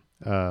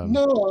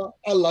 No,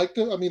 I liked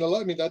it. I mean,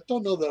 I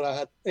don't know that I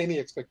had any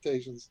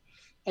expectations.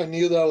 I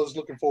knew that I was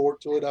looking forward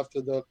to it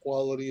after the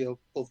quality of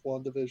both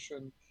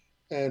WandaVision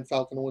and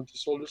Falcon and Winter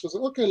Soldier. So I was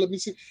like, okay, let me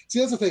see. See,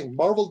 that's the thing.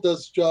 Marvel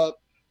does job.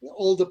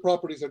 All the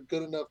properties are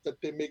good enough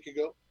that they make you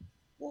go,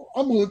 well,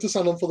 I'm willing to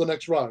sign on for the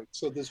next ride.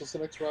 So this was the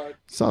next ride.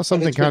 Saw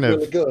something kind of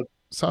really good.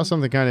 Saw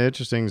something kind of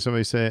interesting.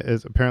 Somebody say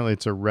apparently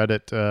it's a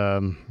Reddit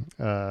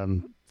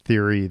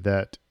theory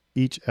that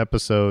each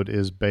episode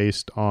is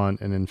based on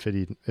an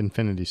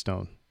Infinity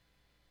Stone.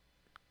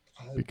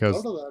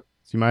 Because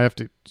you might have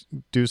to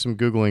do some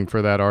Googling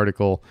for that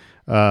article,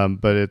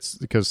 but it's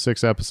because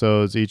 6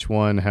 episodes, each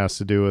one has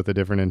to do with a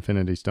different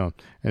Infinity Stone.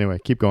 Anyway,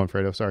 keep going,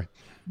 Fredo. Sorry.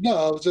 No,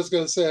 I was just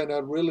going to say, and I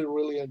really,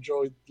 really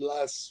enjoyed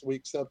last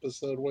week's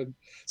episode. And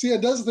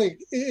that's the thing.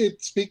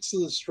 It speaks to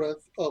the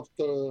strength of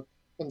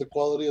and the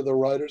quality of the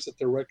writers, that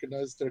they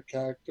recognize their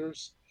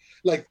characters.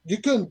 Like, you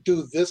couldn't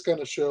do this kind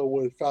of show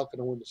with Falcon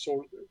and Winter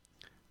Soldier.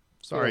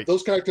 Sorry.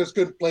 Those characters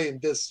couldn't play in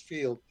this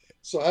field.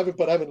 So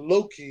having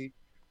Loki,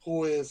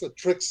 who is a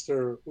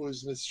trickster, who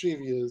is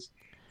mischievous,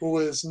 who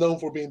is known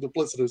for being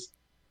duplicitous,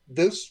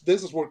 this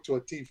has worked to a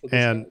T for this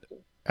character.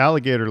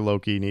 Alligator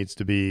Loki needs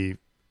to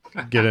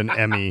get an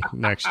Emmy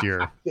next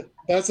year.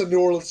 That's a New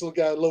Orleans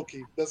guy,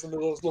 Loki. That's a New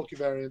Orleans Loki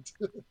variant.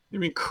 You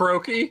mean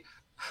Croaky?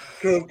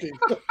 Croaky.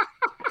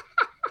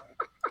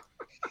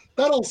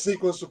 That whole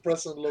sequence with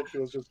President Loki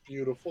was just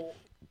beautiful.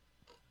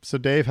 So,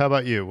 Dave, how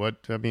about you?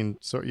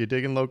 So you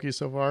digging Loki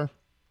so far?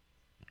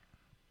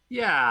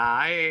 Yeah,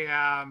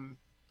 I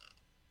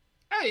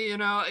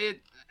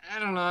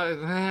don't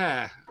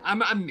know.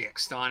 I'm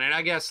mixed on it.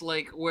 I guess,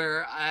 like,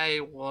 where I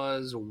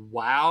was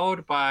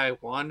wowed by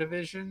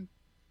WandaVision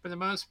for the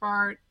most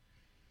part.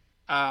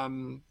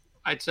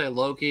 I'd say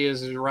Loki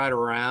is right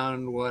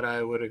around what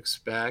I would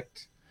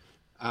expect.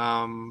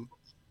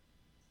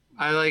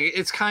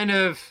 It's kind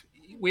of,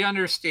 we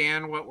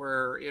understand what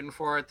we're in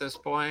for at this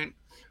point,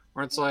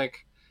 where it's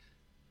like,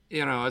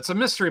 it's a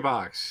mystery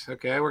box.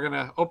 Okay, we're going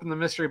to open the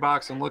mystery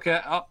box and look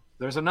at,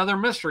 there's another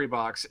mystery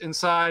box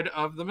inside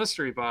of the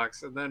mystery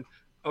box, and then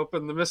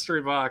open the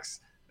mystery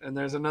box, and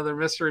there's another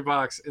mystery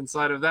box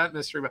inside of that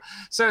mystery box.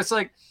 So it's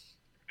like,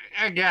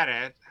 I get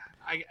it.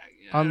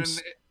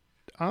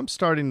 I'm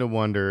starting to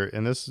wonder,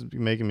 and this is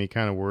making me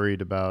kind of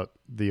worried about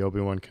the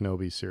Obi-Wan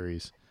Kenobi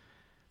series.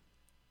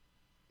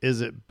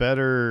 Is it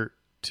better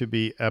to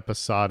be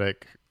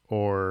episodic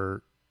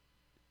or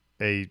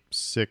a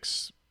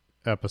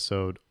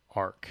 6-episode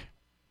arc?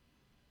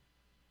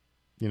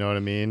 You know what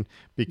I mean?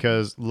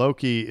 Because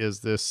Loki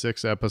is this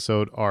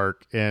 6-episode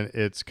arc, and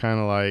it's kind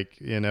of like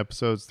in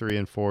episodes 3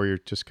 and 4, you're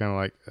just kind of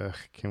like,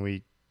 can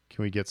we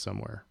get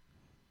somewhere?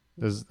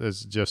 This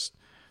is just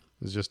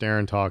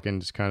Aaron talking,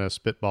 just kind of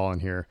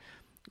spitballing here.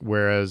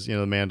 Whereas, The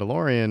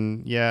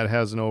Mandalorian, it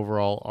has an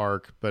overall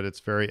arc, but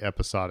it's very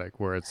episodic,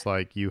 where it's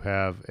like you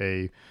have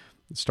a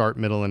start,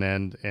 middle, and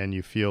end, and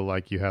you feel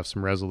like you have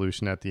some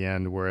resolution at the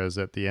end. Whereas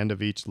at the end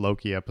of each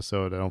Loki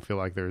episode, I don't feel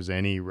like there's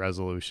any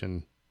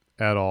resolution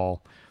at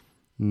all,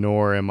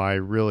 nor am I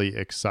really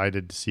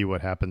excited to see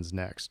what happens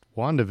next.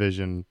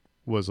 WandaVision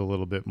was a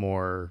little bit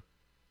more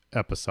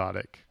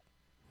episodic.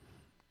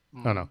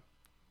 I don't know.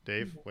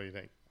 Dave, what do you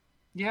think?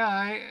 Yeah,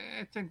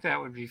 I think that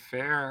would be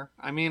fair.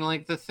 I mean,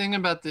 like, the thing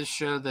about this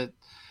show that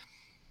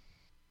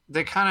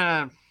they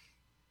kind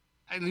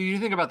of, you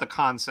think about the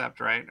concept,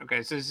 right?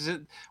 Okay, so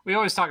we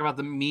always talk about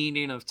the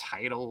meaning of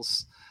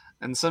titles.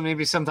 And so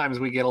maybe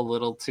sometimes we get a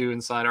little too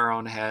inside our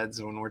own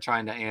heads when we're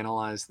trying to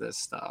analyze this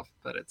stuff.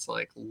 But it's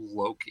like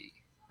Loki,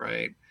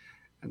 right?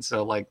 And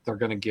so, like, they're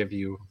going to give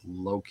you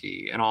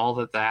Loki and all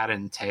that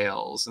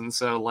entails. And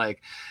so,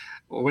 like,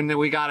 when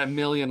we got 1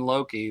 million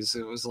Lokis,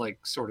 it was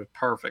like sort of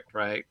perfect,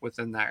 right?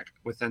 Within that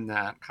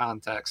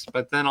context.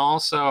 But then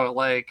also,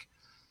 like,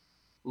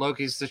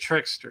 Loki's the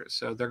trickster,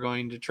 so they're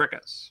going to trick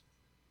us.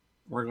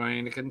 We're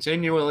going to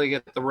continually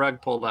get the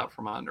rug pulled out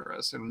from under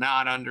us and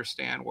not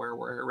understand where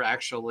we're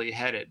actually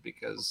headed,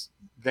 because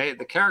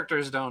the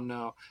characters don't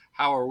know.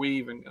 How are we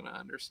even going to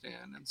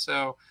understand? And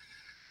so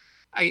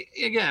I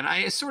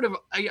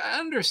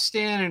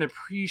understand and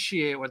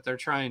appreciate what they're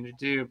trying to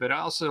do, but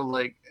also,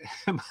 like,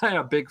 am I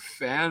a big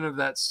fan of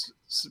that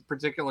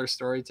particular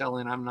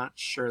storytelling? I'm not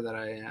sure that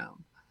I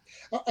am.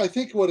 I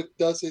think what it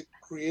does, it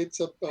creates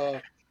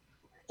a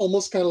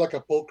almost kind of like a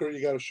poker, you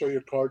got to show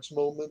your cards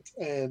moment.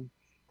 And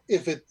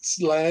if it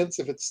lands,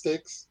 if it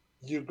sticks,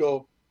 you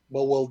go,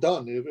 well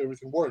done,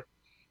 everything worked.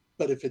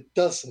 But if it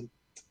doesn't,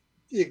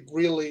 it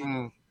really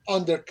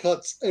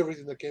undercuts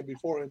everything that came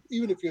beforehand,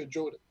 even if you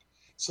enjoyed it.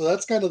 So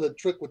that's kind of the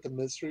trick with the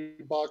mystery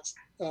box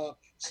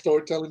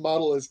storytelling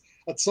model, is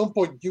at some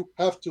point you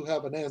have to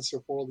have an answer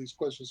for all these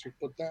questions you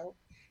put down.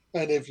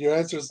 And if your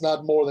answer is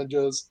not more than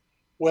just,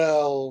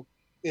 well,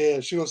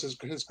 yeah, she was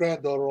his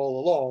granddaughter all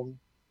along,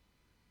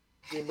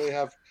 you may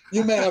have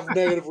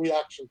negative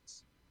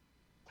reactions.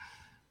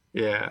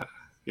 Yeah.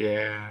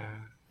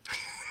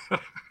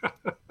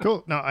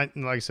 Cool. No, like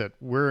I said,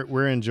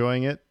 we're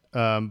enjoying it.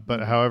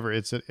 But however,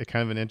 it's a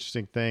kind of an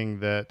interesting thing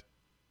that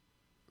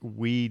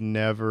we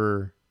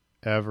never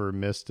ever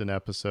missed an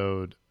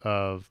episode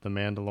of The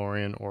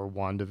Mandalorian or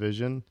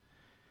WandaVision.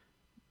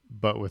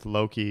 But with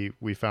Loki,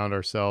 we found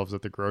ourselves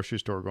at the grocery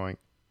store going,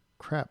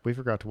 crap, we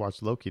forgot to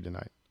watch Loki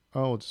tonight.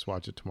 Oh, we'll just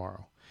watch it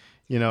tomorrow.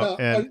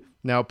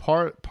 Now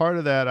part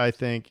of that, I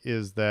think,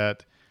 is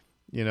that,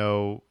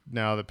 now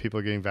that people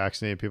are getting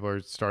vaccinated, people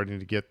are starting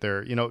to get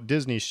their,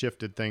 Disney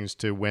shifted things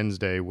to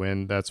Wednesday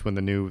that's when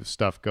the new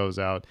stuff goes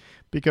out,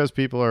 because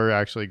people are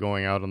actually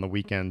going out on the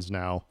weekends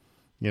now,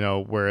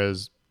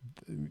 whereas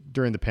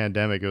during the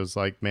pandemic, it was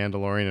like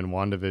Mandalorian and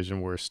WandaVision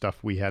were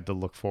stuff we had to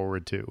look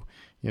forward to.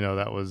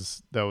 That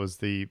was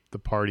the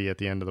party at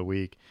the end of the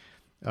week.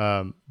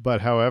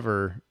 But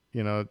however,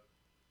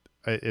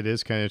 it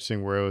is kind of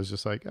interesting where it was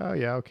just like, oh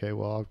yeah, okay,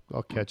 well,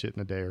 I'll catch it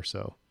in a day or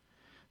so.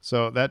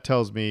 So that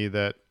tells me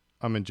that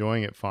I'm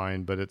enjoying it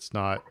fine, but it's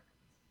not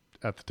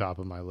at the top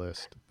of my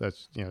list.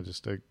 That's,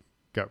 just a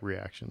gut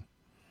reaction.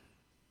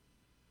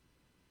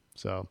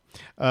 So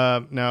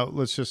now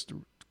let's just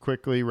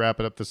quickly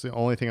wrap it up. This is the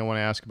only thing I want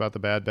to ask about the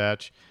Bad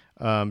Batch.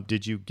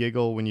 Did you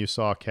giggle when you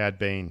saw Cad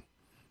Bane?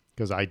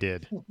 Because I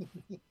did.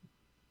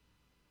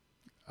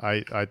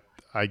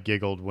 I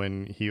giggled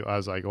when I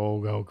was like,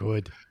 oh,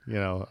 good.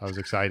 I was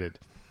excited.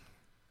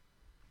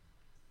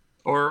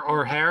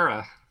 Or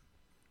Hera.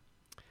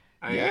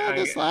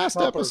 This last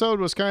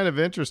episode was kind of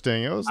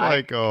interesting. It was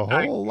like a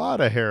whole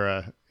lot of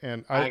Hera.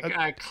 And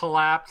I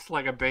clapped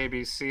like a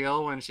baby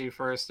seal when she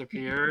first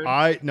appeared.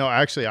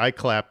 I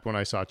clapped when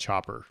I saw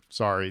Chopper.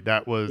 Sorry.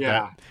 That was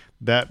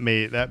that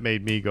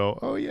made me go,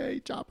 oh yay,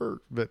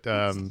 Chopper. But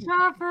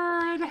Chopper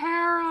and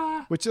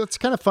Hera. Which that's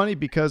kind of funny,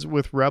 because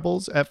with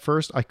Rebels at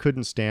first I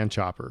couldn't stand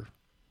Chopper.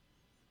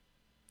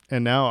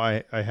 And now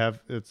I have,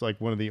 it's like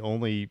one of the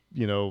only,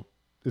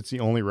 it's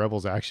the only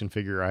Rebels action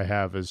figure I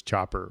have is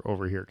Chopper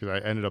over here, because I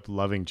ended up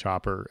loving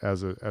Chopper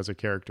as a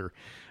character.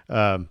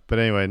 But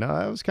anyway, no,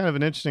 that was kind of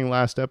an interesting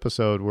last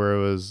episode where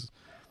it was,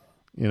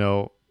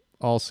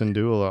 all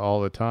Syndulla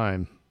all the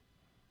time.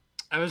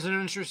 That was an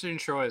interesting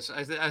choice.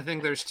 I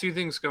think there's two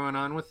things going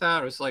on with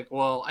that. It's like,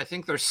 well, I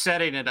think they're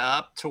setting it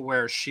up to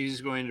where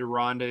she's going to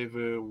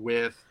rendezvous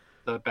with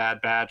the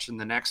Bad Batch in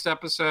the next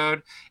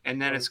episode,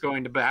 and then it's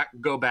going to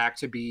go back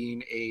to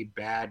being a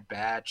Bad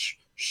Batch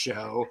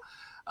show.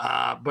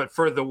 But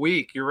for the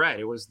week, you're right.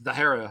 It was the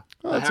Hera.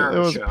 It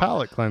was a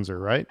palate cleanser,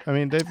 right? I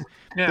mean,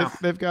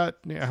 they've got,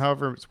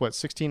 however, it's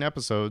 16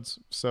 episodes,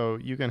 so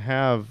you can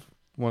have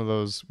one of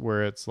those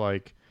where it's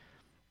like,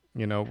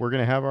 we're going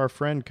to have our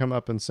friend come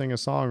up and sing a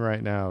song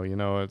right now.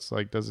 It's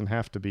like, doesn't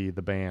have to be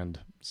the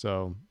band.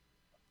 So,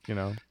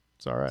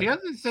 it's all right. The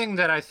other thing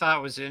that I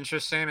thought was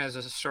interesting as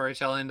a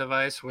storytelling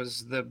device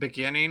was the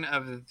beginning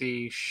of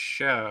the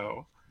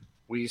show.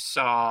 We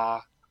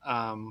saw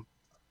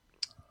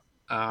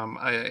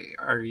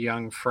our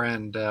young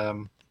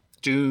friend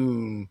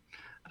Dune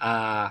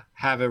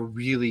have a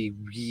really,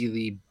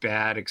 really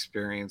bad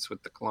experience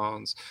with the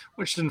clones,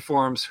 which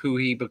informs who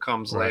he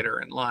becomes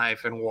later in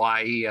life and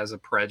why he has a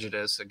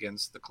prejudice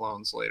against the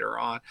clones later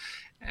on.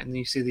 And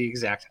you see the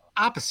exact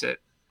opposite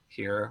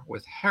here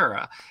with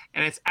Hera,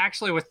 and it's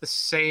actually with the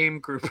same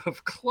group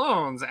of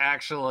clones.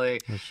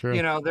 Actually,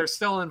 they're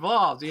still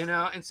involved,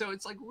 and so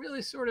it's like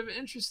really sort of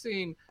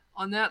interesting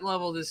on that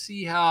level to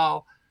see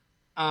how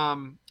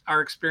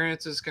our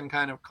experiences can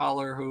kind of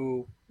color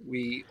who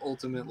we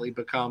ultimately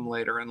become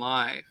later in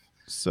life.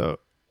 So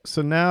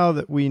now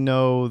that we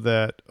know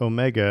that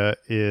Omega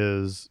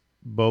is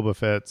Boba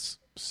Fett's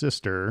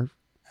sister,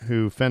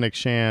 who Fennec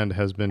Shand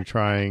has been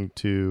trying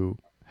to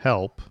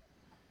help,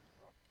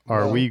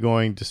 are we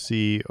going to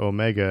see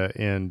Omega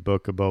in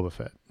Book of Boba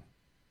Fett?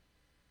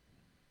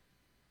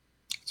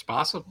 It's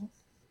possible.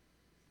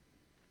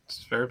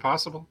 It's very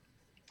possible.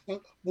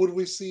 Would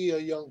we see a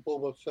young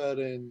Boba Fett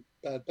in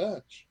Bad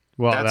Batch?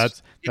 Well,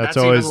 that's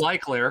always even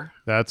likelier.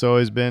 That's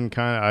always been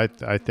kind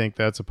of, I think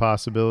that's a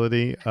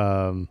possibility.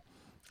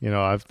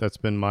 That's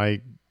been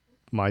my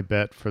my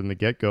bet from the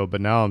get-go.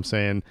 But now I'm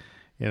saying,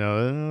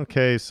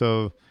 okay,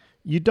 so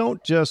you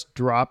don't just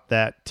drop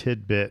that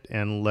tidbit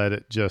and let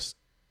it just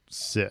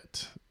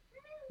sit.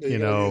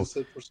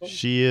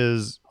 She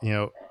is,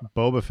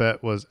 Boba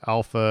Fett was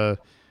Alpha,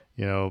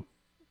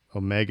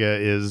 Omega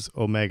is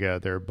Omega.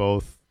 They're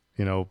both,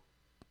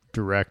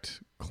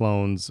 direct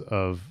clones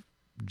of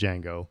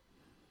Jango.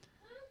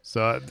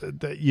 So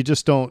you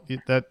just don't,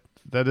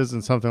 that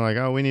isn't something like,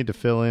 oh, we need to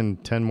fill in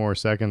 10 more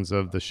seconds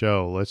of the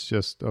show. Let's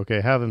just,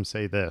 have him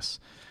say this.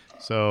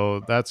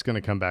 So that's going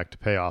to come back to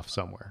pay off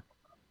somewhere.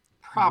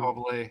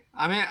 Probably.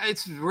 I mean,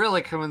 it's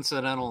really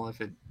coincidental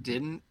if it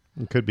didn't.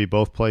 It could be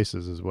both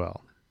places as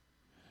well.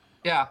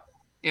 Yeah.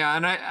 Yeah.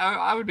 And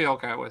I would be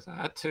okay with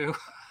that too.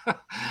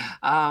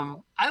 I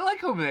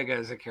like Omega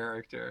as a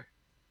character.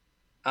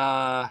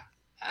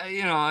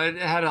 It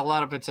had a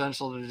lot of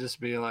potential to just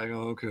be like,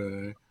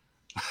 okay.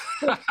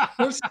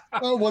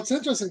 What's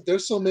interesting,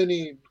 there's so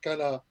many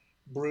kind of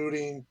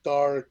brooding,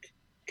 dark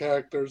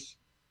characters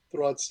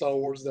throughout Star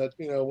Wars that,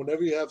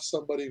 whenever you have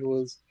somebody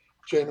who is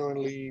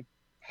genuinely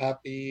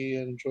happy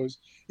and enjoys,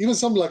 even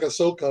something like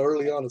Ahsoka,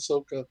 early on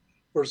Ahsoka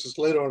versus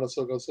later on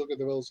Ahsoka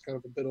develops kind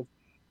of a bit of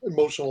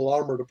emotional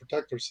armor to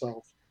protect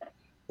herself.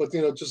 But,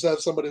 just have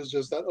somebody who's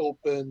just that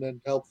open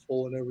and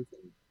helpful and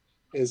everything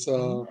is,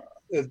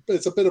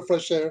 it's a bit of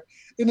fresh air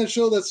in a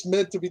show that's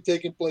meant to be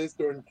taking place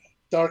during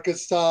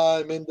darkest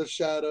time, in the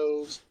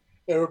shadows.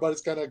 Everybody's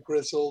kind of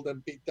grizzled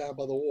and beat down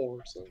by the war.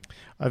 So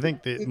I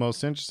think the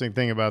most interesting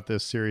thing about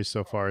this series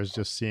so far is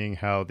just seeing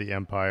how the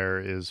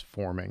Empire is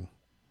forming.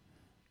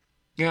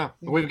 Yeah,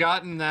 we've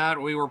gotten that.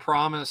 We were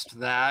promised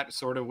that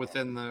sort of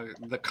within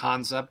the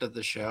concept of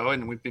the show,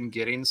 and we've been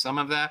getting some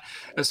of that.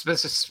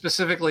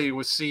 Specifically,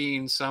 we're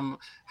seeing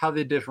how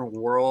the different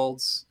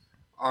worlds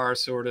are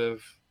sort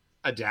of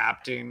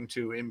adapting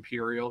to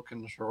Imperial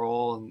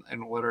control,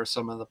 and what are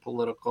some of the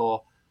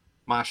political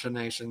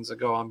machinations that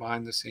go on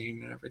behind the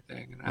scene and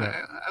everything. And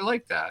yeah. I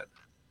like that.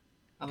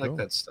 I like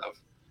that stuff.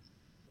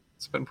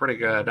 It's been pretty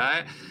good.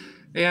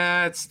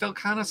 It's still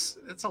kind of,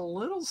 it's a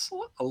little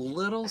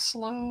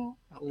slow.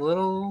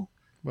 Well,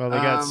 they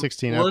got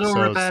 16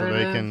 episodes, so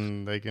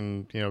they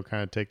can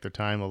kind of take their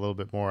time a little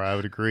bit more. I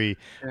would agree.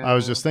 Yeah. I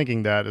was just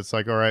thinking that it's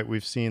like, all right,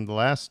 we've seen the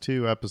last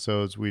 2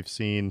 episodes. We've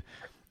seen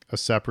a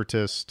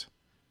separatist,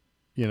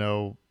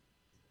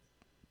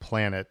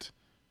 planet,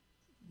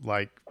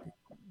 like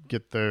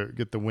get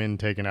the wind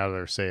taken out of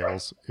their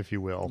sails, if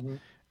you will. Mm-hmm.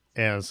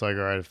 And it's like,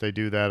 all right, if they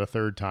do that a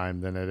 3rd time,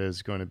 then it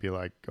is going to be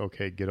like,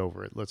 okay, get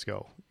over it. Let's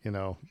go.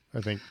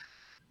 I think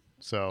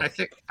so. I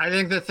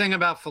think the thing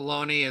about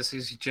Filoni is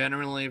he's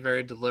generally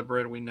very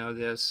deliberate. We know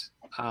this.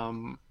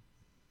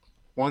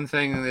 One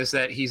thing is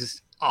that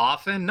he's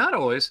often, not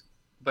always,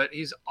 but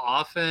he's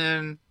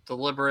often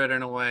deliberate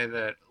in a way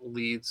that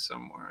leads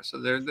somewhere. So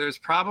there's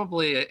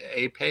probably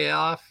a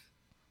payoff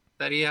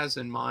that he has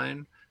in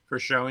mind for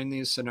showing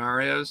these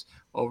scenarios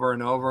over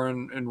and over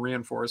and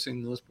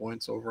reinforcing those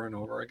points over and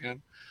over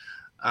again.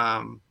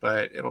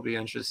 But it'll be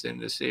interesting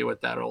to see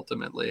what that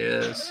ultimately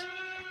is.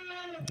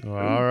 All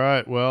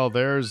right. Well,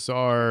 there is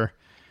our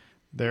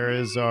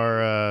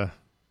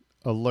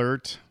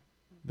alert.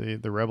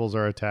 The rebels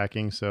are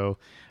attacking. So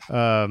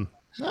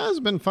it's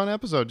been a fun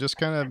episode. Just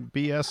kind of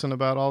BSing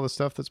about all the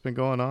stuff that's been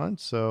going on.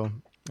 So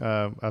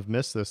I've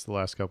missed this the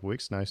last couple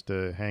weeks. Nice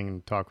to hang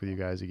and talk with you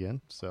guys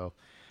again. So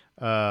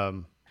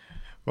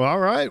well, all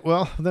right.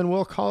 Well, then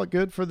we'll call it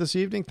good for this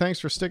evening. Thanks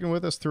for sticking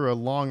with us through a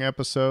long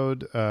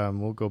episode.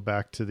 We'll go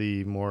back to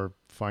the more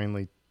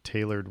finely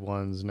tailored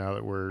ones now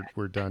that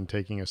we're done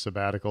taking a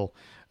sabbatical.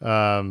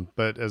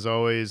 But as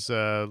always,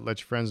 let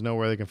your friends know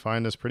where they can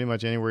find us. Pretty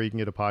much anywhere you can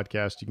get a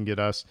podcast, you can get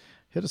us.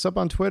 Hit us up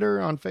on Twitter,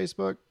 on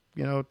Facebook.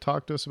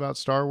 Talk to us about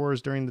Star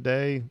Wars during the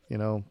day.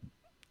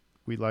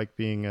 We like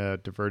being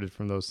diverted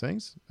from those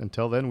things.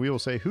 Until then, we will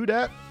say who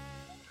dat.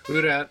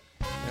 Who dat.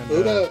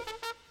 Who dat.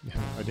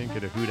 I didn't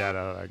get a hoot out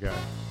of that guy.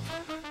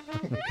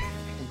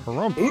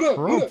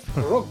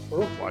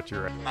 Watch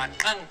your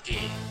ass.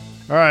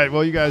 All right.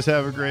 Well, you guys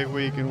have a great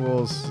week, and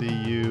we'll see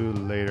you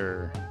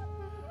later.